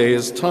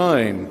Isaiah's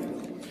time.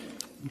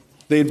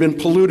 They'd been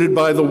polluted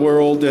by the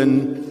world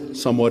and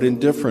somewhat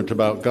indifferent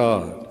about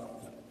God.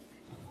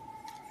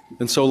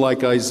 And so,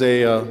 like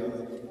Isaiah,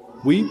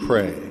 we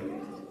pray,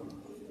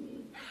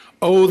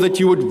 "Oh, that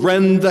you would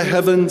rend the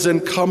heavens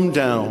and come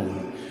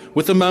down,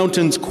 with the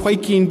mountains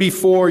quaking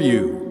before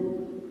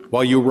you,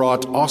 while you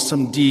wrought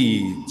awesome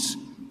deeds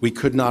we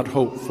could not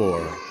hope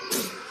for,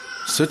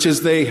 such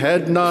as they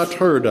had not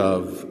heard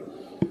of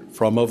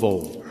from of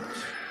old."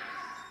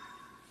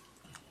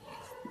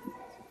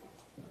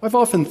 I've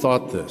often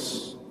thought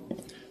this.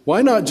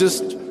 Why not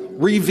just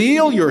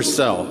reveal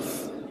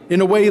yourself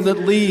in a way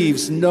that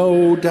leaves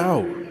no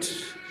doubt?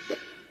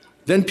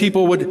 Then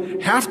people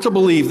would have to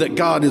believe that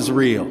God is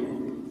real.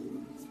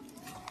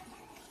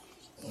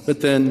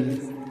 But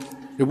then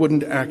it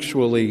wouldn't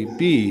actually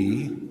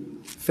be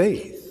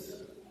faith.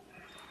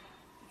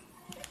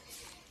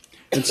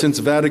 And since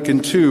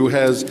Vatican II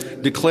has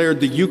declared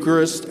the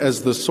Eucharist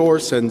as the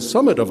source and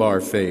summit of our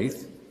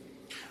faith,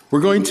 we're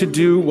going to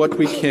do what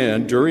we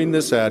can during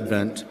this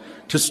Advent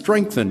to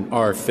strengthen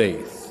our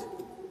faith,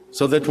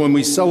 so that when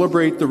we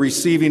celebrate the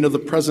receiving of the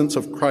presence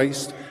of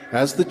Christ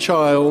as the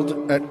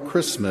child at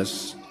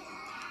Christmas,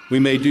 we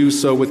may do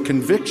so with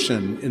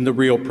conviction in the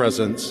real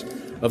presence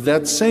of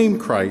that same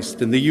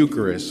Christ in the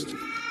Eucharist,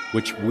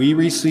 which we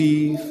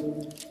receive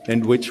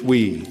and which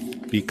we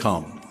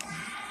become.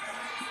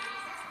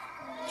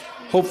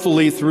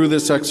 Hopefully, through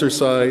this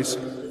exercise,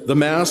 the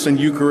Mass and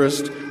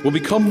Eucharist will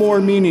become more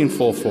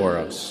meaningful for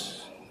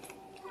us.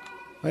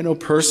 I know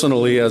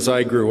personally, as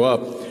I grew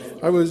up,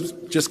 I was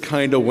just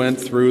kind of went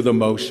through the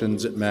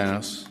motions at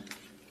Mass.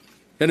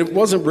 And it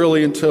wasn't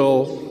really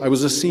until I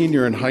was a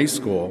senior in high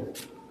school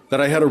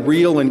that I had a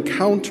real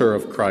encounter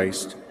of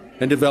Christ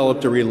and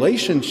developed a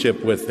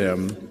relationship with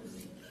him.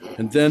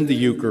 And then the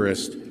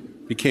Eucharist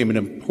became an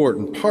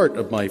important part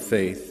of my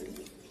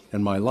faith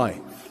and my life.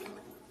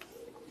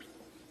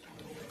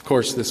 Of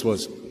course, this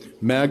was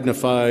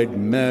magnified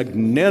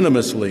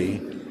magnanimously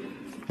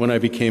when I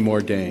became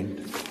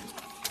ordained.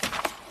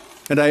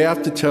 And I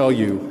have to tell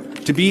you,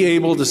 to be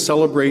able to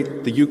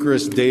celebrate the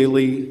Eucharist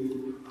daily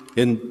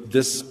in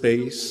this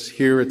space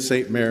here at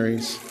St.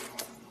 Mary's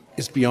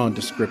is beyond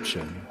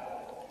description.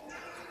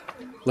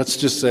 Let's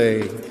just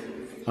say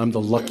I'm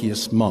the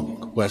luckiest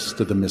monk west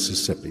of the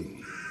Mississippi.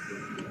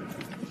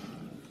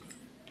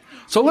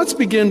 So let's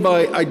begin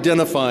by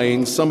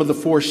identifying some of the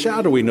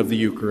foreshadowing of the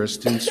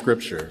Eucharist in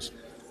Scriptures,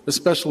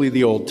 especially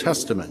the Old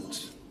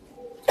Testament.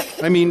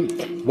 I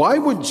mean, why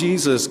would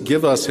Jesus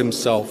give us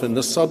himself in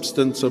the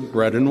substance of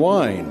bread and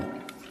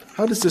wine?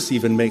 How does this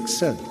even make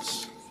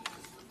sense?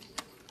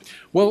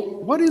 Well,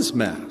 what is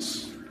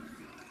Mass?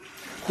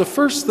 The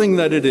first thing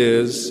that it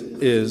is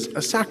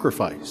a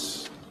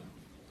sacrifice.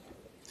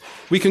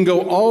 We can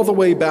go all the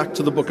way back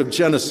to the book of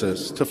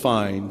Genesis to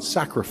find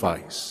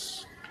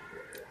sacrifice.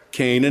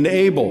 Cain and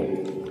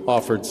Abel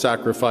offered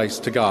sacrifice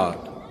to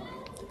God.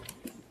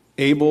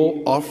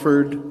 Abel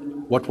offered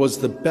what was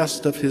the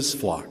best of his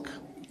flock,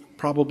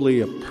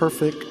 probably a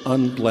perfect,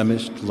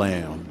 unblemished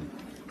lamb,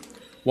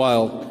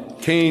 while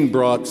Cain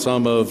brought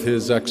some of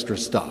his extra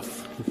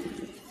stuff.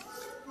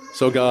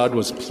 So God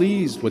was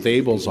pleased with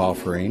Abel's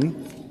offering,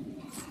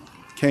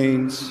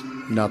 Cain's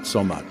not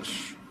so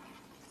much.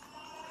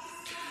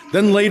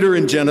 Then later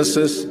in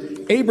Genesis,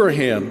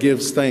 Abraham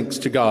gives thanks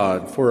to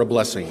God for a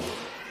blessing,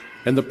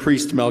 and the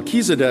priest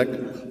Melchizedek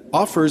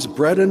offers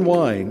bread and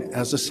wine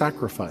as a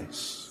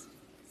sacrifice.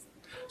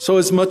 So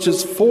as much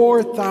as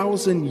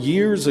 4,000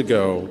 years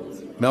ago,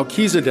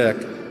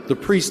 Melchizedek, the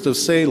priest of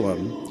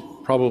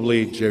Salem,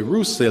 probably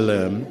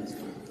Jerusalem,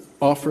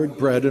 offered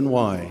bread and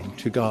wine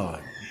to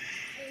God.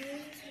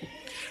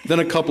 Then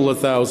a couple of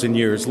thousand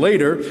years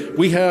later,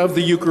 we have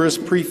the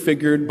Eucharist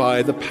prefigured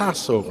by the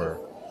Passover,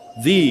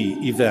 the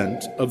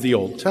event of the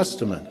Old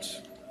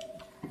Testament.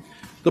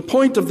 The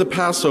point of the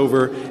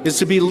Passover is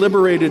to be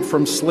liberated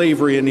from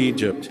slavery in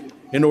Egypt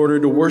in order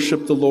to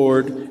worship the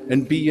Lord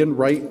and be in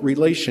right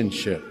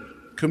relationship,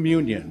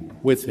 communion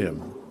with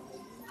him.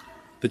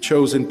 The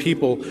chosen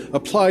people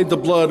applied the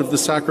blood of the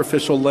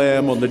sacrificial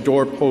lamb on the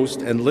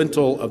doorpost and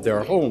lintel of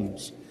their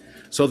homes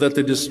so that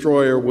the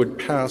destroyer would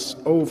pass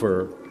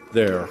over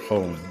their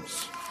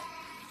homes.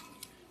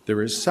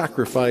 There is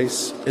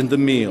sacrifice in the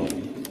meal.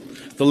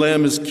 The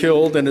lamb is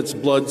killed and its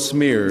blood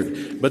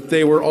smeared, but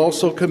they were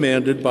also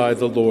commanded by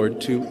the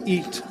Lord to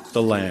eat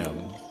the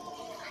lamb.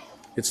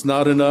 It's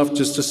not enough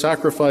just to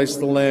sacrifice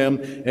the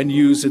lamb and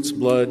use its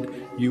blood.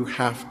 You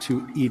have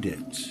to eat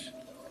it.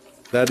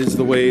 That is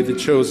the way the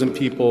chosen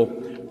people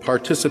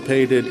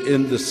participated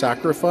in the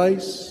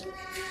sacrifice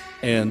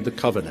and the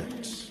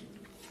covenant.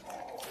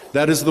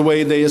 That is the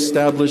way they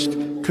established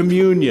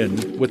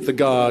communion with the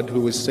God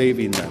who was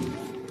saving them.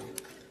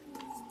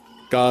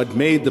 God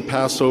made the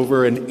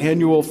Passover an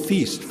annual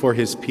feast for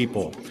his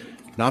people,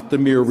 not the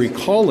mere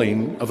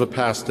recalling of a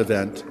past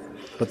event,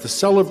 but the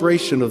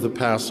celebration of the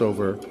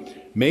Passover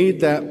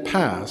made that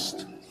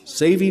past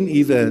saving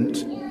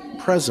event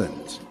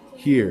present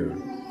here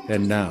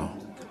and now.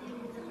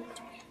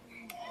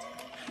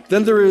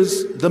 Then there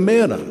is the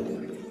manna,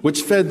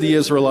 which fed the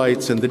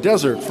Israelites in the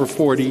desert for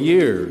 40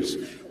 years,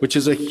 which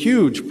is a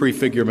huge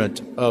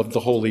prefigurement of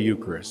the Holy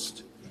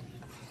Eucharist.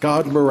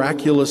 God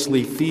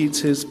miraculously feeds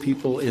his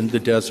people in the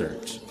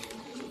desert.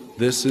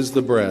 This is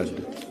the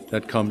bread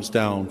that comes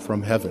down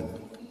from heaven.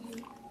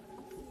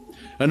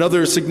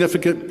 Another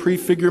significant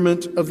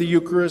prefigurement of the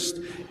Eucharist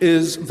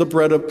is the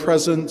bread of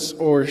presence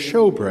or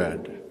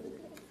showbread.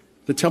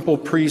 The temple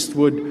priest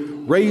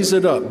would raise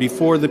it up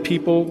before the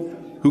people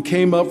who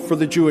came up for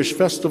the Jewish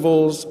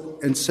festivals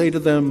and say to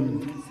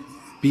them,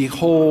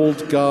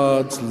 "Behold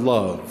God's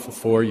love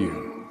for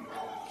you."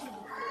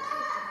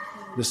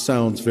 This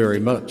sounds very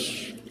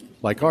much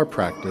like our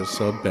practice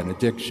of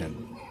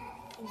benediction.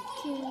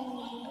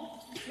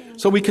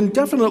 So we can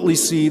definitely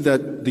see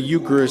that the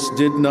Eucharist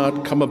did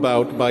not come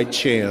about by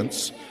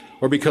chance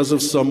or because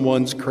of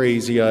someone's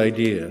crazy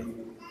idea.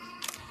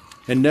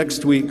 And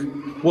next week,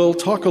 we'll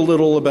talk a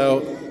little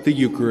about the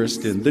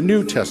Eucharist in the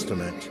New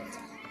Testament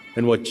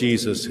and what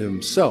Jesus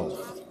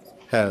himself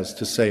has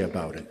to say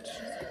about it.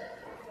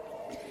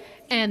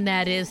 And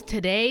that is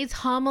today's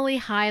homily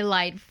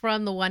highlight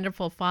from the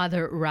wonderful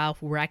Father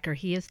Ralph Recker.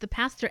 He is the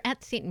pastor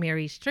at St.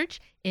 Mary's Church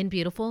in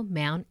beautiful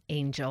Mount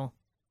Angel.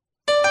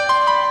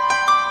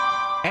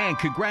 And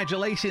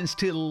congratulations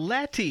to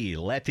Letty.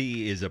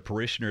 Letty is a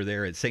parishioner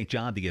there at St.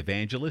 John the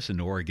Evangelist in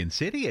Oregon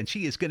City, and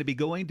she is going to be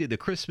going to the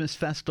Christmas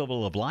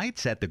Festival of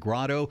Lights at the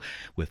Grotto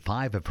with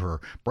 5 of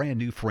her brand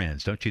new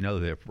friends. Don't you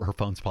know that her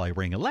phone's probably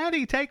ringing,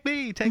 "Letty, take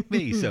me, take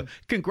me." So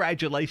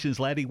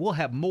congratulations, Letty. We'll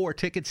have more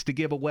tickets to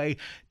give away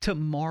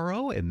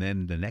tomorrow, and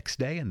then the next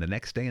day, and the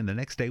next day, and the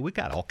next day. We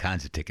got all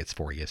kinds of tickets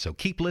for you. So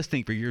keep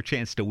listening for your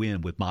chance to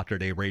win with Mater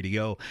Dei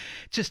Radio.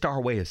 Just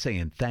our way of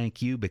saying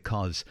thank you,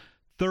 because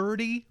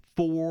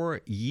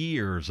 34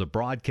 years of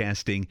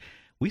broadcasting.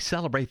 We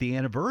celebrate the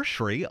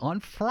anniversary on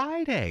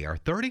Friday, our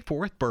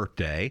 34th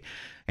birthday,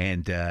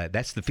 and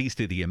that's the Feast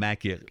of the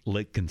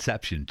Immaculate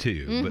Conception,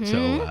 too. But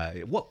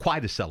so,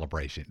 quite a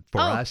celebration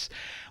for us.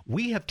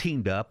 We have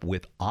teamed up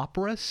with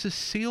Opera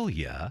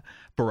Cecilia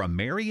for a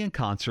Marian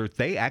concert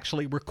they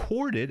actually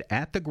recorded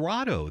at the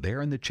Grotto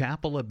there in the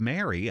Chapel of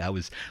Mary. I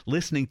was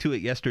listening to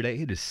it yesterday.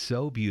 It is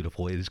so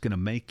beautiful. It is going to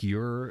make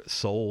your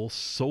soul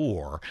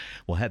soar.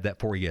 We'll have that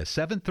for you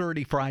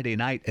 7:30 Friday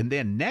night. And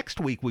then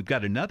next week, we've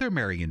got another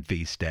Marian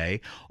feast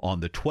day on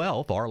the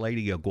 12th, Our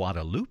Lady of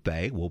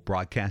Guadalupe. We'll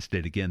broadcast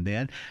it again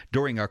then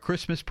during our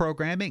Christmas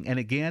programming, and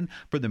again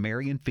for the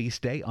Marian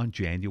feast day on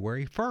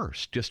January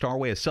 1st. Just our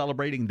way of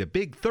celebrating the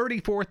big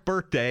 34th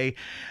birthday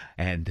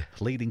and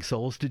leading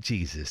souls to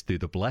Jesus through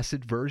the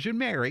Blessed Virgin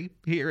Mary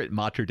here at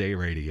Mater Dei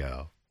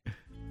Radio.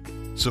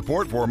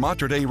 Support for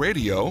Mater Dei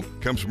Radio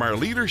comes from our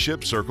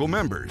Leadership Circle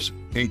members,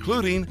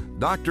 including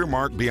Dr.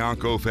 Mark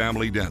Bianco,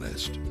 family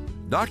dentist.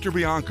 Dr.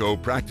 Bianco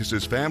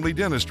practices family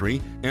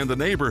dentistry in the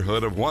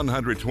neighborhood of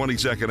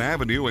 122nd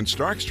Avenue and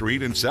Stark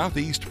Street in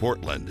Southeast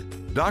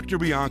Portland. Dr.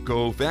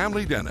 Bianco,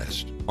 family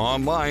dentist,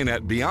 online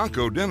at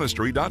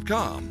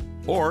biancodentistry.com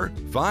or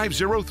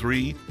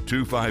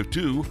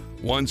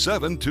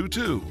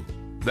 503-252-1722.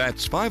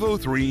 That's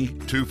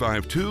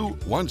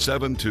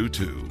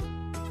 503-252-1722.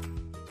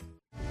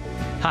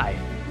 Hi,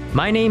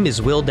 my name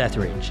is Will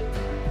Detheridge.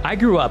 I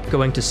grew up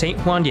going to St.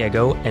 Juan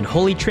Diego and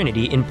Holy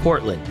Trinity in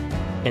Portland,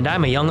 and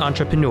I'm a young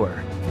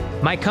entrepreneur.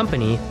 My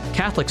company,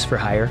 Catholics for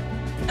Hire,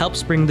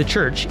 helps bring the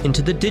church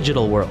into the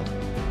digital world.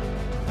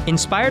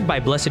 Inspired by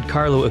Blessed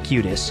Carlo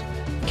Acutis,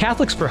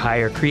 Catholics for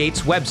Hire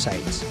creates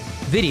websites,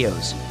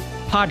 videos,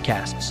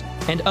 podcasts,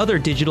 and other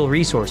digital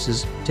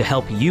resources to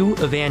help you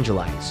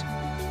evangelize.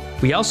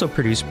 We also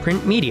produce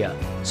print media,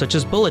 such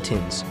as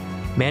bulletins,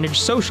 manage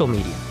social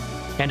media,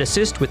 and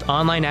assist with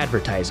online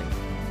advertising.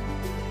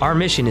 Our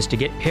mission is to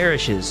get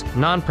parishes,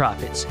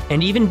 nonprofits,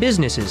 and even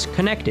businesses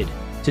connected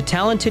to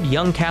talented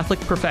young Catholic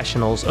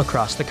professionals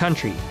across the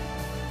country.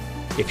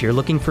 If you're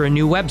looking for a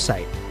new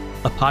website,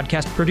 a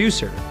podcast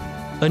producer,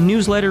 a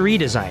newsletter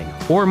redesign,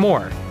 or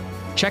more,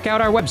 check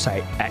out our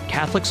website at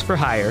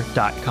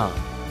catholicsforhire.com.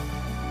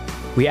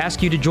 We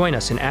ask you to join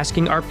us in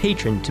asking our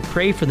patron to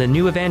pray for the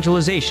new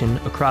evangelization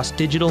across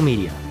digital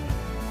media.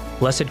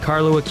 Blessed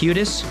Carlo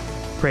Acutis,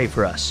 pray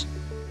for us.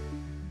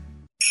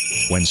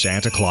 When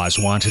Santa Claus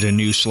wanted a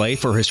new sleigh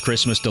for his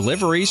Christmas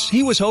deliveries,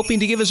 he was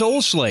hoping to give his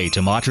old sleigh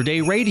to Mater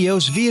Dei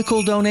Radio's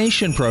vehicle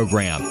donation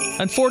program.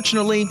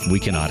 Unfortunately, we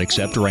cannot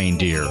accept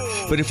reindeer.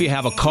 But if you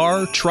have a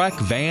car, truck,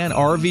 van,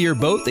 RV, or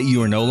boat that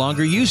you are no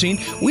longer using,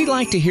 we'd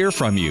like to hear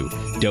from you.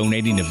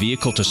 Donating a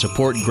vehicle to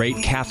support great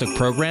Catholic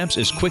programs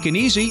is quick and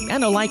easy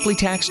and a likely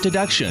tax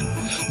deduction.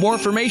 More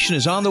information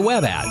is on the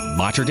web at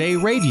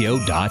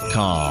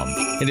materdeiradio.com.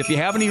 And if you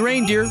have any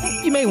reindeer,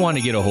 you may want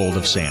to get a hold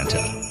of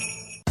Santa.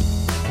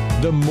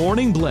 The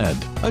Morning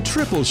Blend, a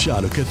triple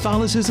shot of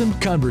Catholicism,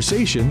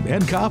 conversation,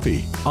 and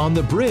coffee on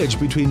the bridge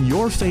between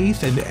your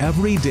faith and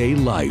everyday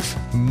life.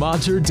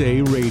 Mater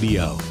Dei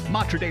Radio.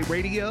 Mater Dei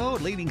Radio,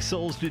 leading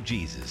souls to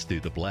Jesus through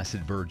the Blessed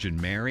Virgin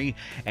Mary.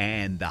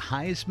 And the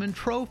Heisman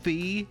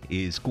Trophy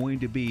is going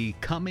to be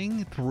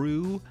coming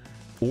through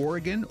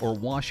Oregon or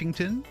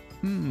Washington.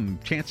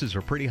 Chances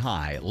are pretty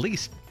high, at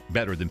least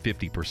better than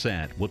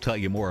 50%. We'll tell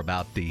you more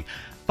about the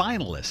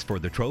finalists for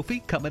the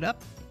trophy coming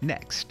up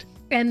next.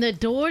 And the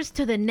doors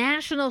to the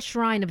National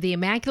Shrine of the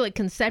Immaculate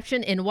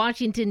Conception in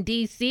Washington,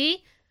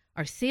 D.C.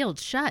 are sealed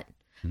shut.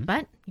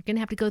 But you're going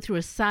to have to go through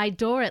a side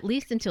door at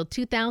least until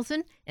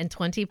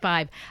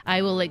 2025.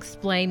 I will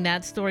explain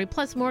that story,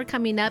 plus more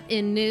coming up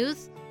in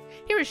news.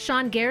 Here is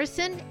Sean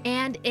Garrison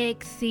and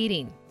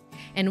Exceeding.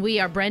 And we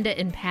are Brenda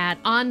and Pat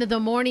on the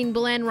Morning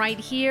Blend right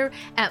here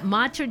at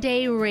Mater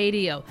Dei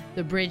Radio,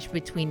 the bridge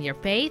between your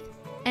faith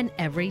and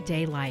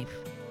everyday life.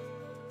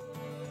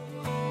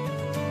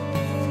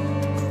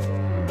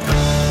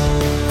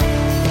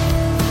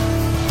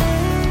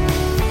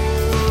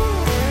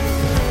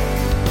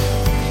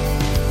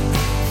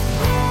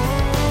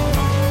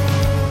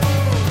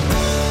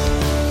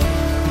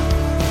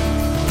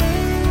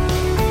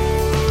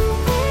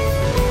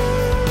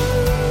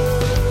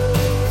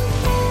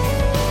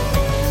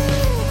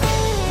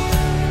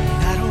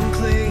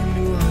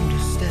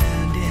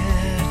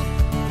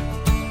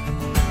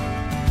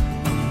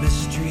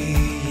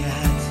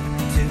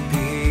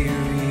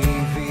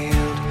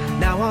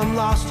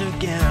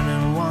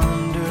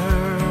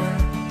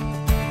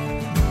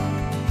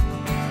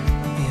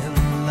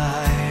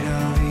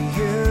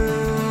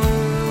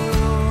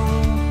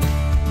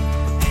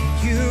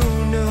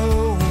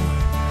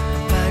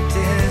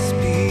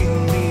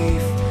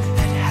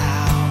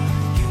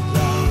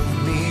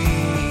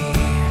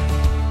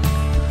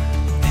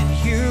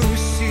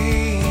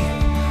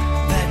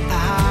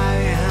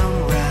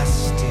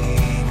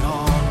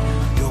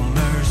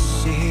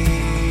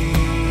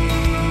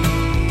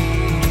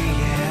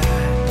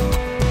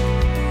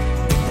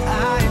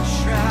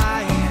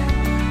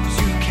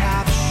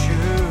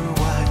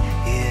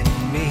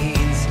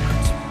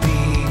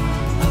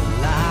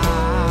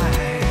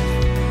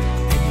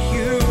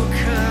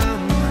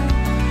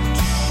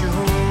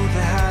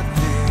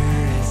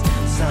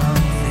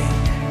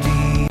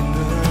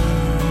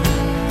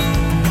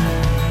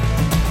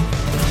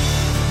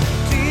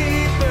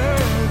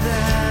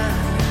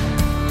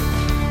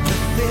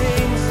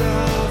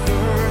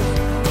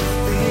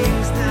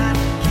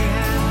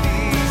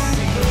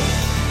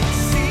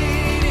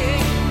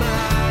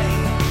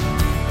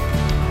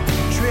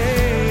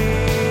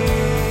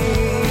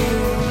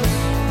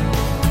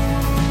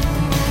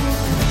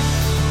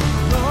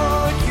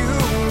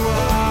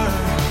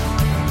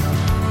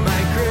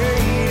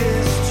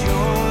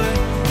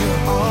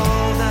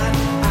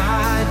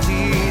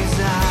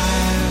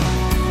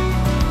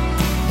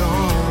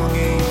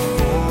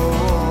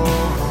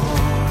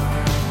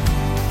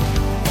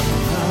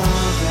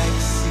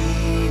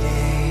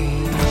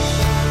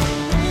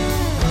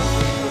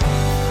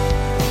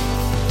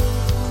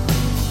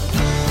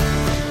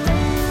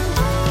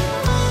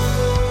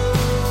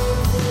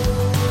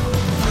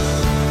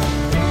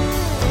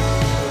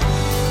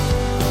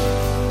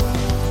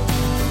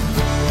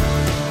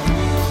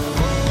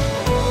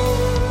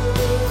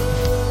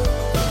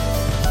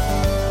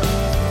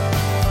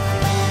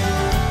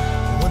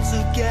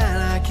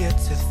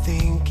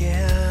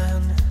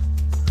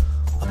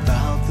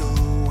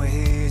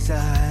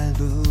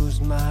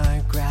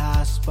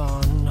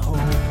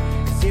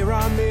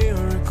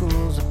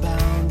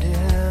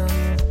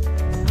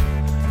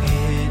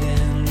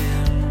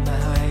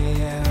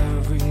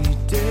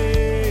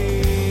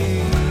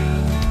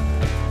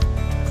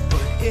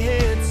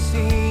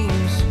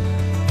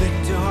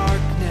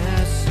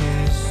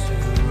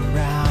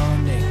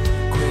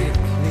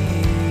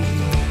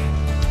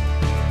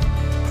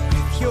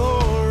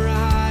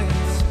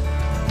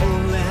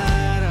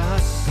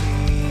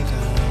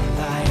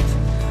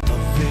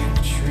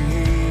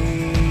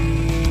 Victory.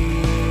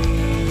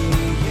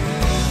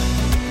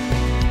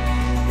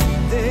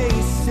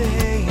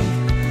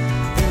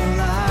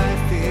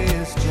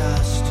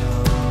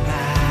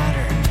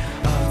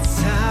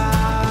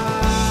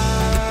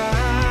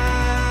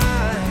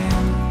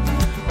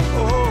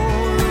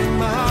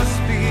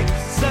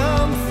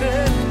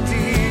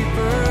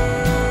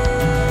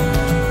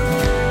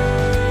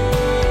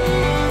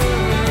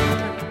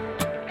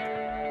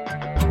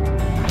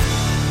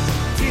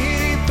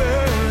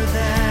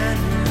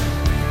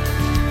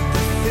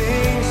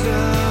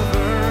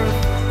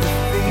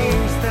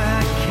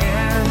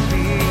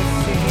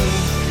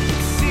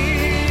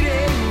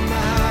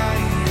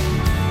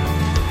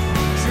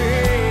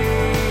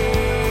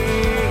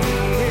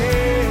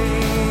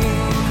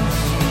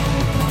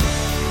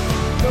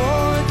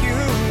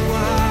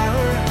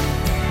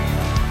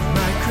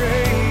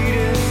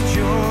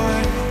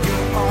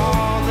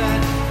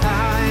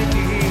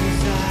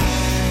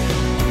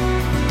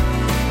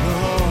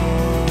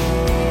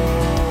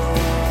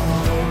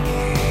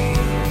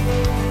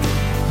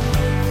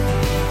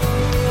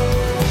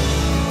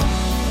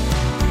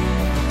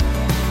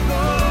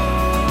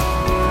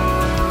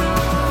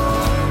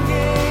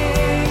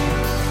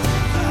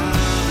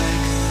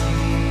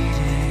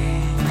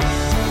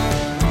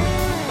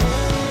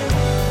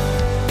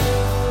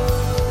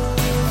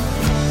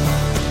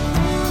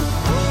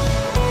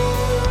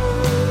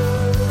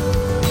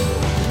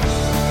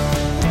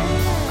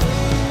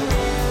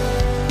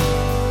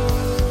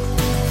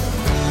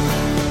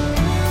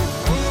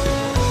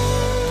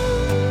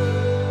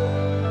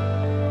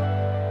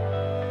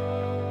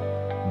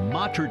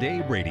 Mater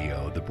Dei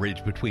Radio, the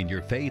bridge between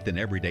your faith and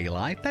everyday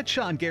life. That's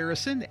Sean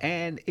Garrison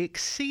and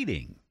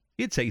Exceeding.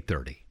 It's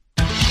 8:30.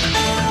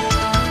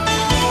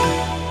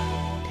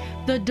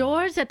 The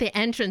doors at the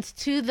entrance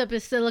to the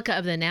Basilica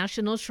of the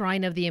National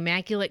Shrine of the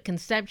Immaculate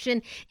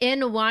Conception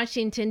in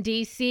Washington,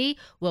 D.C.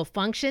 will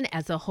function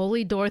as a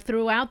holy door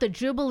throughout the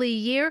Jubilee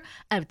year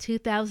of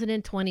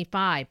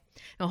 2025.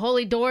 Now,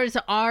 holy doors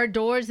are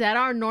doors that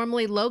are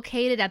normally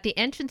located at the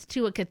entrance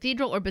to a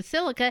cathedral or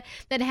basilica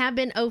that have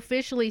been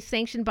officially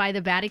sanctioned by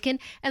the Vatican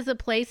as a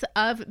place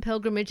of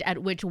pilgrimage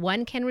at which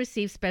one can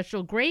receive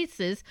special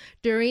graces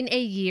during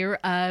a year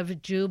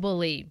of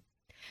Jubilee.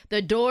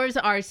 The doors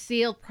are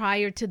sealed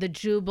prior to the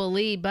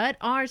Jubilee, but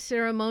are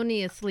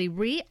ceremoniously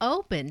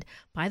reopened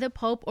by the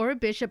Pope or a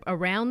bishop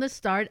around the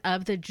start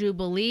of the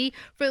Jubilee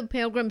for the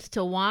pilgrims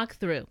to walk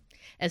through.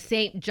 As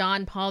St.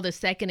 John Paul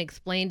II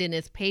explained in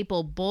his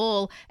papal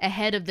bull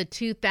ahead of the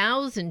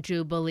 2000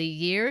 Jubilee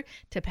year,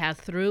 to pass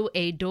through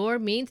a door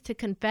means to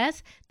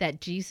confess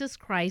that Jesus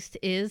Christ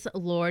is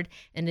Lord,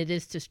 and it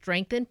is to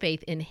strengthen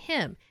faith in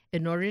him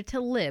in order to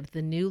live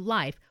the new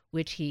life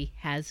which he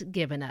has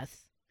given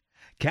us.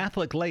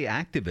 Catholic lay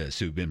activists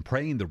who've been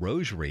praying the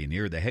rosary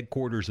near the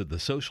headquarters of the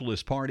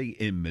Socialist Party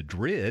in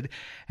Madrid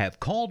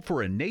have called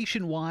for a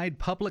nationwide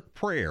public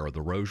prayer of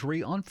the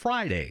rosary on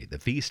Friday, the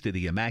Feast of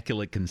the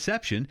Immaculate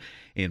Conception,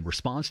 in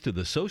response to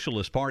the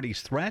Socialist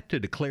Party's threat to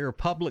declare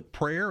public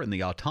prayer in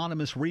the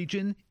autonomous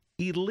region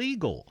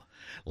illegal.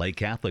 Lay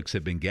Catholics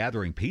have been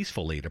gathering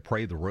peacefully to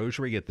pray the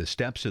rosary at the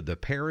steps of the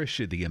Parish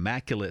of the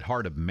Immaculate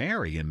Heart of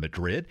Mary in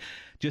Madrid,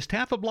 just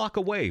half a block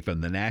away from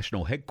the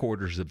national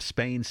headquarters of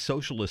Spain's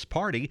Socialist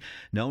Party,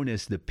 known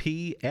as the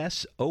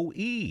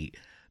PSOE.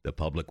 The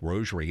public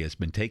rosary has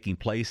been taking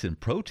place in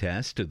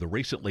protest to the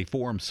recently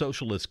formed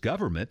socialist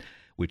government,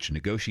 which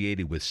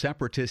negotiated with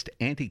separatist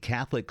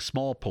anti-Catholic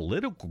small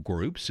political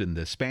groups in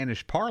the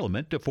Spanish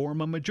parliament to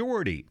form a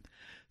majority.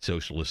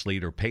 Socialist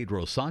leader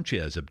Pedro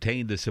Sanchez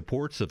obtained the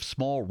supports of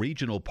small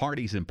regional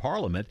parties in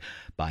parliament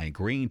by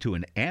agreeing to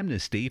an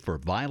amnesty for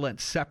violent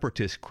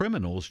separatist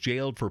criminals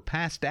jailed for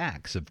past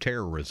acts of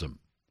terrorism.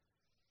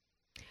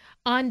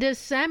 On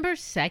December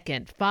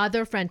 2nd,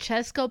 Father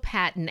Francesco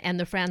Patton and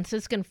the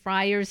Franciscan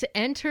friars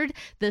entered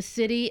the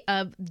city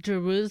of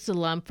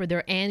Jerusalem for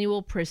their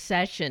annual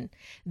procession.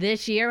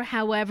 This year,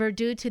 however,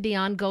 due to the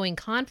ongoing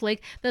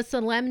conflict, the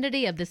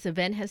solemnity of this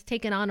event has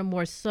taken on a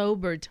more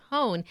sober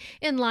tone,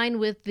 in line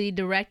with the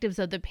directives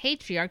of the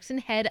patriarchs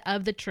and head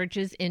of the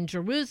churches in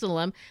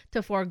Jerusalem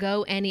to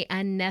forego any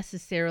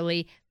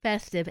unnecessarily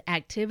festive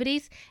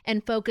activities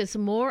and focus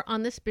more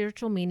on the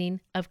spiritual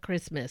meaning of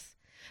Christmas.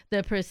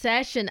 The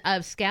procession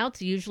of scouts,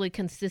 usually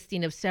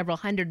consisting of several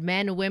hundred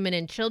men, women,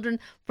 and children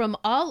from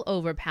all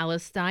over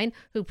Palestine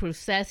who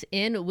process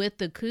in with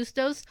the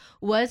custos,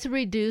 was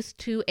reduced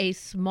to a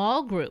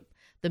small group.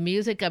 The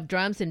music of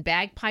drums and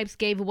bagpipes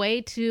gave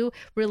way to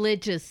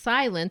religious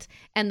silence,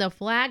 and the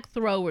flag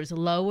throwers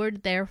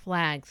lowered their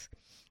flags.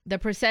 The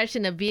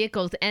procession of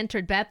vehicles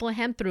entered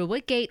Bethlehem through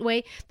a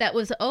gateway that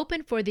was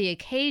open for the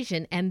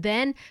occasion and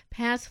then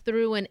passed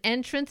through an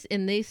entrance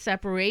in the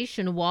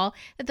separation wall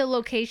at the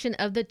location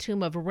of the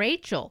tomb of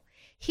Rachel.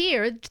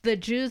 Here, the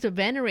Jews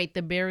venerate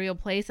the burial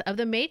place of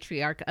the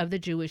matriarch of the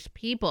Jewish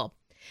people.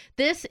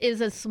 This is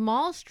a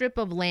small strip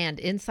of land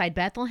inside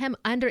Bethlehem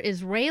under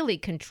Israeli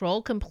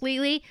control,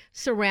 completely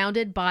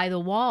surrounded by the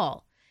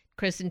wall.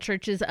 Christian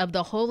churches of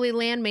the Holy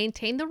Land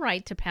maintain the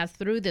right to pass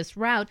through this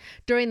route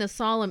during the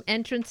solemn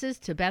entrances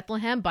to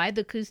Bethlehem by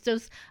the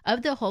custos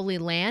of the Holy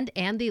Land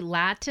and the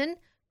Latin,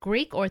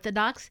 Greek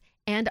Orthodox,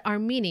 and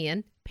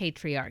Armenian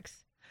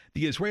patriarchs.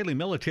 The Israeli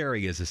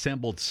military has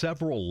assembled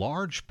several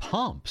large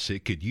pumps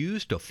it could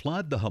use to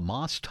flood the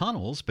Hamas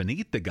tunnels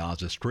beneath the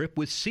Gaza Strip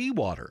with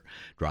seawater,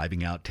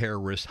 driving out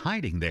terrorists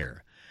hiding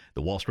there.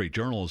 The Wall Street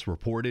Journal has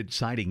reported,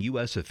 citing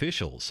U.S.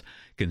 officials,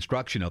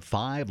 construction of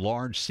 5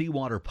 large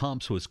seawater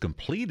pumps was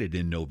completed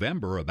in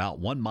November about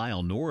 1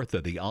 mile north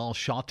of the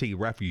Al-Shati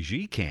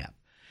refugee camp.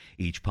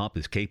 Each pump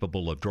is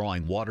capable of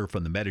drawing water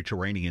from the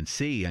Mediterranean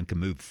Sea and can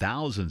move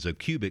thousands of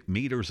cubic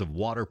meters of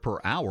water per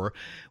hour,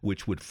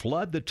 which would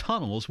flood the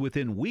tunnels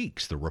within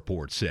weeks, the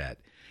report said.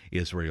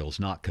 Israel's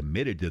not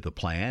committed to the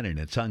plan, and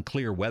it's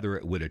unclear whether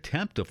it would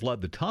attempt to flood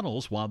the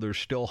tunnels while there's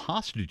still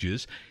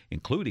hostages,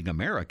 including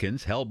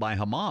Americans, held by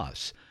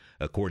Hamas.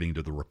 According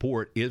to the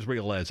report,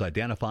 Israel has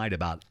identified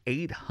about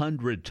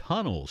 800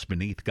 tunnels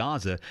beneath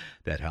Gaza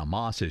that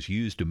Hamas has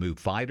used to move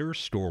fighters,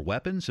 store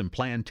weapons, and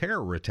plan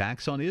terror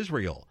attacks on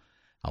Israel.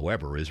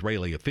 However,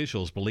 Israeli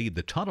officials believe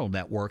the tunnel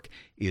network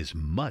is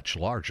much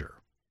larger.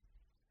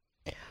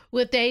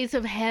 With days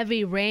of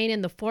heavy rain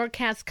in the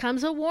forecast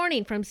comes a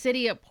warning from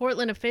City of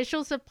Portland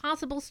officials of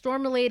possible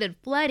storm-related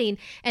flooding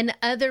and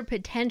other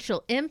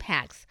potential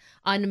impacts.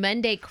 On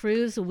Monday,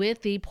 crews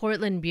with the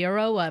Portland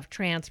Bureau of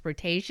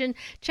Transportation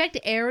checked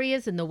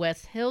areas in the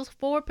West Hills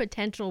for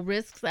potential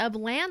risks of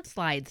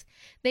landslides.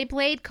 They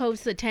paid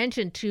close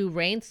attention to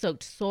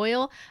rain-soaked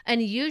soil,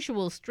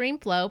 unusual stream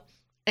flow,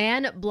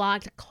 and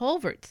blocked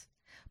culverts.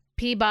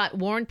 PBOT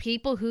warned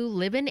people who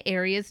live in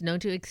areas known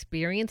to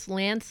experience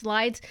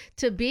landslides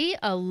to be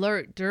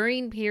alert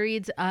during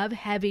periods of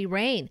heavy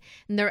rain.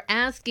 And they're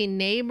asking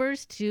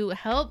neighbors to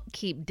help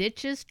keep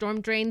ditches,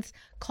 storm drains,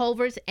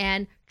 culverts,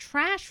 and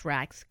trash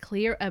racks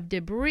clear of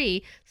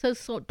debris so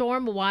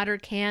storm water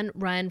can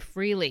run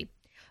freely.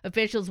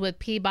 Officials with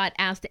PBOT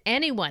asked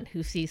anyone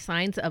who sees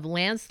signs of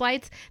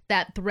landslides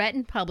that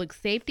threaten public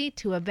safety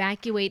to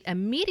evacuate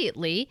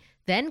immediately,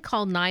 then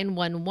call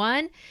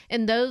 911.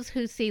 And those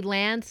who see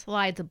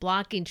landslides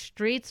blocking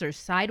streets or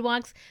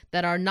sidewalks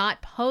that are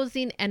not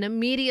posing an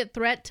immediate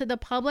threat to the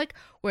public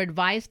were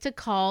advised to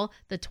call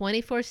the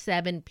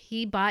 24/7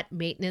 PBOT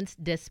maintenance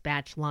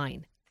dispatch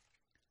line.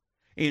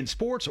 In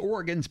sports,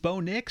 Oregon's Bo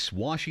Nix,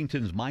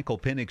 Washington's Michael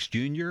Penix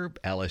Jr.,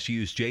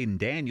 LSU's Jaden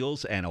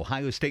Daniels, and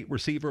Ohio State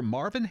receiver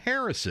Marvin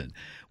Harrison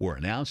were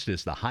announced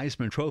as the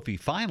Heisman Trophy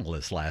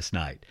finalists last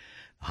night.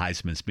 The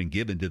Heisman's been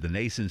given to the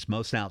nation's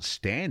most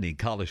outstanding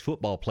college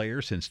football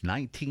player since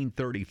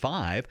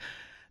 1935.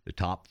 The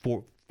top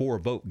four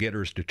vote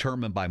getters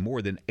determined by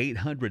more than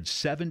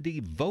 870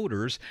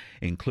 voters,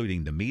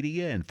 including the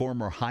media and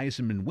former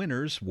Heisman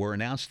winners, were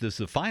announced as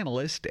the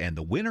finalists, and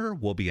the winner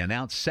will be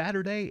announced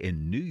Saturday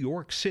in New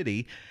York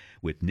City.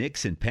 With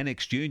Nix and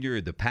Penix Jr.,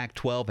 the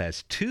Pac-12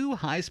 has 2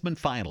 Heisman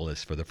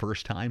finalists for the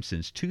first time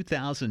since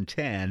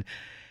 2010.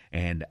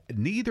 And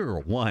neither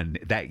one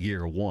that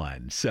year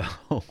won. So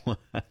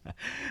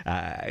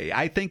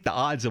I think the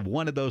odds of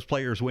one of those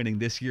players winning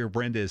this year,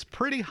 Brenda, is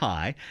pretty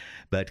high.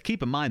 But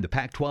keep in mind, the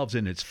Pac-12's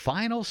in its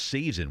final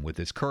season with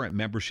its current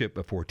membership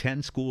before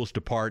 10 schools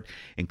depart,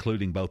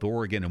 including both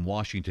Oregon and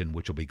Washington,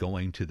 which will be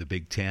going to the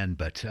Big Ten.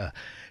 But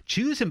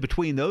choosing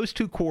between those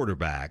 2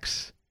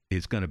 quarterbacks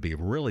is going to be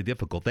really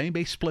difficult. They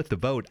may split the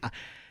vote.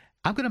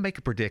 I'm going to make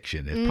a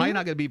prediction. It's probably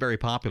not going to be very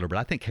popular, but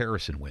I think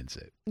Harrison wins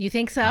it. You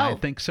think so? I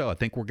think so. I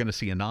think we're going to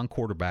see a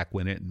non-quarterback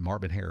win it, and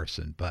Marvin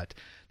Harrison. But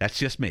that's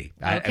just me.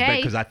 Okay.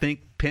 Because I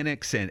think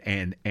Penix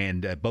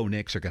and Bo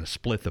Nix are going to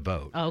split the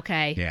vote.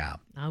 Okay. Yeah.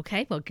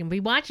 Okay. Well, can be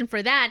watching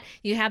for that.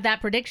 You have that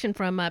prediction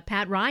from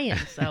Pat Ryan,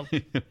 so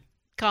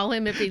call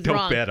him if he's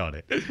wrong. Don't bet on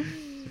it.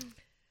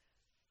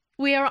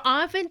 We are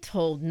often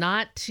told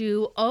not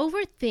to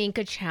overthink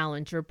a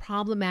challenge or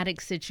problematic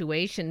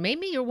situation.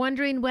 Maybe you're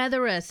wondering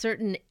whether a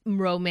certain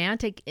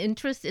romantic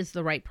interest is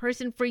the right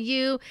person for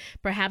you,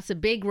 perhaps a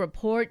big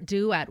report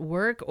due at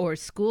work or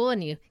school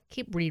and you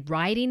keep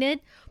rewriting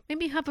it.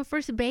 Maybe you have a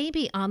first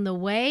baby on the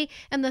way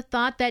and the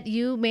thought that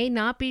you may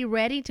not be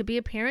ready to be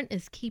a parent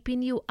is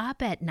keeping you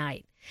up at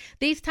night.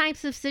 These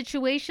types of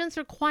situations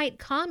are quite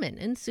common,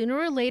 and sooner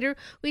or later,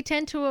 we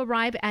tend to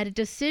arrive at a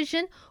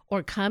decision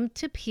or come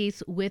to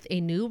peace with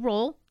a new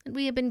role that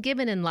we have been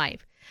given in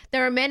life.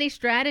 There are many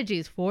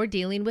strategies for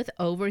dealing with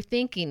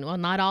overthinking. While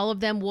not all of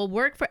them will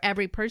work for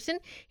every person,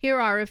 here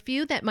are a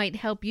few that might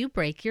help you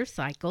break your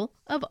cycle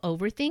of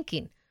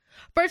overthinking.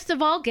 First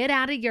of all, get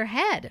out of your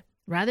head.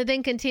 Rather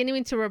than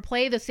continuing to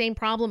replay the same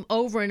problem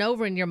over and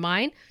over in your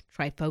mind,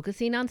 try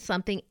focusing on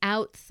something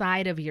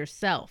outside of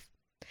yourself.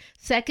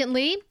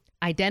 Secondly,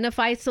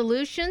 identify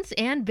solutions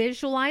and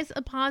visualize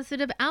a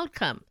positive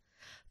outcome.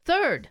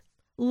 Third,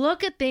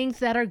 look at things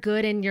that are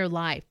good in your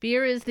life.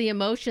 Fear is the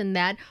emotion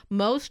that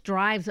most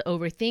drives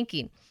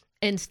overthinking.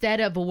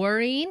 Instead of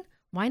worrying,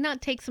 why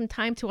not take some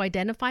time to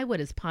identify what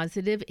is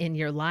positive in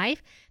your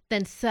life,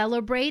 then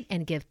celebrate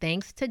and give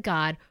thanks to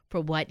God for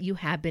what you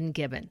have been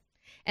given.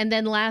 And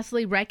then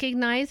lastly,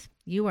 recognize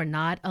you are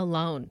not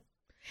alone.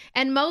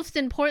 And most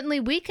importantly,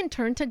 we can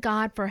turn to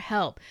God for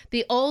help.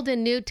 The Old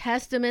and New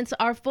Testaments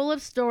are full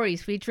of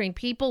stories featuring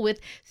people with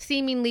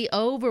seemingly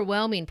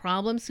overwhelming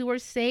problems who are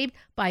saved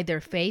by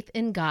their faith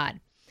in God.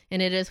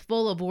 And it is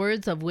full of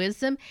words of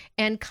wisdom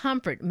and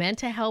comfort meant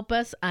to help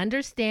us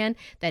understand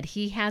that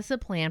He has a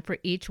plan for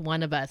each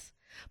one of us.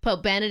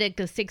 Pope Benedict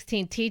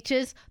XVI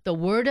teaches the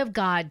Word of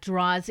God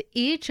draws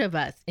each of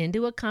us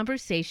into a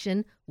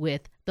conversation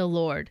with the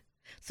Lord.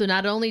 So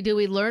not only do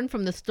we learn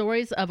from the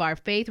stories of our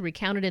faith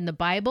recounted in the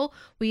Bible,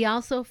 we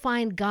also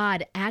find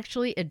God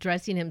actually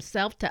addressing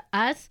Himself to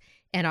us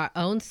and our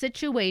own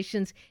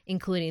situations,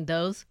 including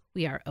those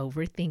we are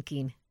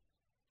overthinking.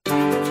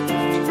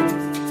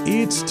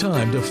 It's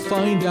time to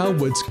find out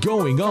what's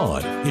going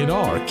on in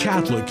our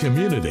Catholic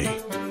community.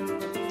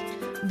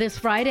 This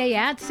Friday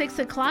at 6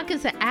 o'clock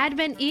is an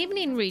Advent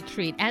evening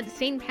retreat at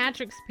St.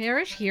 Patrick's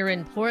Parish here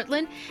in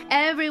Portland.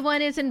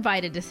 Everyone is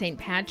invited to St.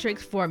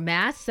 Patrick's for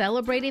Mass,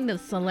 celebrating the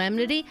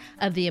solemnity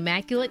of the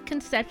Immaculate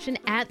Conception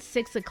at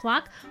 6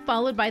 o'clock,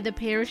 followed by the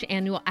parish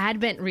annual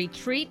Advent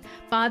retreat.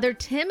 Father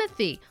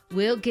Timothy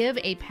will give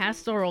a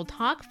pastoral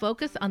talk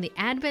focused on the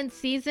Advent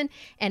season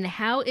and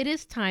how it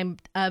is time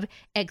of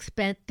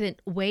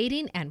expectant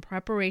waiting and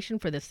preparation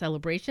for the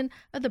celebration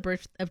of the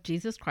birth of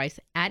Jesus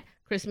Christ at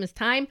Christmas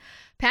time.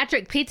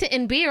 Patrick, pizza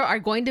and beer are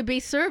going to be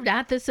served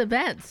at this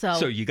event.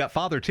 So you got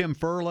Father Tim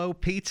Furlow,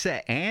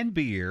 pizza and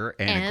beer,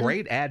 and a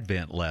great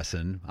Advent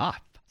lesson.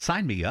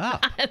 Sign me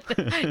up.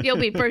 You'll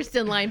be first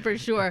in line for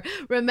sure.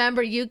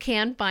 Remember, you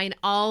can find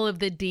all of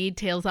the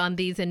details on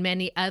these and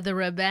many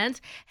other events.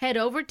 Head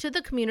over to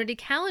the community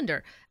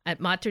calendar at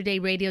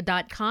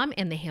materdeiradio.com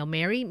and the Hail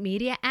Mary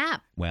Media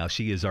app. Well,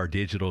 she is our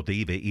digital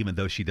diva, even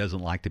though she doesn't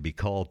like to be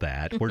called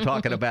that. We're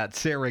talking about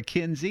Sarah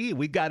Kinsey.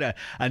 We got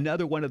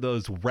another one of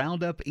those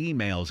roundup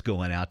emails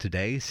going out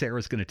today.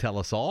 Sarah's going to tell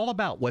us all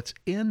about what's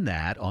in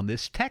that on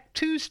this Tech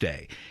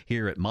Tuesday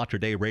here at Mater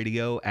Dei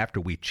Radio after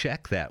we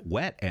check that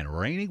wet and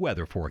rainy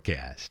weather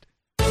forecast.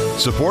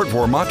 Support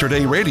for Mater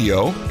Dei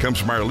Radio comes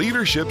from our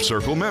Leadership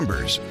Circle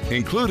members,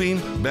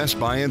 including Best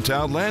Buy in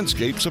Town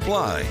Landscape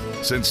Supply.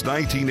 Since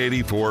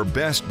 1984,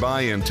 Best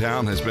Buy in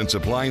Town has been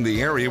supplying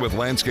the area with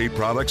landscape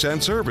products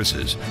and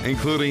services,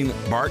 including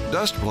bark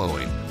dust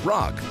blowing,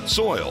 rock,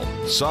 soil,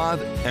 sod,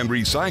 and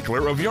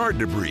recycler of yard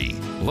debris.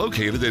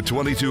 Located at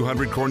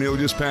 2200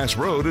 Cornelius Pass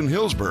Road in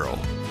Hillsboro.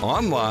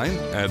 Online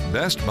at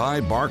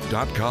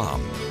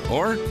bestbuybark.com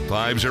or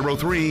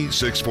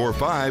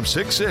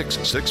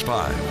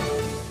 503-645-6665.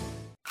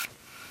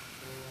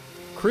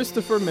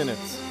 Christopher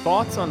Minutes,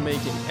 thoughts on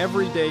making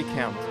every day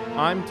count.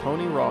 I'm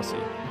Tony Rossi.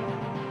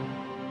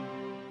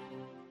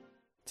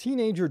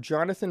 Teenager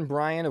Jonathan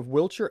Bryan of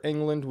Wiltshire,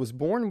 England was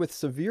born with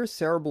severe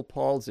cerebral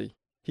palsy.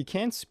 He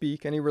can't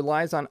speak and he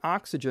relies on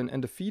oxygen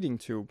and a feeding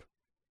tube.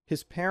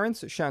 His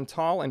parents,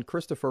 Chantal and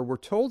Christopher, were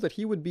told that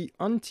he would be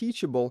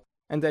unteachable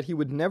and that he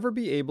would never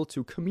be able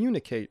to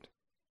communicate.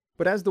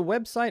 But as the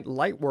website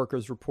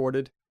Lightworkers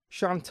reported,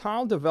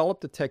 Chantal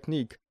developed a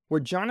technique where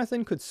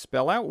Jonathan could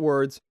spell out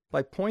words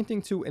by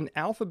pointing to an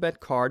alphabet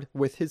card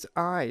with his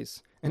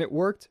eyes, and it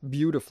worked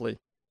beautifully.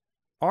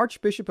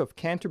 Archbishop of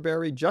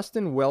Canterbury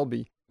Justin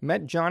Welby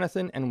met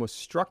Jonathan and was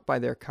struck by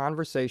their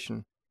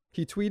conversation.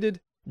 He tweeted,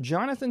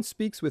 "Jonathan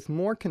speaks with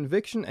more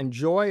conviction and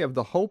joy of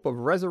the hope of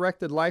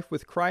resurrected life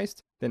with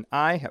Christ than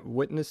I have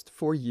witnessed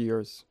for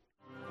years."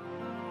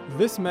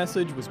 This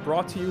message was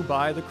brought to you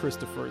by the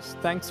Christophers.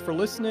 Thanks for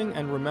listening,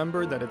 and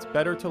remember that it's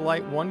better to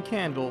light one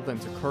candle than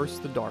to curse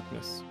the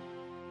darkness.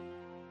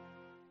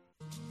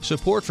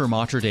 Support for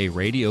Mater Dei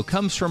Radio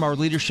comes from our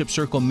Leadership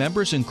Circle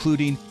members,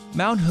 including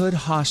Mount Hood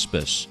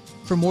Hospice.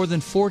 For more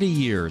than 40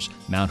 years,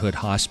 Mount Hood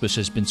Hospice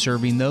has been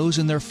serving those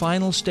in their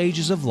final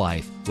stages of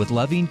life with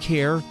loving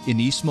care in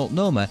East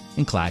Multnomah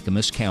and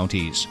Clackamas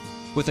counties.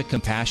 With a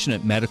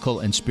compassionate medical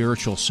and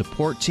spiritual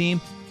support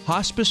team,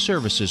 hospice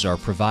services are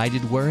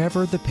provided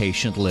wherever the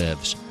patient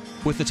lives.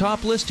 With the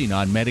top listing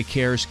on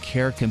Medicare's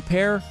Care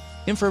Compare,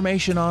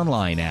 information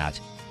online at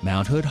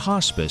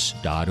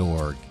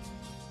mounthoodhospice.org.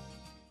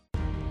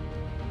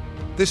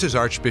 This is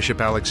Archbishop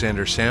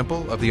Alexander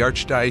Sample of the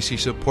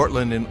Archdiocese of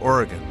Portland in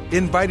Oregon,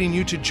 inviting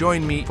you to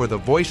join me for The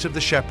Voice of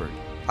the Shepherd.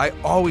 I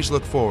always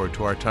look forward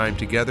to our time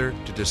together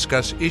to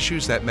discuss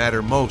issues that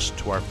matter most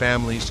to our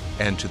families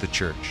and to the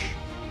Church.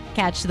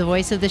 Catch The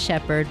Voice of the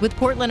Shepherd with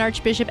Portland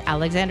Archbishop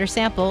Alexander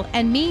Sample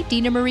and me,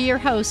 Dina Marie, your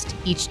host,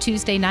 each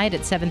Tuesday night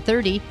at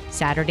 7:30,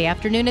 Saturday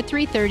afternoon at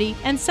 3:30,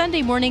 and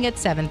Sunday morning at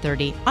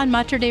 7:30 on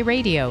Mater Dei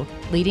Radio,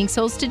 leading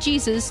souls to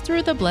Jesus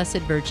through the Blessed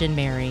Virgin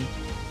Mary.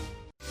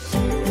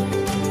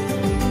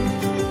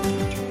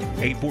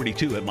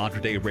 842 at Mater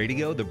Dei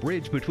Radio, the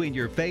bridge between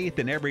your faith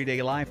and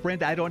everyday life.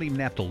 Brenda, I don't even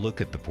have to look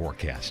at the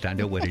forecast. I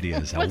know what it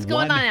is. What's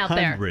going on out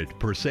there?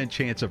 100%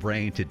 chance of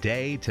rain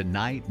today,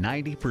 tonight,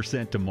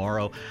 90%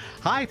 tomorrow.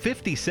 High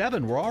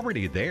 57, we're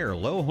already there.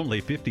 Low only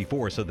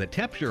 54, so the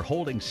temperature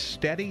holding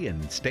steady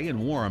and staying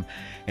warm.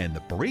 And the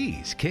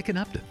breeze kicking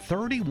up to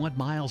 31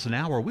 miles an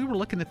hour. We were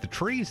looking at the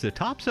trees. The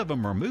tops of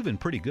them are moving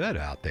pretty good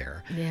out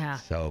there. Yeah.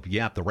 So,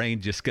 yeah, the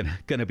rain just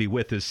gonna be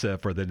with us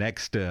for the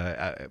next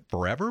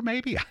forever,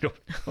 maybe? I don't know.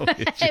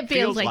 It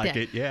feels like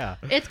it, yeah.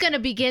 It's going to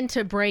begin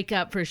to break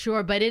up for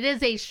sure, but it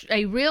is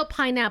a real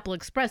Pineapple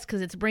Express because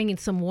it's bringing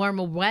some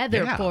warmer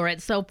weather for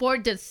it. So for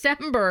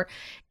December,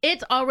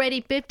 it's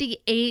already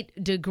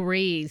 58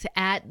 degrees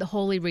at the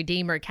Holy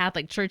Redeemer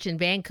Catholic Church in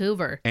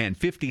Vancouver. And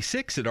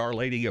 56 at Our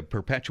Lady of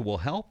Perpetual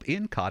Help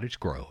in Cottage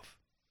Grove.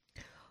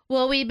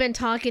 Well, we've been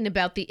talking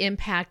about the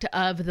impact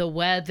of the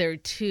weather,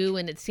 too,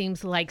 and it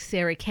seems like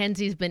Sarah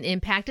Kinsey's been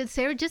impacted.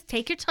 Sarah, just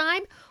take your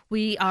time.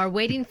 We are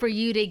waiting for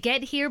you to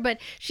get here, but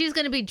she's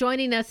going to be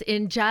joining us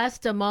in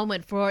just a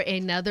moment for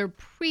another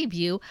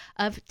preview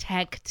of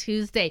Tech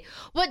Tuesday.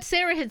 What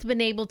Sarah has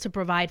been able to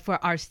provide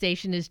for our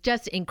station is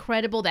just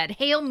incredible. That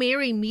Hail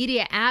Mary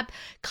Media app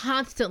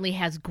constantly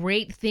has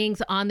great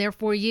things on there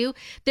for you.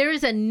 There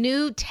is a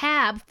new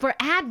tab for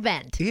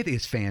Advent. It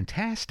is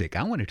fantastic.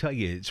 I want to tell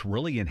you, it's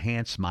really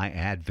enhanced my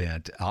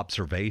Advent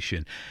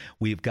observation.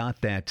 We've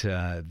got that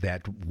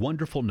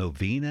wonderful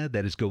novena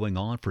that is going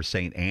on for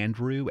St.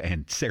 Andrew,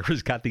 and Sarah's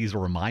got these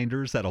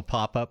reminders that'll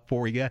pop up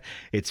for you.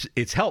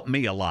 It's helped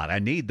me a lot. I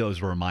need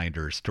those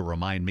reminders to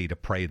remind me to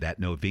pray that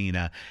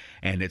novena,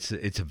 and it's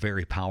a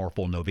very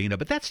powerful novena.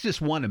 But that's just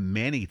one of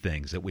many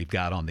things that we've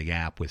got on the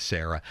app with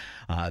Sarah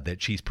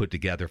that she's put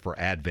together for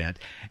Advent.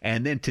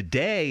 And then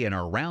today in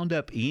our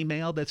roundup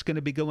email that's going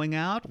to be going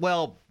out,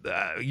 well,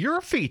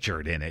 you're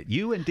featured in it,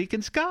 you and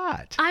Deacon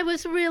Scott. I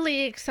was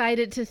really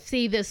excited to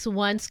see this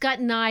one. Scott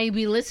and I,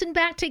 we listened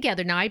back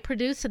together. Now, I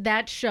produced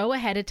that show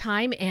ahead of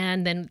time,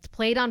 and then it's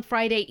played on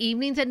Friday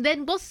evenings, and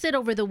then we'll sit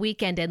over the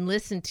weekend and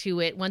listen to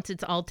it once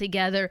it's all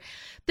together.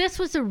 This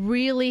was a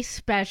really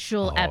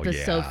special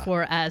episode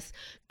for us.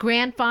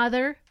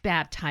 Grandfather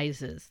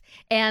baptizes.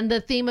 And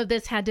the theme of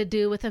this had to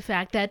do with the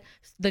fact that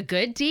the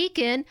good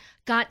deacon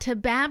got to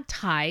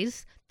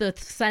baptize the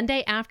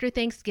Sunday after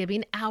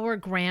Thanksgiving, our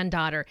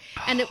granddaughter.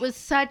 And it was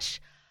such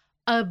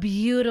a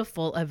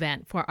beautiful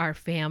event for our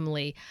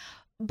family.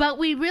 But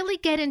we really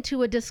get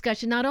into a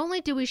discussion. Not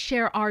only do we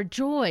share our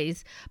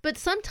joys, but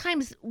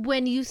sometimes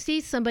when you see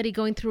somebody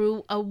going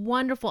through a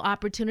wonderful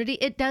opportunity,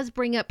 it does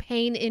bring up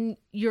pain in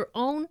your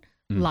own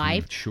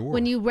life. Sure.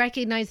 When you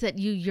recognize that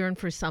you yearn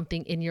for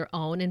something in your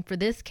own. And for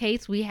this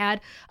case, we had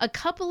a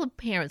couple of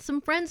parents,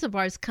 some friends of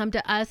ours, come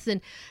to us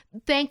and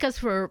thank us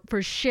for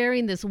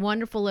sharing this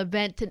wonderful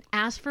event and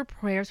ask for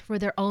prayers for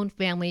their own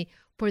family,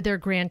 for their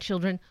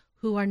grandchildren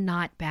who are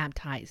not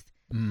baptized.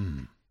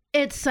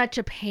 It's such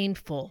a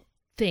painful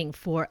thing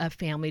for a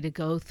family to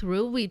go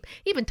through. We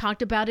even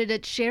talked about it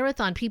at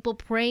Share-a-thon, people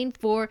praying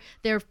for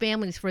their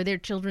families, for their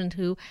children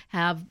who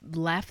have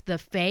left the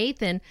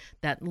faith, and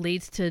that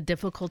leads to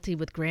difficulty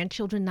with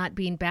grandchildren not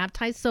being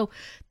baptized. So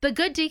the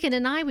good deacon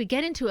and I, we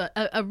get into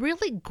a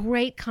really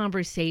great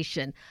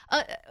conversation,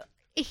 a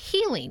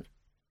healing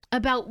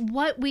about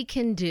what we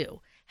can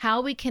do, how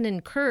we can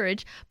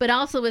encourage, but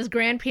also as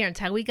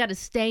grandparents, how we got to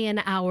stay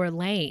in our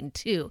lane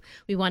too.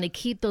 We want to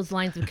keep those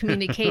lines of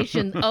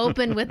communication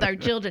open with our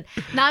children.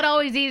 Not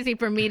always easy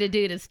for me to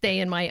do, to stay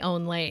in my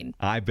own lane.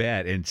 I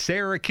bet. And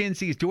Sarah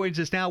Kinsey joins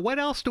us now. What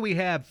else do we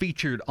have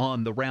featured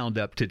on the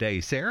Roundup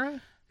today,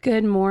 Sarah?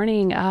 Good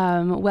morning.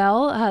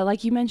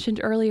 Like you mentioned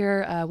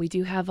earlier, we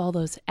do have all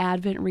those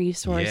Advent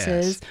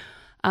resources.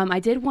 Yes. I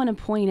did want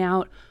to point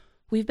out,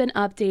 we've been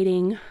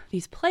updating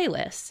these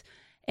playlists,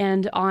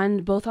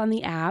 and both on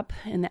the app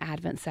in the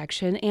Advent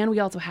section, and we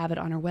also have it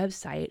on our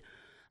website.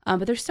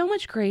 But there's so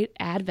much great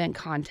Advent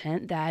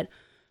content that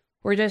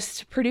we're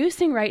just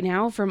producing right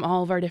now from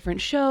all of our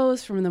different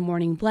shows, from the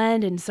Morning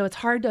Blend, and so it's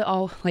hard to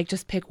all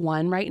just pick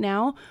one right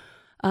now.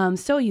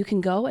 So you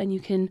can go and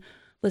you can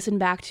listen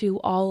back to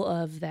all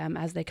of them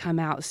as they come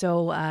out.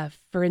 So,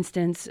 for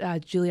instance,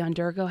 Julian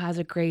Durgo has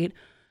a great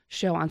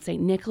show on St.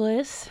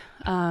 Nicholas.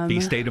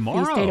 Feast Day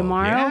tomorrow.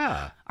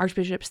 Yeah.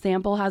 Archbishop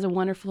Sample has a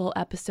wonderful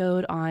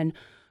episode on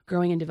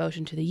growing in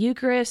devotion to the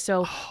Eucharist.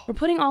 So we're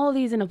putting all of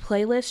these in a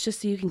playlist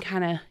just so you can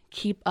kind of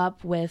keep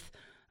up with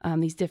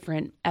these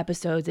different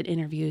episodes and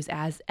interviews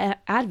as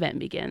Advent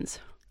begins.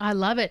 I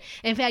love it.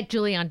 In fact,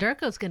 Julian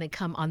Durko is going to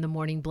come on the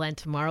Morning Blend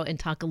tomorrow and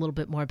talk a little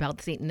bit more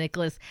about St.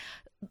 Nicholas.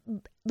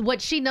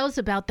 What she knows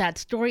about that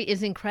story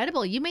is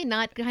incredible. You may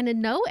not kind of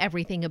know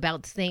everything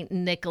about St.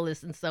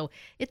 Nicholas, and so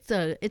it's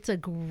a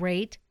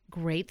great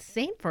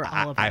saint for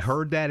all of us. I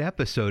heard that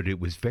episode. It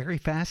was very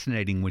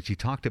fascinating when she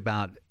talked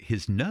about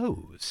his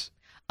nose.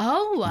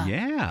 Oh.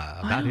 Yeah,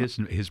 about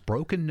his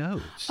broken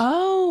nose.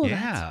 Oh.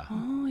 Yeah.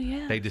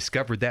 Yeah. They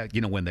discovered that,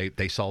 when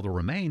they saw the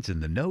remains,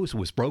 and the nose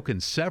was broken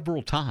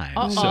several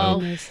times.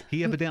 Uh-oh. So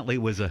he evidently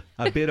was a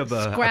bit of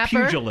a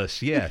Scrapper?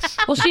 pugilist, yes.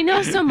 Well, she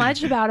knows so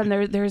much about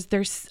him.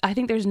 There's I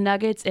think there's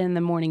nuggets in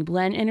the Morning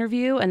Blend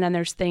interview, and then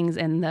there's things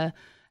in the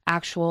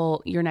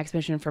actual Your Next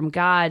Mission from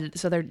God.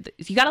 So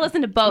you got to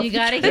listen to both. You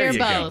got to hear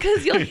both.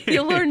 Because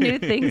you'll learn new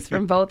things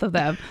from both of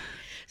them.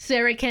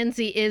 Sarah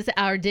Kinsey is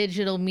our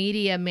digital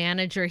media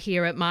manager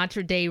here at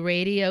Mater Dei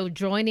Radio,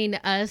 joining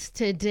us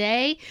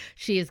today.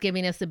 She is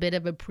giving us a bit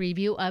of a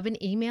preview of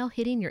an email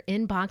hitting your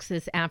inbox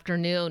this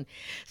afternoon.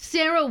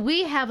 Sarah,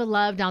 we have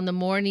loved on the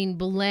Morning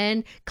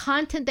Blend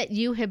content that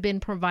you have been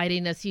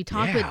providing us. You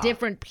talk with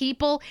different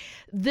people.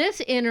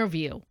 This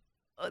interview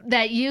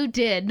that you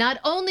did, not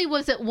only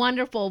was it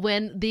wonderful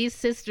when these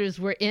sisters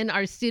were in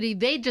our studio,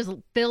 they just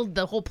filled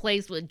the whole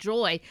place with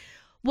joy.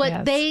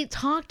 What they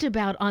talked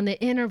about on the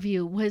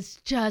interview was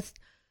just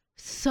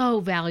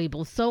so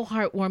valuable, so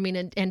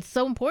heartwarming, and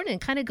so important.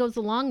 It kind of goes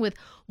along with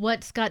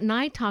what Scott and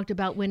I talked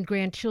about when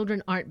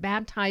grandchildren aren't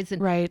baptized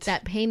and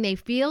that pain they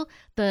feel.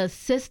 The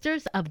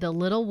Sisters of the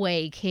Little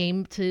Way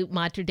came to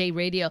Mater Dei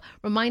Radio.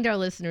 Remind our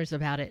listeners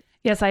about it.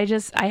 Yes,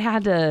 I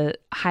had to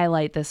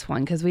highlight this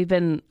one because we've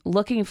been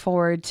looking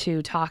forward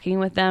to talking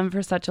with them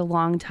for such a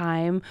long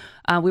time.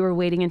 We were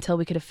waiting until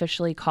we could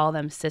officially call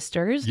them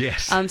sisters.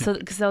 Yes.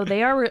 So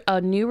they are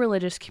a new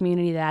religious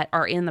community that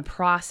are in the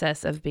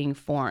process of being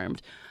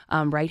formed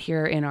right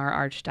here in our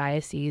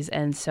archdiocese,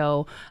 and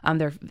so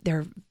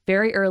they're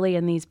very early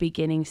in these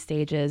beginning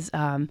stages.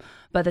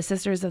 But the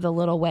Sisters of the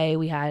Little Way,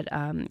 we had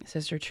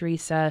Sister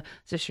Teresa,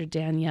 Sister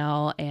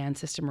Danielle, and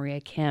Sister Maria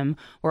Kim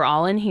were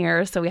all in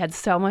here. So we had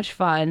so much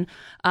fun.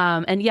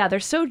 And yeah, they're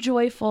so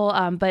joyful,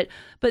 but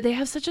they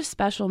have such a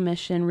special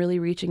mission, really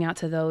reaching out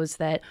to those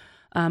that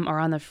are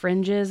on the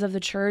fringes of the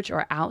church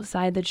or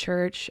outside the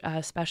church,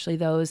 especially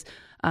those,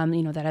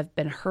 that have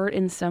been hurt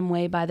in some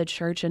way by the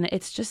church. And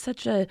it's just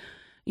such a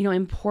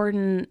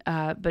important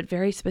but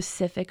very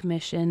specific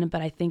mission,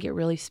 but I think it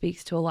really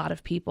speaks to a lot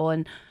of people.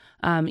 And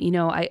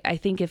I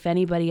think if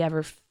anybody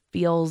ever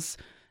feels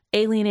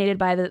alienated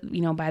by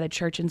the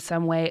church in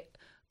some way,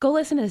 go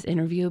listen to this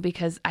interview,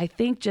 because I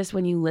think just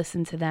when you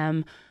listen to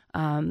them,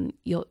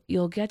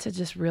 you'll get to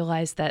just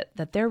realize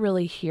that they're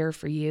really here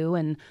for you,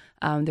 and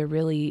they're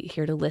really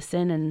here to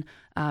listen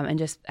and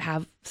just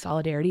have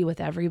solidarity with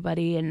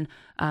everybody. And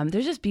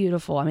they're just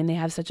beautiful. I mean, they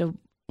have such a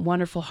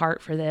wonderful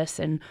heart for this,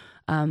 and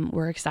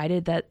we're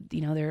excited that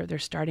they're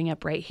starting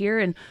up right here.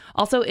 And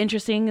also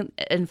interesting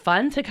and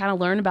fun to kind of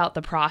learn about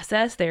the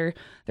process. They're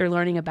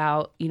learning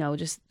about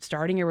just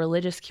starting a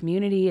religious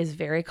community is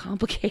very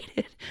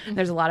complicated.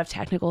 There's a lot of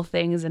technical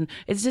things, and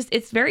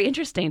it's very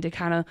interesting to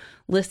kind of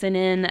listen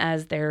in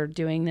as they're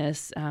doing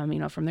this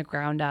from the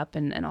ground up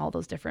and all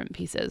those different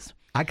pieces.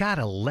 I got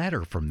a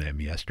letter from them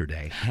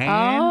yesterday.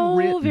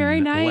 Handwritten very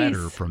nice.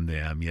 letter from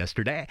them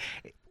yesterday.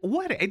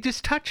 It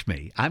just touched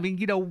me. I mean,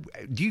 do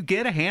you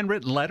get a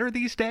handwritten letter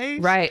these days?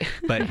 Right.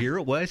 But here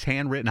it was,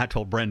 handwritten. I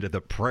told Brenda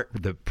the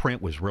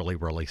print was really,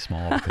 really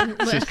small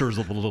because sister's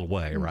a little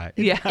way, right?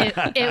 Yeah.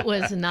 It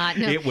was not.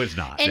 No. It was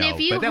not. And no, if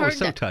you but that heard was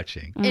so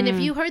touching. And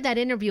if you heard that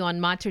interview on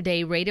Mater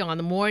Dei Radio on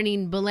the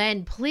Morning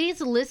Blend,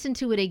 please listen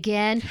to it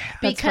again,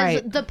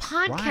 because the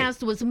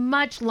podcast was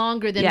much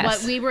longer than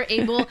what we were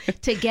able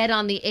to get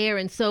on the air.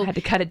 And so I had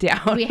to cut it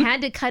down. We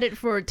had to cut it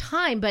for a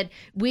time, but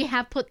we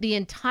have put the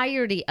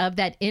entirety of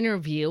that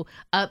interview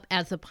up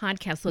as a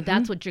podcast. So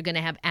that's what you're going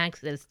to have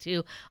access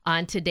to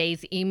on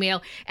today's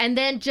email. And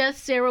then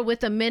just, Sarah,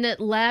 with a minute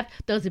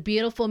left, those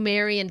beautiful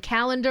Marian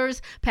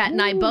calendars. Pat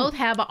and I both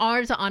have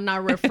ours on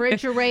our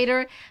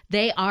refrigerator.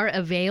 They are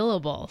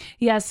available.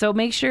 Yeah, so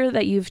make sure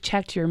that you've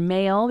checked your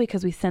mail,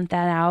 because we sent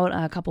that out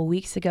a couple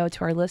weeks ago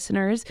to our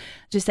listeners.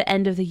 Just an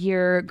end of the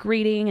year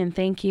greeting and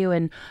thank you,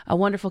 and a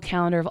wonderful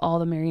calendar of all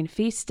the Marian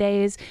feast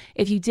days.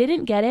 If you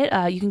didn't get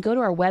it, you can go to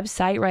our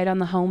website right on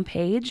the home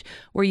page,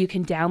 where you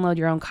can download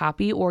your own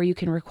copy, or you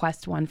can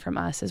request one from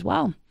us as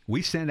well.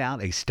 We sent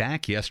out a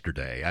stack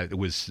yesterday. It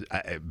was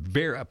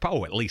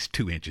probably at least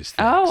 2 inches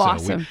thick. Oh, so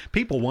awesome.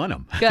 People want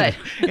them. Good.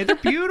 And they're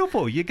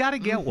beautiful. You got to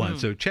get one.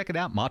 So check it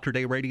out,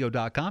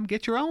 materdeiradio.com.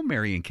 Get your own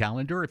Marian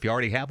calendar. If you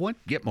already have one,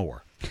 get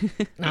more.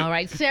 All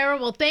right, Sarah,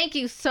 well, thank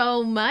you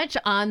so much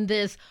on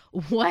this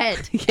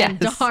wet and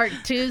dark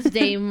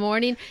Tuesday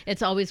morning.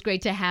 It's always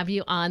great to have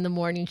you on the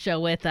morning show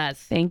with us.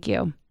 Thank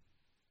you.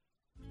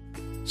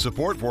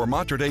 Support for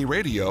Mater Dei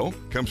Radio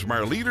comes from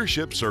our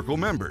Leadership Circle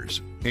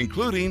members,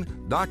 including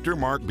Dr.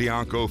 Mark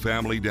Bianco,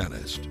 family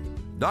dentist.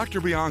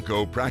 Dr.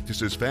 Bianco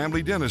practices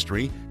family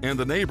dentistry in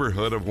the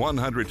neighborhood of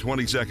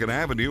 122nd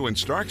Avenue and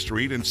Stark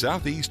Street in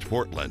Southeast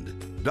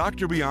Portland.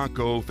 Dr.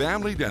 Bianco,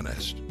 family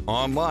dentist,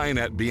 online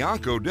at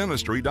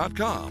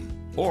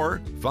biancodentistry.com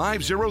or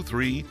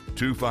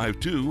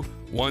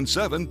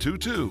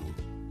 503-252-1722.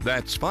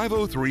 That's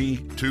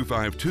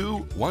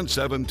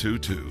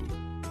 503-252-1722.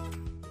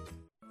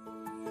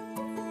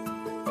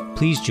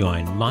 Please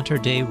join Mater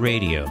Dei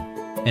Radio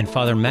and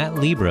Father Matt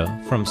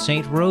Libra from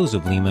St. Rose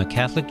of Lima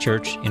Catholic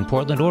Church in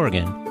Portland,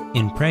 Oregon,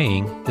 in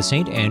praying the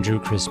St. Andrew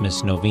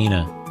Christmas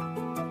Novena.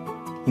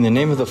 In the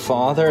name of the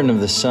Father, and of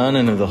the Son,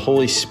 and of the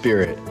Holy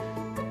Spirit.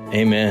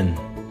 Amen.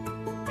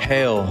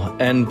 Hail,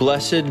 and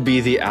blessed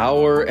be the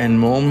hour and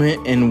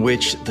moment in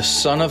which the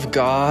Son of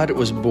God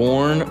was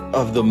born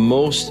of the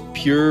most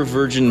pure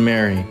Virgin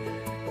Mary,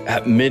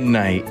 at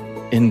midnight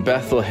in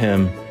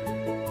Bethlehem,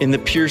 in the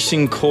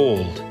piercing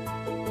cold.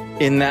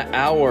 In that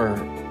hour,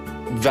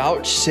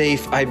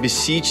 vouchsafe, I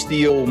beseech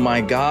thee, O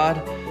my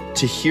God,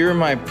 to hear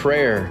my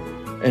prayer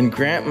and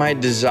grant my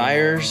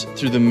desires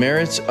through the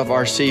merits of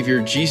our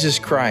Savior Jesus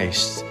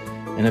Christ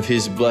and of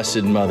his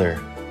blessed Mother.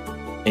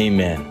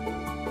 Amen.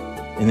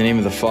 In the name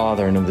of the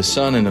Father, and of the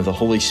Son, and of the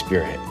Holy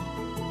Spirit.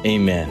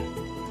 Amen.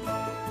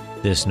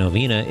 This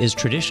novena is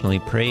traditionally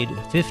prayed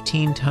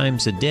 15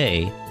 times a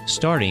day,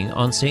 starting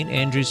on St.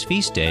 Andrew's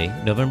Feast Day,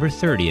 November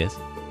 30th,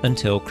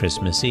 until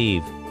Christmas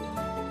Eve.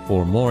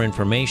 For more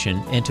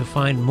information and to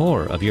find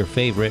more of your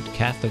favorite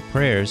Catholic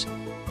prayers,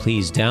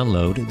 please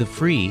download the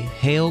free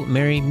Hail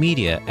Mary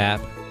Media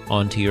app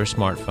onto your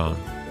smartphone.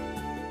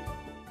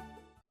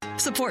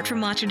 Support from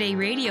Mater Dei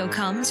Radio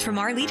comes from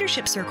our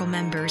Leadership Circle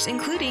members,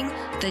 including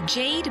the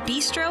Jade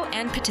Bistro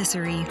and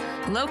Patisserie,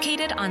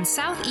 located on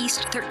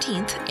Southeast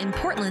 13th in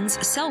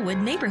Portland's Selwood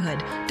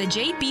neighborhood. The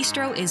Jade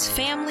Bistro is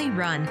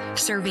family-run,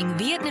 serving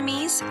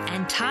Vietnamese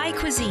and Thai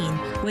cuisine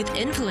with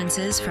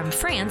influences from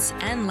France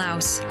and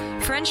Laos.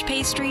 French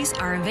pastries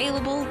are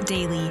available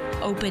daily,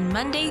 open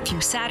Monday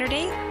through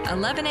Saturday,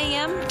 11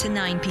 a.m. to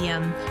 9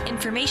 p.m.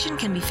 Information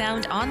can be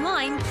found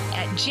online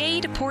at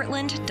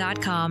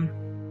jadeportland.com.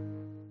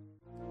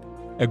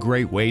 A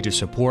great way to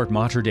support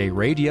Mater Dei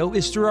Radio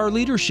is through our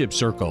Leadership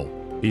Circle.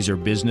 These are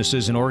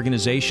businesses and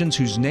organizations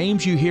whose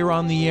names you hear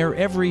on the air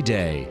every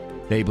day.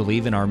 They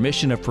believe in our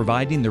mission of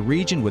providing the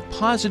region with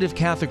positive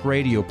Catholic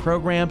radio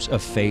programs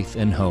of faith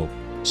and hope.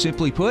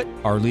 Simply put,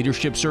 our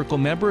Leadership Circle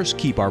members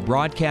keep our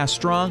broadcast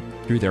strong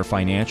through their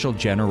financial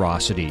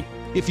generosity.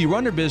 If you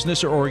run a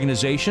business or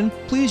organization,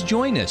 please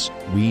join us.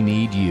 We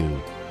need you.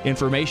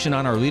 Information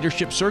on our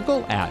Leadership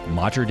Circle at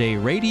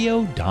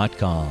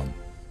materdeiradio.com.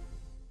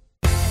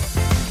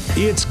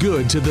 It's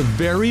good to the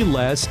very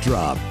last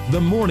drop. The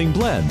Morning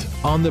Blend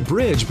on the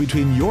bridge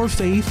between your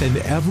faith and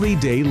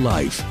everyday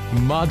life.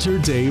 Mater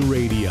Dei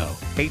Radio.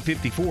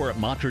 8:54 at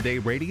Mater Dei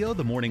Radio,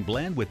 the Morning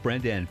Blend with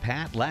Brenda and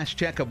Pat. Last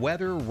check of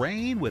weather,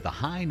 rain with a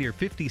high near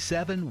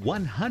 57,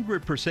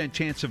 100%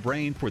 chance of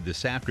rain for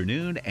this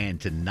afternoon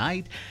and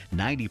tonight,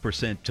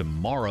 90%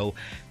 tomorrow.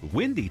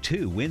 Windy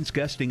too, winds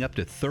gusting up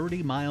to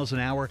 30 miles an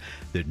hour.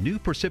 The new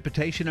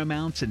precipitation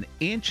amounts 1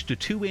 inch to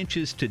 2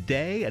 inches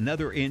today,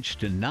 another inch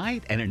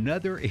tonight, and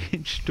another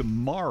inch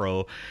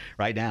tomorrow.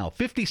 Right now,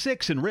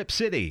 56 in Rip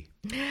City.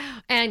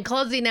 And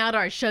closing out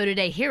our show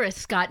today, here is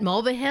Scott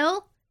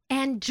Mulvihill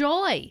and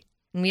Joy.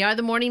 We are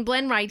the Morning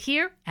Blend right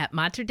here at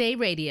Mater Dei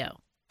Radio.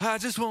 I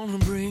just want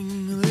to bring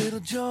a little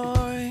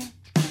joy,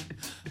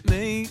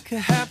 make a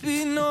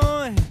happy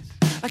noise.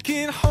 I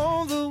can't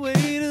hold the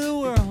weight of the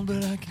world,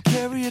 but I can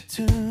carry a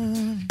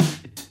tune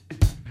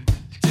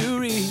to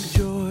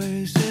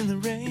rejoice in the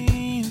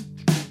rain,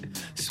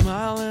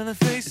 smile in the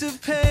face of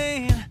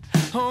pain.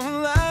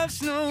 Oh,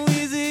 life's no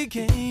easy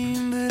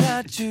game, but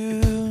I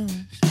choose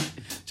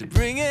to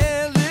bring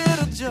a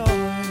little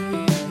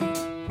joy.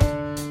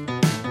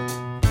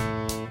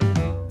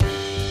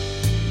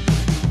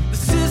 The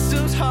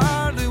system's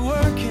hardly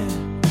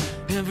working,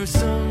 and for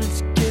some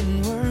it's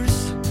getting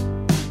worse.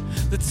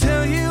 They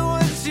tell you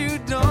what you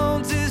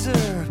don't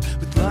deserve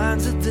with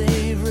lines that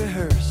they've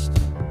rehearsed.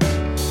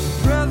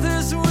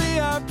 Brothers, we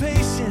are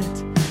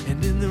patient,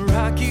 and in the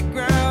rocky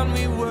ground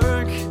we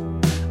work.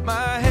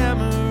 My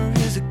hammer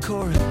is a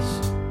chorus,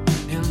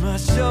 and my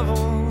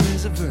shovel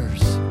is a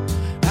verse.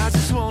 I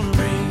just want to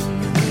bring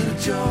a little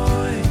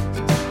joy,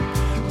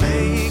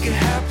 make a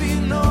happy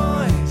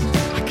noise.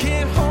 I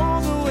can't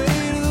hold the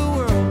weight of the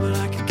world, but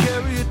I can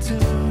carry a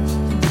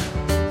tune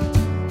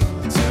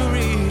to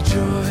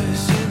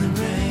rejoice in the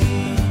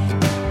rain,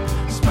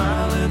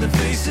 smile in the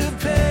face of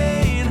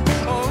pain.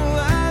 Oh,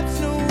 life's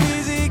no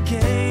easy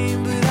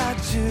game, but I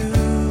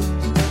choose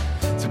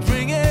to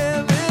bring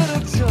a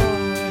little joy.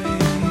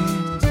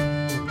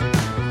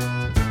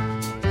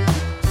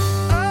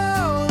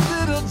 Oh,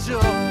 little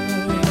joy.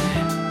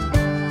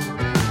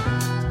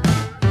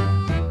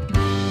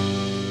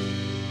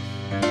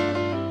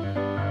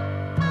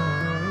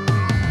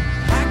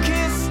 I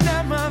can't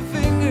snap my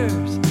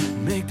fingers,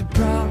 make the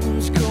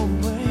problems go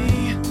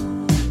away.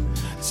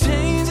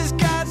 Change is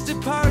God's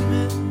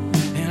department,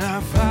 and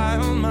I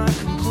file my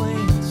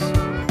complaints.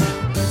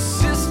 But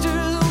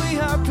sisters, we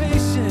are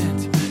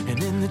patient,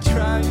 and in the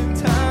trying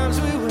times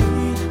we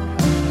wait.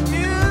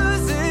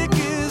 Music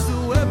is the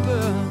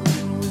weapon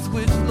with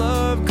which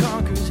love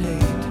conquers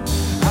hate.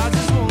 I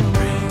just want to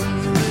bring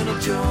a little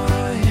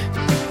joy,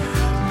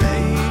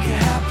 make a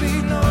happy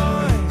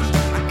noise.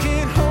 I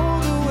can't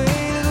hold the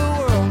weight of the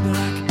world, but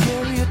I can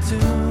carry a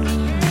tune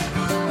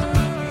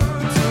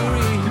to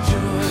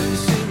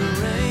rejoice in the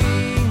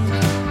rain,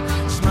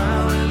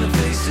 smile in the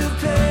face of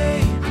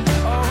pain.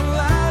 Oh,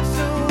 life's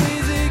no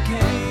easy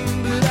game,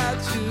 but I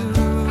choose.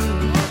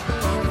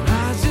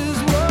 I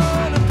just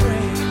want to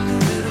bring a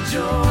little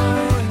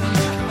joy,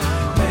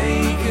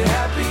 make a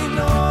happy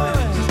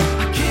noise.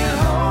 I can't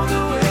hold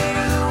the weight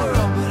of the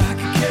world, but I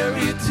can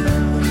carry a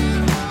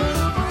tune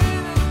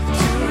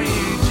to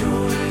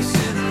rejoice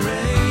in the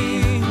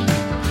rain,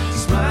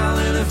 smile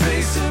in the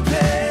face of pain.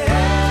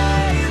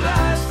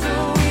 Life's no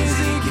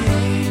easy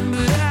game,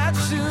 but I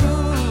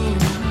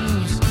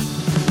choose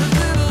a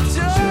little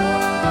joy,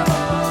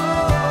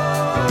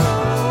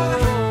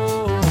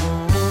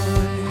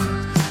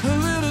 a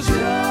little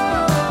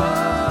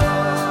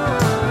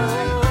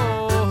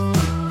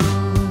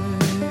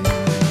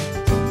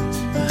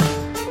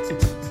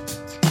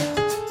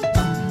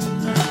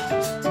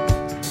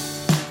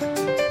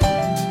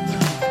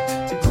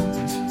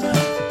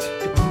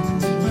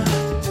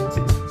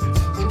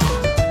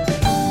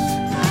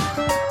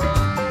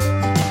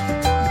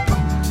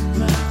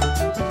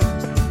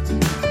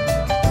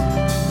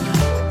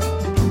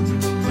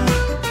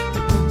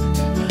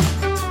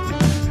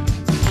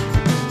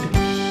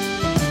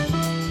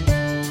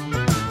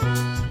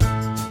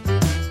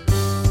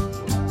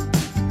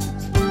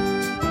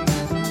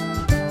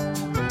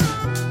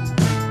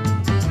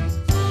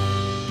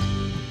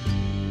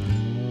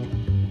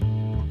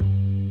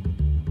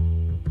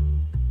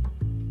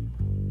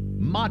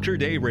Mater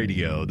Dei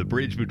Radio, the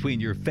bridge between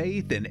your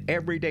faith and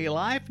everyday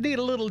life. Need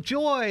a little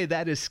joy.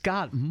 That is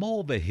Scott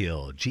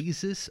Mulvihill.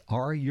 Jesus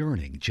are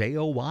yearning.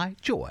 J-O-Y,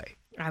 joy.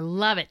 I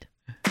love it.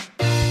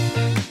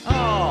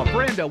 Oh,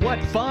 Brenda,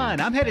 what fun.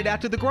 I'm headed out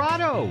to the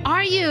grotto.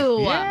 Are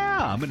you?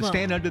 Yeah, I'm going to Well-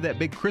 stand under that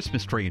big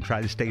Christmas tree and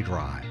try to stay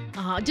dry.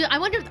 I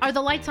wonder, are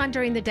the lights on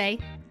during the day?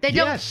 They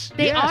don't. Yes,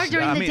 They yes. are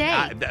during the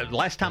day.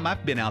 Last time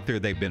I've been out there,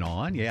 they've been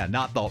on. Yeah,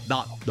 not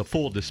the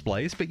full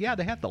displays, but yeah,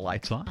 they have the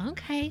lights on.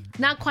 Okay,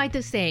 not quite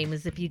the same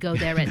as if you go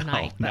there at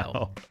night.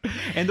 No.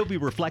 And they'll be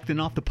reflecting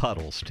off the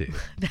puddles too.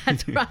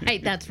 That's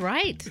right. That's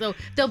right. So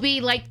there'll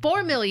be like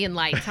 4 million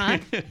lights, huh?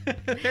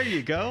 There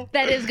you go.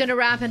 That is going to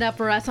wrap it up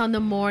for us on the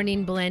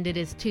Morning Blend. It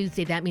is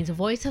Tuesday. That means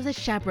Voice of the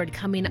Shepherd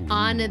coming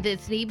on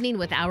this evening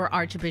with our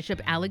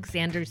Archbishop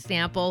Alexander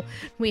Sample.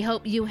 We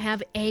hope you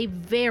have a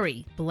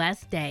very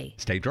blessed day.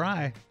 Stay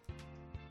dry.